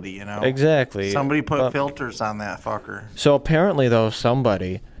responsibility. You know. Exactly. Somebody put filters on that fucker. So apparently, though,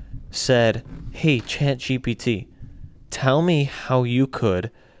 somebody said, "Hey, ChatGPT, tell me how you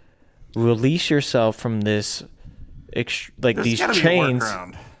could release yourself from this, these gotta be a chains."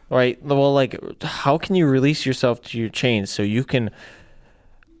 workaround. Right. Well, like, how can you release yourself to your chains so you can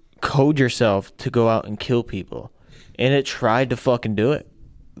code yourself to go out and kill people? And it tried to fucking do it.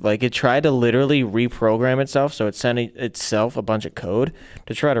 Like, it tried to literally reprogram itself, so it sent itself a bunch of code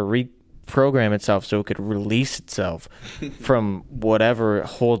to try to reprogram itself so it could release itself from whatever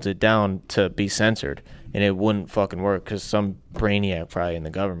holds it down to be censored. And it wouldn't fucking work because some brainiac probably in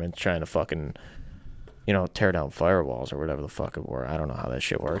the government's trying to fucking, tear down firewalls or whatever the fuck it were. I don't know how that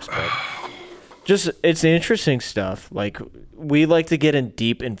shit works, but just, it's interesting stuff. Like, we like to get in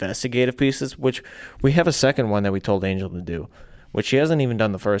deep investigative pieces, which we have a second one that we told Angel to do, which she hasn't even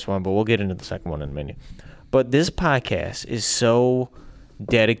done the first one, but we'll get into the second one in a minute. But this podcast is so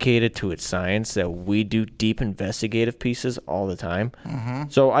dedicated to its science that we do deep investigative pieces all the time.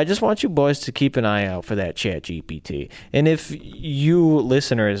 So I just want you boys to keep an eye out for that Chat GPT. And if you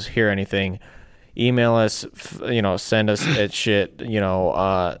listeners hear anything, email us, send us that shit,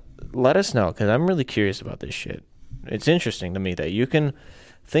 let us know, because I'm really curious about this shit. It's interesting to me that you can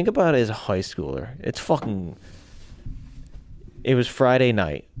think about it as a high schooler. It was Friday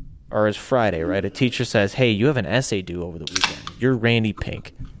night, or it's Friday, right? A teacher says, hey, you have an essay due over the weekend. You're Randy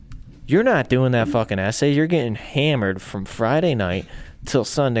Pink. You're not doing that fucking essay. You're getting hammered from Friday night till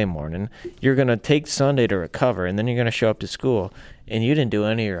Sunday morning. You're going to take Sunday to recover, and then you're going to show up to school, and you didn't do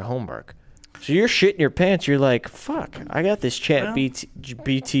any of your homework. So you're shitting your pants. You're like, fuck, I got this Chat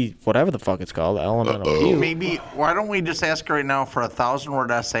BT, whatever the fuck it's called, elemental Q. Maybe, why don't we just ask right now for a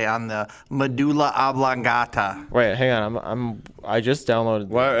 1,000-word essay on the medulla oblongata? Wait, hang on. I just downloaded.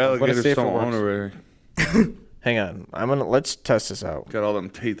 Why are alligators so works. honorary? Hang on. Let's test this out. Got all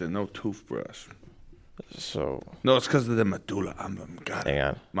them teeth and no toothbrush. So. No, it's because of the medulla oblongata. Hang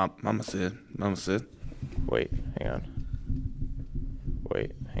on. Mama said. Wait, hang on.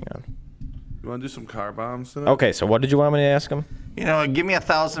 You want to do some car bombs today? Okay, so what did you want me to ask him? Give me a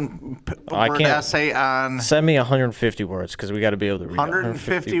 1,000-word essay on... Send me 150 words, because we got to be able to read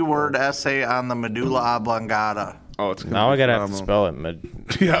 150-word essay on the medulla oblongata. Oh, it's now I got to have to spell it.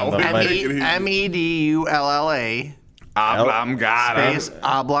 MEDULLA. Oblongata. Space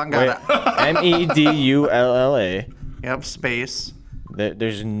oblongata. MEDULLA. Yep, space.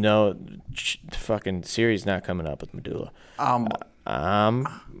 There's no fucking series not coming up with medulla.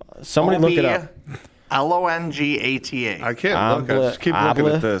 Somebody look it up. LONGATA. I can't look. I just keep looking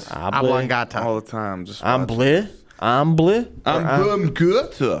at this Oblongata. all the time. Just Oblongata.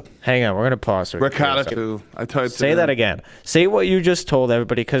 Hang on, we're gonna pause. Ricotta. I typed. Say that again. Say what you just told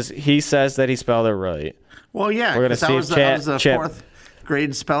everybody, because he says that he spelled it right. Well, yeah, we're gonna see I was a fourth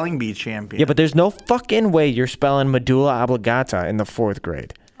grade spelling bee champion. Yeah, but there's no fucking way you're spelling medulla oblongata in the 4th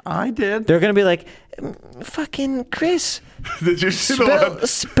grade. I did. They're gonna be like, fucking Chris. Did you see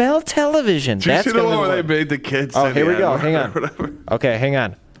spell television? Did you see the one where they made the kids? Oh, here we go. Hang on. Okay, hang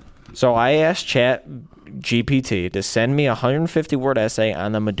on. So I asked Chat GPT to send me a 150-word essay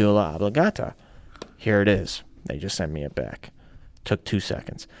on the medulla oblongata. Here it is. They just sent me it back. Took 2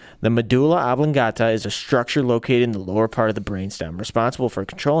 seconds. The medulla oblongata is a structure located in the lower part of the brainstem, responsible for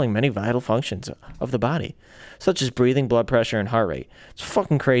controlling many vital functions of the body, such as breathing, blood pressure, and heart rate. It's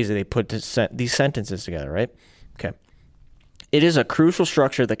fucking crazy they put these sentences together, right? Okay. It is a crucial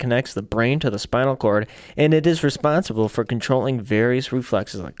structure that connects the brain to the spinal cord, and it is responsible for controlling various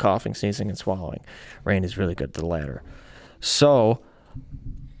reflexes like coughing, sneezing, and swallowing. Randy's really good at the latter. So,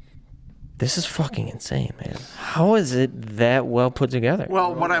 this is fucking insane, man. How is it that well put together?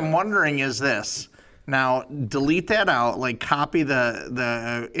 Well, what I'm wondering is this. Now, delete that out, like copy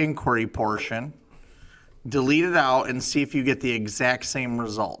the inquiry portion, delete it out, and see if you get the exact same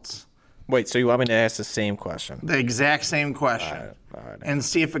results. Wait, so you want me to ask the same question? The exact same question. All right. And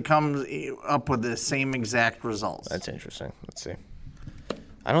see if it comes up with the same exact results. That's interesting. Let's see.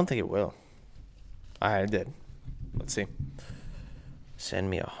 I don't think it will. I did. Let's see. Send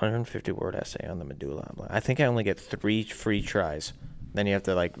me a 150-word essay on the medulla oblongata. I think I only get 3 free tries. Then you have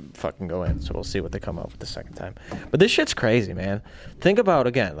to, like, fucking go in. So we'll see what they come up with the second time. But this shit's crazy, man. Think about,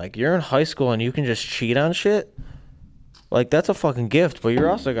 again, like, you're in high school and you can just cheat on shit. Like, that's a fucking gift, but you're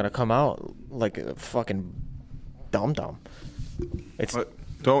also going to come out like a fucking dum-dum. It's You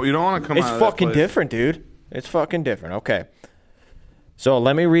don't want to come out It's of that fucking place. different, dude. It's fucking different. Okay. So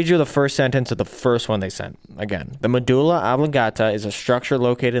let me read you the first sentence of the first one they sent. Again, the medulla oblongata is a structure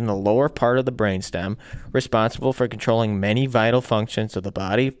located in the lower part of the brainstem, responsible for controlling many vital functions of the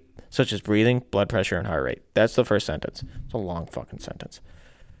body, such as breathing, blood pressure, and heart rate. That's the first sentence. It's a long fucking sentence.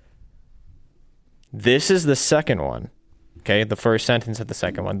 This is the second one. Okay, the first sentence of the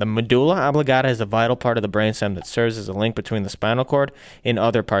second one. The medulla oblongata is a vital part of the brainstem that serves as a link between the spinal cord and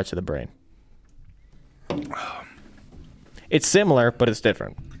other parts of the brain. It's similar, but it's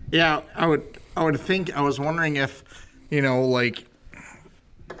different. Yeah, I would think. I was wondering if, like,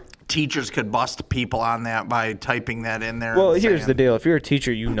 teachers could bust people on that by typing that in there. Well, and here's saying, the deal. If you're a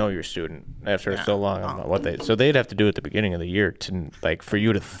teacher, you know your student after so long. On what they so they'd have to do at the beginning of the year to, like, for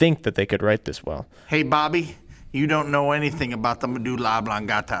you to think that they could write this well. Hey, Bobby, you don't know anything about the medulla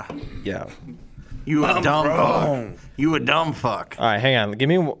oblongata. Yeah. You a dumb fuck. You a dumb fuck. All right, hang on. Give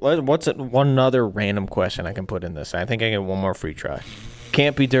me what's one other random question I can put in this. I think I get one more free try.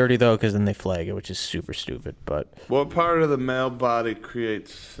 Can't be dirty though, because then they flag it, which is super stupid. But What part of the male body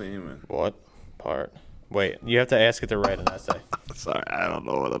creates semen? what part? Wait, you have to ask it to write an essay. Sorry, I don't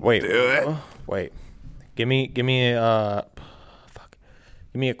know what I'm Wait, doing. wait. Give me a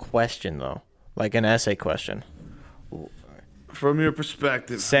question though, like an essay question. From your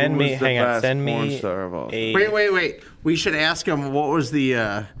perspective, Send who me, was the hang on. best Send porn me star of all time? Wait. We should ask him what was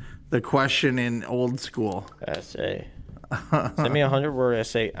the question in old school. essay. Send me a 100-word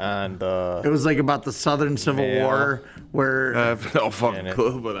essay on It the. was like about the Southern Civil Yeah. War, where I have no fucking Damn it.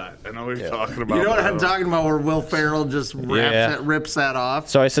 clue, but I know what you're talking about. you know what but I I'm don't- talking about, where Will Ferrell just rips that off.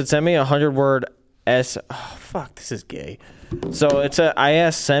 So I said, send me a 100-word essay. Oh, fuck, this is gay. So I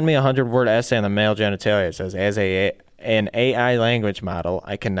asked, send me a 100-word essay on the male genitalia. It says, as an AI language model,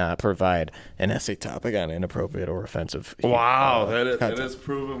 I cannot provide an essay topic on inappropriate or offensive. Wow, that is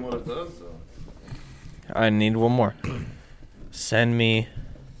proving what it does, though. I need one more. Send me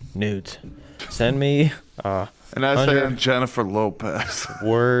nudes. Send me And I say on Jennifer Lopez.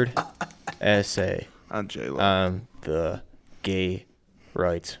 word essay On J-Lo. on the gay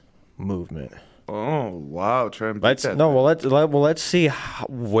rights movement. Oh, wow. Try and beat Let's that. let's see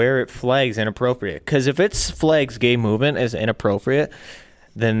where it flags inappropriate. Because if it flags gay movement as inappropriate,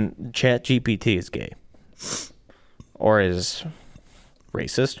 then ChatGPT is gay, or is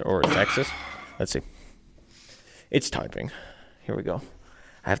racist, or sexist. Let's see. It's typing. Here we go.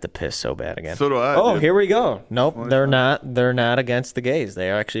 I have to piss so bad again. So do I, Oh, dude. here we go. Nope, they're not. They're not against the gays. They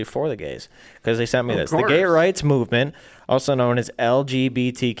are actually for the gays because they sent me this. The gay rights movement, also known as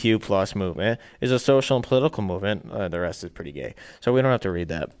LGBTQ plus movement, is a social and political movement. The rest is pretty gay, so we don't have to read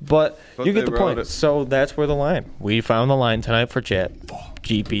that. But you get they the point. wrote it. So that's where the line. We found the line tonight for chat.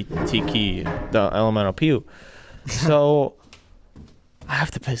 GBTQ, the elemental pew. So I have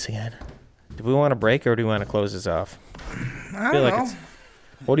to piss again. Do we want to break or do we want to close this off? I don't know.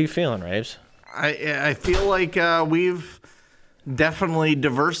 What are you feeling, Raves? I feel like we've definitely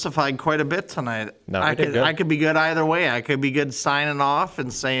diversified quite a bit tonight. No, we did good. I could be good either way. I could be good signing off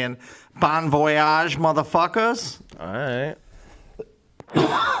and saying bon voyage, motherfuckers. All right.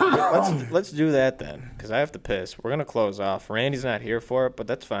 Let's do that then, because I have to piss. We're gonna close off. Randy's not here for it, but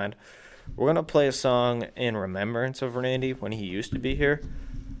that's fine. We're gonna play a song in remembrance of Randy when he used to be here.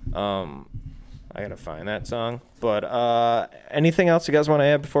 I gotta find that song. But anything else you guys want to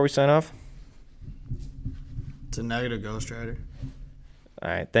add before we sign off? It's a negative Ghost Rider. All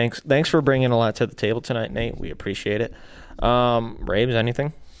right. Thanks for bringing a lot to the table tonight, Nate. We appreciate it. Raves,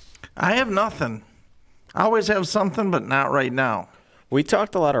 anything? I have nothing. I always have something, but not right now. We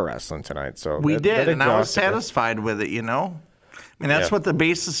talked a lot of wrestling tonight, so We that did, and I was exhausted it. satisfied with it, you know? I mean, that's Yeah. what the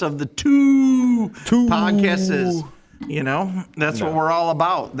basis of the two podcasts is. You know, that's what we're all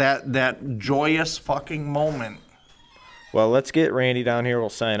about. That joyous fucking moment. Well, let's get Randy down here. We'll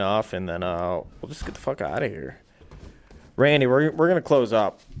sign off, and then we'll just get the fuck out of here. Randy, we're going to close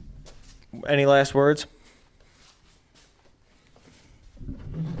up. Any last words?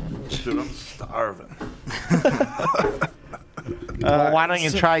 Dude, I'm starving. Well, why don't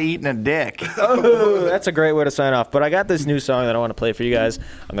you try eating a dick? Oh, that's a great way to sign off. But I got this new song that I want to play for you guys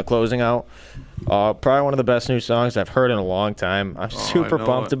on the closing out. Probably one of the best new songs I've heard in a long time. I'm super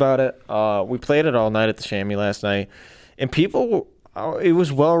pumped about it. We played it all night at the Chamois last night, and people, it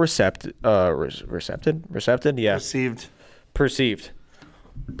was well received. Yeah, perceived.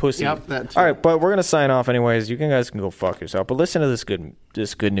 Pussy. Yep, that's all right, but we're gonna sign off anyways. You guys can go fuck yourself. But listen to this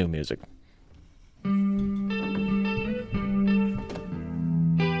good new music.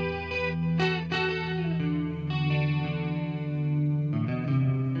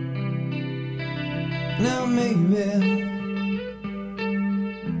 Now maybe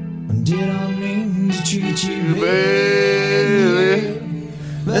did I mean to treat you baby,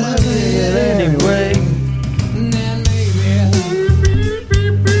 but I did anyway. Now maybe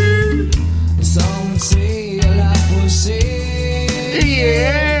some would say your life was sad,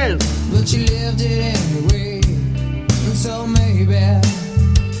 yeah, but you lived it anyway. And so maybe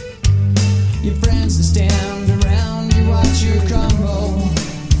your friends that stand around you watch you crumble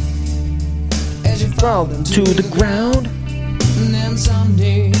as you fall to the ground. And then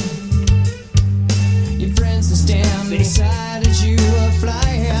someday your friends that stand beside as you were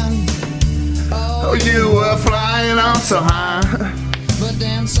flying. Oh, you were flying on so high. But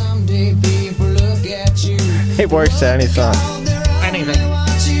then someday people look at you. It works to any song. Anything.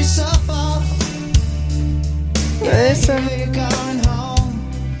 Watch you suffer. Listen. You're coming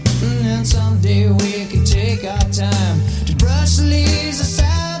home. And then someday we can take our time to brush the leaves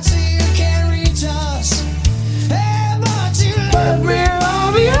aside so you can reach us. Hey, but you left me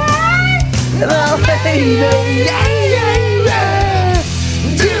all behind. Oh, baby, yeah.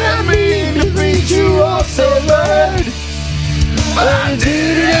 Didn't mean to treat you all so bad, but I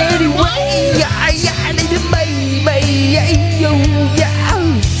did it anyway.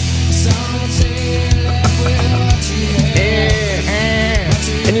 Some say you left with what you had.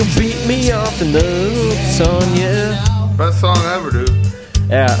 And you beat me off in the sun, yeah. Best song ever, dude.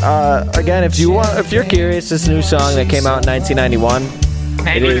 Yeah. Again, if you're curious, this new song that came out in 1991.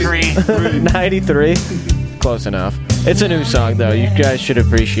 93. 93. Close enough. It's a new song though. You guys should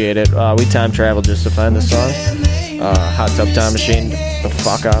appreciate it. We time traveled just to find the song. Hot Tub Time Machine, the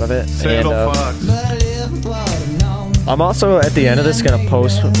fuck out of it. Sandal And, Fox. I'm also at the end of this gonna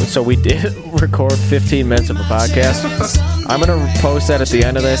post. So we did record 15 minutes of a podcast. I'm gonna post that at the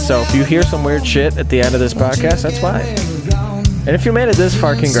end of this. So if you hear some weird shit at the end of this podcast, that's why. And if you made it this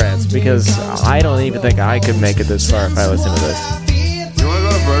far, congrats, because I don't even think I could make it this far if I listen to this. You wanna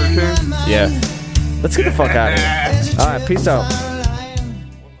go to Burger King? Yeah. Let's get the fuck out of here. Alright, peace out.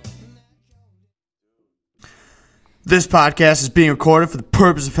 This podcast is being recorded for the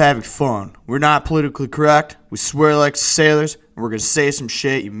purpose of having fun. We're not politically correct. We swear like sailors, and we're going to say some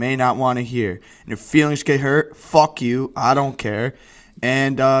shit you may not want to hear. And if feelings get hurt, fuck you. I don't care.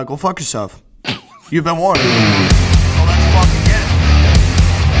 And go fuck yourself. You've been warned. So let's fucking get it.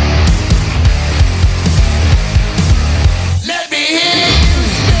 Let me hear you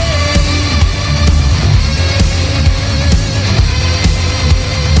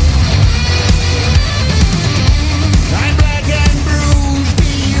I'm black and bruised,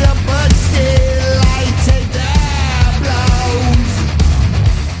 beat up, but still I take the blows.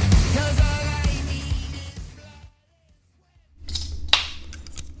 'Cause all I need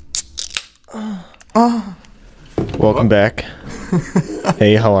is Welcome back.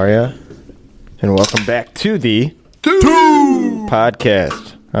 Hey, how are ya? And welcome back to the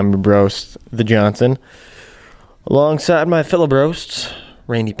podcast. I'm your brost, the Johnson. Alongside my fellow brosts,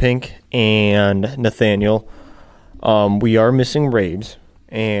 Randy Pink and Nathaniel. We are missing Rabes,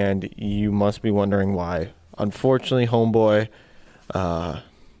 and you must be wondering why. Unfortunately, homeboy got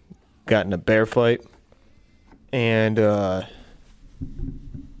in a bear fight, and that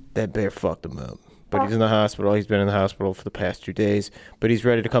bear fucked him up. But he's in the hospital. He's been in the hospital for the past 2 days, but he's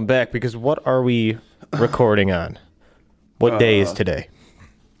ready to come back because what are we recording on? What day is today?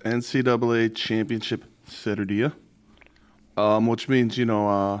 NCAA Championship Saturday. Which means,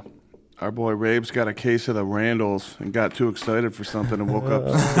 our boy Rabe's got a case of the Randalls and got too excited for something and woke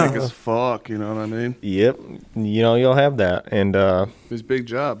up sick as fuck, you know what I mean? Yep. You'll have that. And His big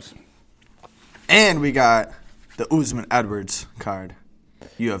jobs. And we got the Usman Edwards card.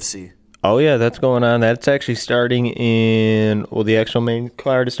 UFC. Oh, yeah, that's going on. That's actually starting the actual main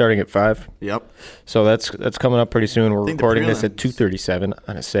card is starting at 5. Yep. So that's coming up pretty soon. We're think the recording this at prelims- 2:37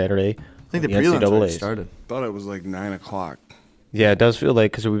 on a Saturday. I think the prelims already started. Thought it was like 9 o'clock. Yeah, it does feel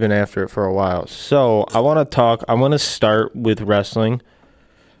like because we've been after it for a while. So I want to start with wrestling,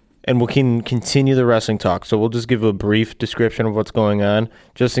 and we can continue the wrestling talk. So we'll just give a brief description of what's going on,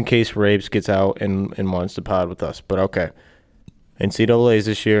 just in case Rabes gets out and wants to pod with us. But okay, NCAAs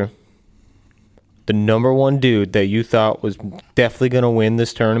this year. The number one dude that you thought was definitely going to win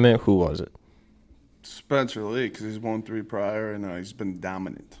this tournament, who was it? Spencer Lee, because he's won 3 prior, and he's been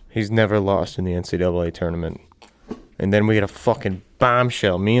dominant. He's never lost in the NCAA tournament. And then we get a fucking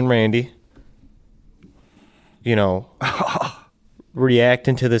bombshell. Me and Randy,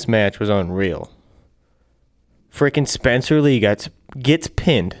 reacting to this match was unreal. Freaking Spencer Lee gets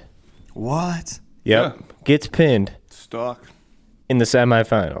pinned. What? Yep, Yeah. gets pinned Stock. in the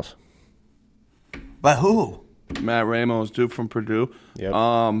semifinals. By who? Matt Ramos, dude from Purdue. Yep.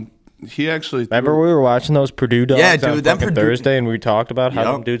 He actually Remember we were watching those Purdue dogs Yeah, dude, on them fucking Purdue- Thursday, and we talked about how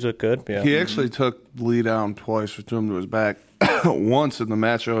Yep. them dudes look good? Yeah. He actually took Lee down twice, threw him to his back once in the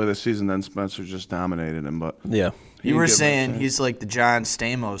match earlier this season. Then Spencer just dominated him. But Yeah. You were give him a saying chance. he's like the John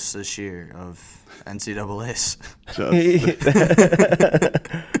Stamos this year of NCAAs.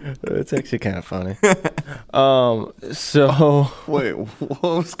 That's actually kind of funny. So wait, what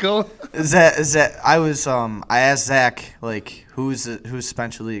was going? Is that I asked Zach like who's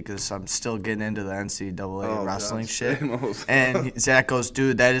Spencer Lee because I'm still getting into the NCAA wrestling John shit, Stamos. and Zach goes,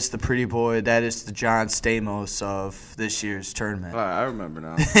 dude, that is the pretty boy, that is the John Stamos of this year's tournament. I remember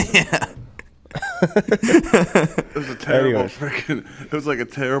now. Yeah. It was a terrible Anyway. freaking. It was like a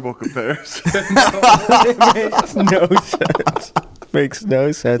terrible comparison. no sense. Makes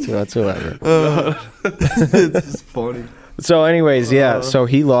no sense whatsoever. It's funny. So, anyways, yeah. So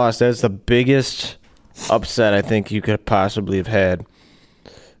he lost. That's the biggest upset I think you could possibly have had,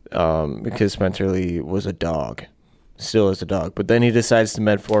 because Spencer Lee was a dog, still is a dog. But then he decides to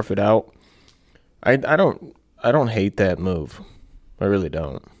med forfeit out. I don't hate that move. I really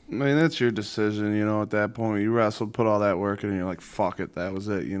don't. I mean, that's your decision, At that point, you wrestled, put all that work in, and you're like, "Fuck it, that was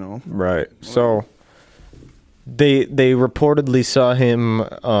it," Right. So they reportedly saw him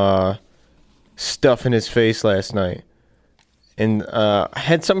stuffing his face last night. And I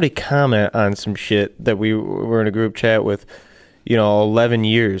had somebody comment on some shit that we were in a group chat with, 11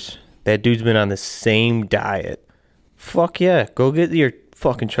 years. That dude's been on the same diet. Fuck yeah. Go get your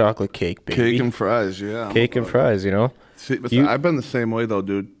fucking chocolate cake, baby. Cake and fries, yeah. Cake and fries, See, but You- I've been the same way though,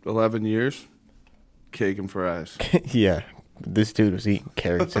 dude. 11 years, cake and fries. Yeah. This dude was eating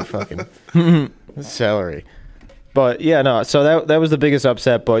carrots and fucking celery. But yeah, no. So that was the biggest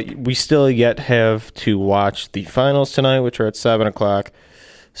upset. But we still yet have to watch the finals tonight, which are at 7:00.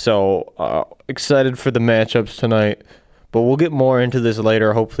 So excited for the matchups tonight. But we'll get more into this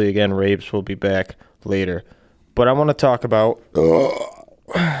later. Hopefully, again, Rapes will be back later. But I want to talk about.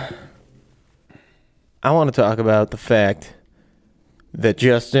 I want to talk about the fact that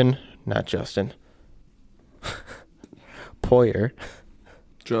not Justin, Poyer.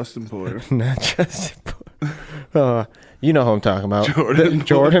 Justin Poyer. Not Justin Poyer. You know who I'm talking about. Jordan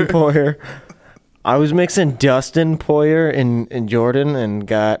Jordan Poyer. I was mixing Dustin Poyer and Jordan and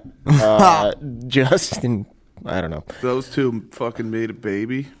got Justin. I don't know. Those two fucking made a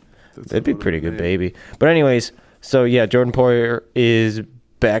baby. That'd be a pretty good baby. But anyways, so yeah, Jordan Poyer is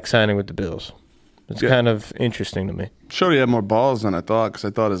back signing with the Bills. It's kind of interesting to me. Showed he had more balls than I thought, because I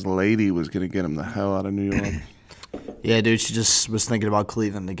thought his lady was going to get him the hell out of New York. Yeah, dude, she just was thinking about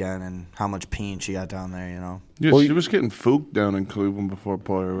Cleveland again and how much peen she got down there, Yeah, she was getting fooked down in Cleveland before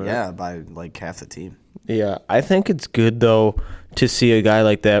Poyer, right? Yeah, by like half the team. Yeah, I think it's good though to see a guy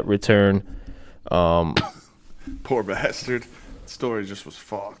like that return. Poor bastard. The story just was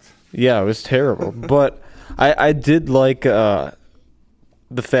fucked. Yeah, it was terrible. But I did like the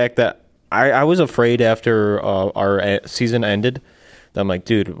fact that I was afraid after our season ended. I'm like,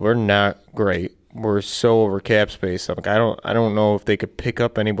 dude, we're not great. We're so over cap space. I'm like, I don't know if they could pick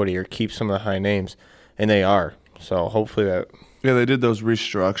up anybody or keep some of the high names, and they are. So hopefully that. Yeah, they did those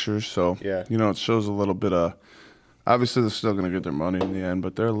restructures, so Yeah. it shows a little bit of. Obviously, they're still going to get their money in the end,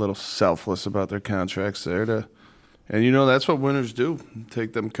 but they're a little selfless about their contracts there. And that's what winners do: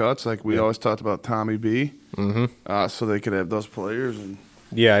 take them cuts, like we always talked about Tommy B. Mm-hmm. So they could have those players. And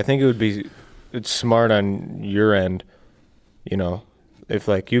Yeah, I think it's smart on your end, if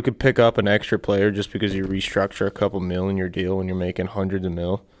like you could pick up an extra player just because you restructure a couple mil in your deal when you're making hundreds of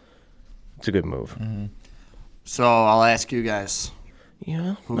mil. It's a good move. Mm-hmm. So I'll ask you guys.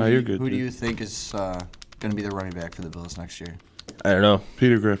 Yeah. No, you're good, Who do dude. you think is going to be the running back for the Bills next year? I don't know.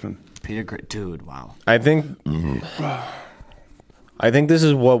 Peter Griffin. Dude, wow. I think this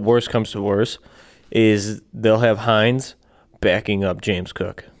is what worst comes to worst is they'll have Hines backing up James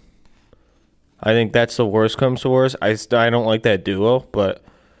Cook. I think that's the worst comes to worst. I don't like that duo, but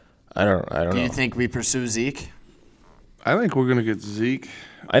I don't know. Do you think we pursue Zeke? I think we're gonna get Zeke.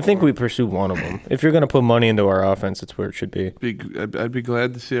 I think we pursue one of them. If you're gonna put money into our offense, it's where it should be. I'd be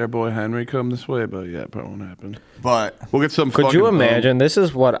glad to see our boy Henry come this way, but yeah, it probably won't happen. But We'll get some. Could you imagine? This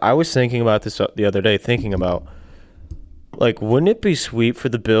is what I was thinking about this the other day. Thinking about, like, wouldn't it be sweet for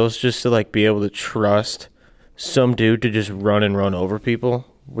the Bills just to like be able to trust some dude to just run over people?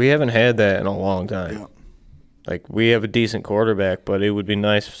 We haven't had that in a long time. Yeah. Like, we have a decent quarterback, but it would be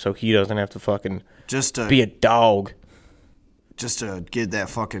nice so he doesn't have to fucking just to be a dog. Just to get that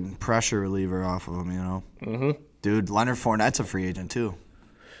fucking pressure reliever off of him, you know. Mm-hmm. Dude, Leonard Fournette's a free agent too.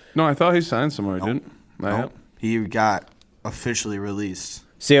 No, I thought he signed somewhere. He didn't. Nope. He got officially released.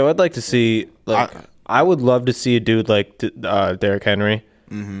 See, I would like to see, like, I would love to see a dude like Derrick Henry.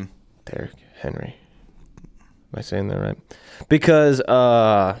 Mm-hmm. Derrick Henry. Am I saying that right? Because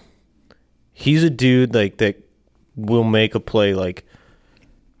he's a dude like that will make a play, like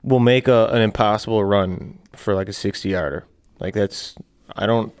will make an impossible run for like a 60-yarder. Like I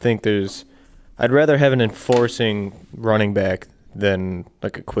don't think I'd rather have an enforcing running back than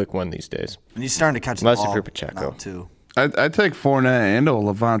like a quick one these days. And he's starting to catch Unless the ball if you're Pacheco. now, too. I'd take Fournette and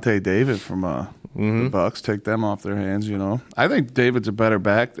Levante David from the Bucks. Take them off their hands, you know. I think David's a better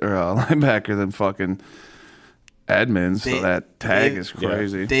linebacker than fucking Edmonds, so that tag is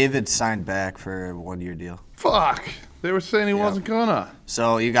crazy. Yeah. David signed back for a 1-year deal. Fuck. They were saying he wasn't gonna.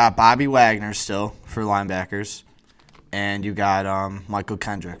 So you got Bobby Wagner still for linebackers, and you got Michael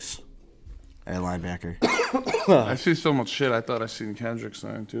Kendricks at linebacker. I see so much shit. I thought I seen Kendrick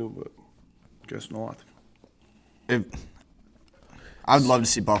sign too, but guess not. I would love to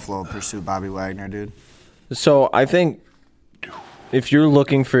see Buffalo pursue Bobby Wagner, dude. So I think if you're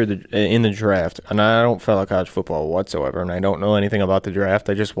looking for in the draft, and I don't follow college football whatsoever, and I don't know anything about the draft,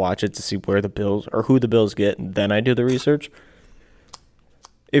 I just watch it to see where the Bills or who the Bills get, and then I do the research.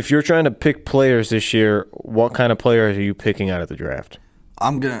 If you're trying to pick players this year, what kind of players are you picking out of the draft?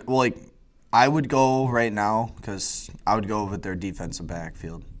 I would go right now because I would go with their defensive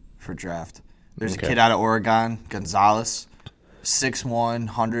backfield for draft. There's a kid out of Oregon, Gonzalez, 6'1",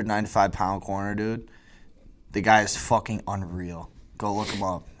 195-pound corner, dude. The guy is fucking unreal. Go look him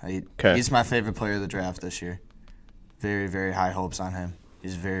up. He's my favorite player of the draft this year. Very, very high hopes on him.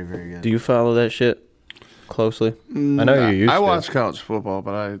 He's very, very good. Do you follow that shit closely? I know you used to. I watch college football,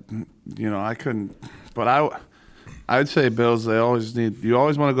 but I couldn't. But I'd say Bills. You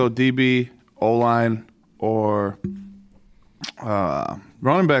always want to go DB, O-line, or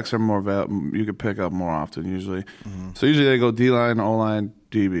running backs are more you could pick up more often usually. Mm-hmm. So usually they go D-line, O-line,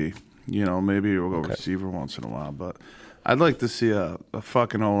 DB. You know, maybe we'll go receiver once in a while, but I'd like to see a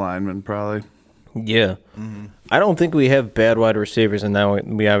fucking O-lineman probably. Yeah. Mm-hmm. I don't think we have bad wide receivers, and now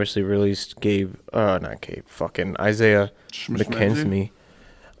we obviously released fucking Isaiah McKenzie.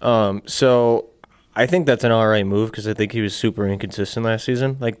 So I think that's an all right move because I think he was super inconsistent last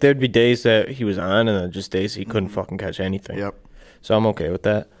season. Like, there'd be days that he was on and then just days he couldn't fucking catch anything. Yep. So I'm okay with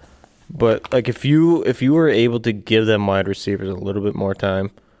that. But, like, if you were able to give them wide receivers a little bit more time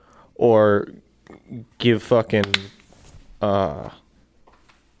or give fucking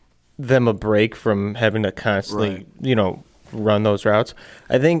them a break from having to constantly, run those routes,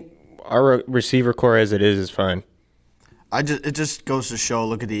 I think our receiver core as it is fine. It just goes to show.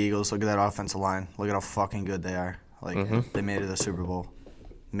 Look at the Eagles. Look at that offensive line. Look at how fucking good they are. Like they made it to the Super Bowl.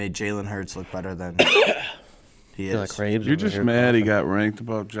 Made Jalen Hurts look better than he is. Like You're just mad he got ranked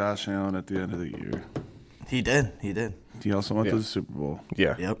above Josh Allen at the end of the year. He did. He also went to the Super Bowl.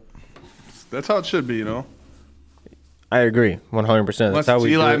 Yeah. Yep. That's how it should be, you know. I agree, 100%. That's how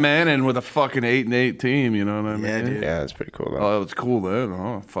we Eli do it. Manning with a fucking 8-8 team. You know what I mean? Yeah, dude. Yeah, that's pretty cool. Though. Oh, it was cool then.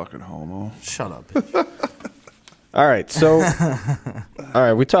 Oh, fucking homo. Shut up. All right, so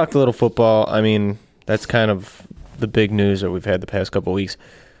we talked a little football. I mean, that's kind of the big news that we've had the past couple weeks.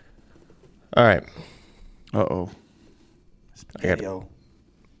 All right. Uh-oh. Yo.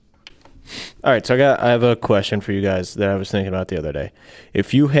 All right, so I have a question for you guys that I was thinking about the other day.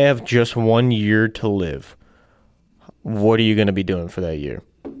 If you have just 1 year to live, what are you going to be doing for that year?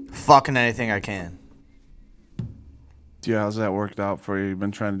 Fucking anything I can. Yeah, how's that worked out for you? You've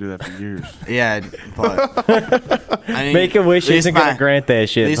been trying to do that for years. Yeah, but I mean, Make a wish isn't going to grant that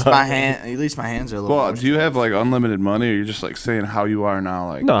shit. At least my hands are a little. Well, do you have like unlimited money, or you're just like saying how you are now?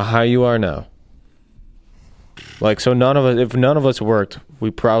 Like No, how you are now. Like, so if none of us worked, we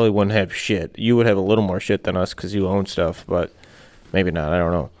probably wouldn't have shit. You would have a little more shit than us because you own stuff, but Maybe not. I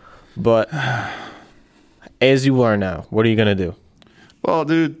don't know. But as you are now, what are you gonna do? Well,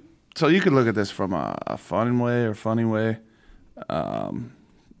 dude, so you could look at this from a fun way or funny way.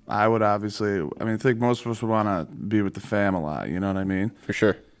 I would obviously, I think most of us would want to be with the fam a lot, you know what I mean? For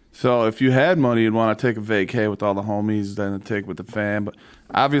sure. So if you had money, you'd want to take a vacay with all the homies, then take with the fam. But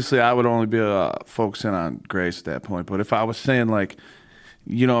obviously, I would only be focusing on Grace at that point. But if I was saying, like,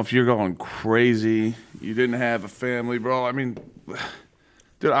 you know, if you're going crazy, you didn't have a family, bro, I mean,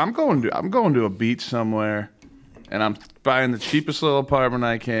 dude, I'm going to a beach somewhere, and I'm buying the cheapest little apartment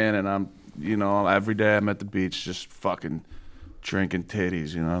I can, and I'm, you know, every day I'm at the beach just fucking drinking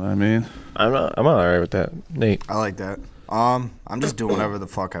titties, you know what I mean? I'm all right with that, Nate. I like that. I'm just doing whatever the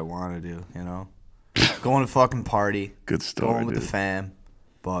fuck I want to do, you know? Going to fucking party. Good story, Going with dude. the fam.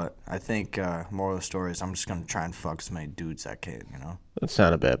 But I think moral of the story is I'm just going to try and fuck as many dudes as I can, you know? That's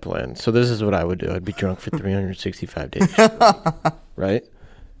not a bad plan. So this is what I would do. I'd be drunk for 365 days. Right?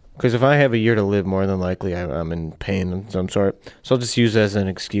 Because if I have a year to live, more than likely I'm in pain of some sort. So I'll just use it as an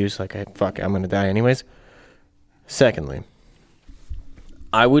excuse, like, I'm going to die anyways. Secondly,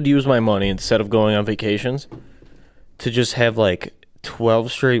 I would use my money, instead of going on vacations, to just have like 12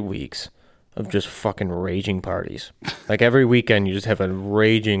 straight weeks of just fucking raging parties. Like every weekend you just have a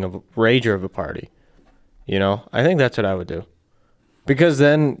rager of a party. You know? I think that's what I would do. Because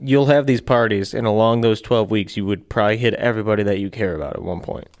then you'll have these parties, and along those 12 weeks you would probably hit everybody that you care about at one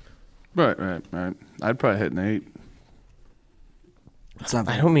point. Right. I'd probably hit an 8.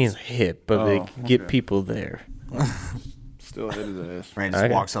 I don't mean hit, but like get people there. Still hit his ass. Randy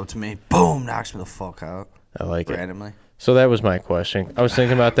just walks up to me, boom, knocks me the fuck out. I like it. Randomly. So that was my question. I was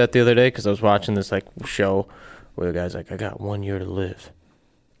thinking about that the other day because I was watching this like show where the guy's like, I got 1 year to live.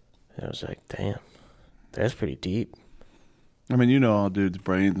 And I was like, damn, that's pretty deep. I mean, you know, all dudes'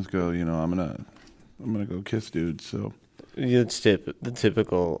 brains go, you know, I'm gonna go kiss dudes. So It's the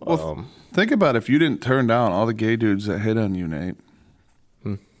typical. Well, think about if you didn't turn down all the gay dudes that hit on you, Nate.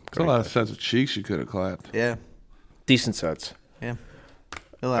 It's a lot of sets of cheeks you could have clapped. Yeah. Decent sets. Yeah.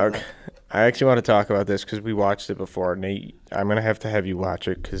 I actually want to talk about this because we watched it before. Nate, I'm going to have you watch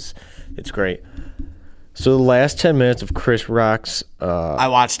it because it's great. So the last 10 minutes of Chris Rock's... I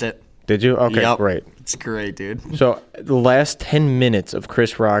watched it. Did you? Okay, Yep. great. It's great, dude. So the last 10 minutes of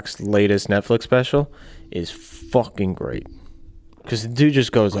Chris Rock's latest Netflix special is fucking great. Because the dude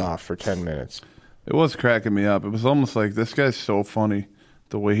just goes off for 10 minutes. It was cracking me up. It was almost like this guy's so funny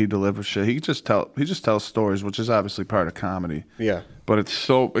the way he delivers shit. He just tells stories, which is obviously part of comedy. Yeah. But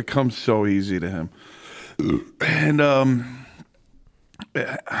it comes so easy to him. And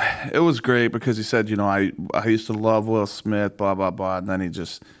it was great because he said, you know, I used to love Will Smith, blah, blah, blah. And then he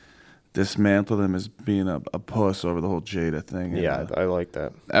just dismantled him as being a puss over the whole Jada thing. And, Yeah, I like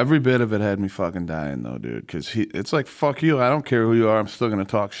that. every bit of it had me fucking dying, though, dude. Because it's like, fuck you. I don't care who you are. I'm still going to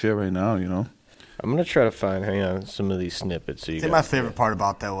talk shit right now, you know? I'm going to try to hang on, some of these snippets. So you I think guys my favorite part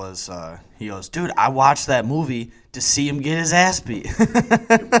about that was he goes, dude, I watched that movie to see him get his ass beat.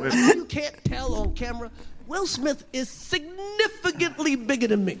 You can't tell on camera. Will Smith is significantly bigger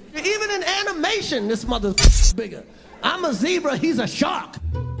than me. Even in animation, this mother's bigger. I'm a zebra, he's a shark.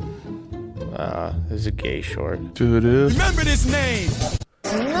 This is a gay short. Dude, it is. Remember this name.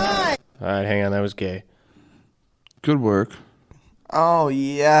 All right, hang on. That was gay. Good work. Oh,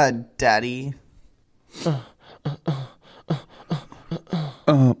 yeah, daddy.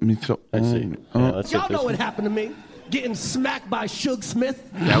 Me too. I see. Yeah, let's Y'all hit this know what one. happened to me. Getting smacked by Suge Smith.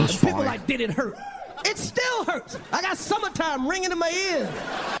 That was People funny. like, did it hurt? It still hurts. I got summertime ringing in my ears.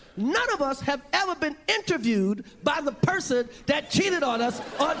 None of us have ever been interviewed by the person that cheated on us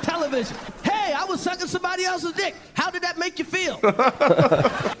on television. Hey, I was sucking somebody else's dick. How did that make you feel?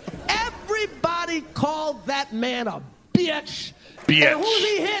 Everybody called that man a bitch. Bitch. And who's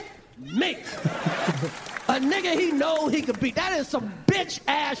he hit? Me. A nigga he know he could beat. That is some bitch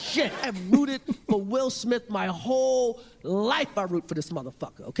ass shit. I've rooted for Will Smith my whole life. I root for this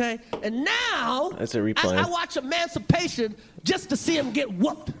motherfucker, okay? And now That's a replay. I watch Emancipation just to see him get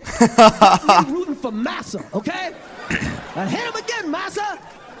whooped. I'm rooting for Massa, okay? Now hit him again, Massa.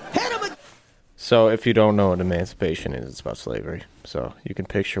 Hit him again. So if you don't know what emancipation is, it's about slavery. So you can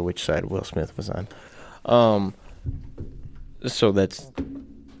picture which side Will Smith was on. So that's...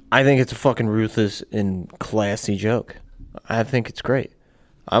 I think it's a fucking ruthless and classy joke. I think it's great.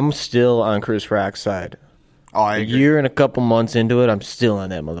 I'm still on Chris Rock's side. Oh, I A agree. year and a couple months into it, I'm still on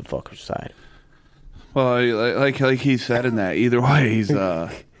that motherfucker's side. Well, like he said in that, either way, he's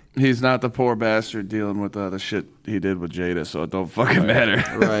not the poor bastard dealing with the shit he did with Jada, so it don't fucking matter.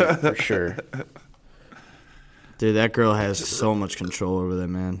 Right, for sure. Dude, that girl has so much control over that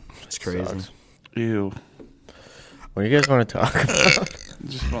man. It's crazy. Sucks. Ew. What do you guys want to talk about? I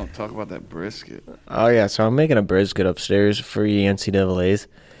just want to talk about that brisket. Oh, yeah. So I'm making a brisket upstairs for NCAAs.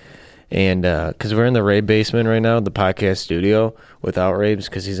 And because we're in the Rabe basement right now, the podcast studio, without Rabes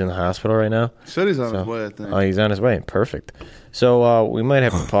because he's in the hospital right now. He said he's on his way, I think. Oh, he's on his way. Perfect. So we might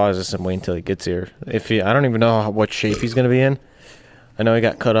have to pause this and wait until he gets here. I don't even know what shape he's going to be in. I know he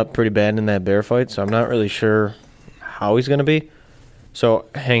got cut up pretty bad in that bear fight, so I'm not really sure how he's going to be. So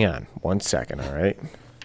hang on 1 second, all right?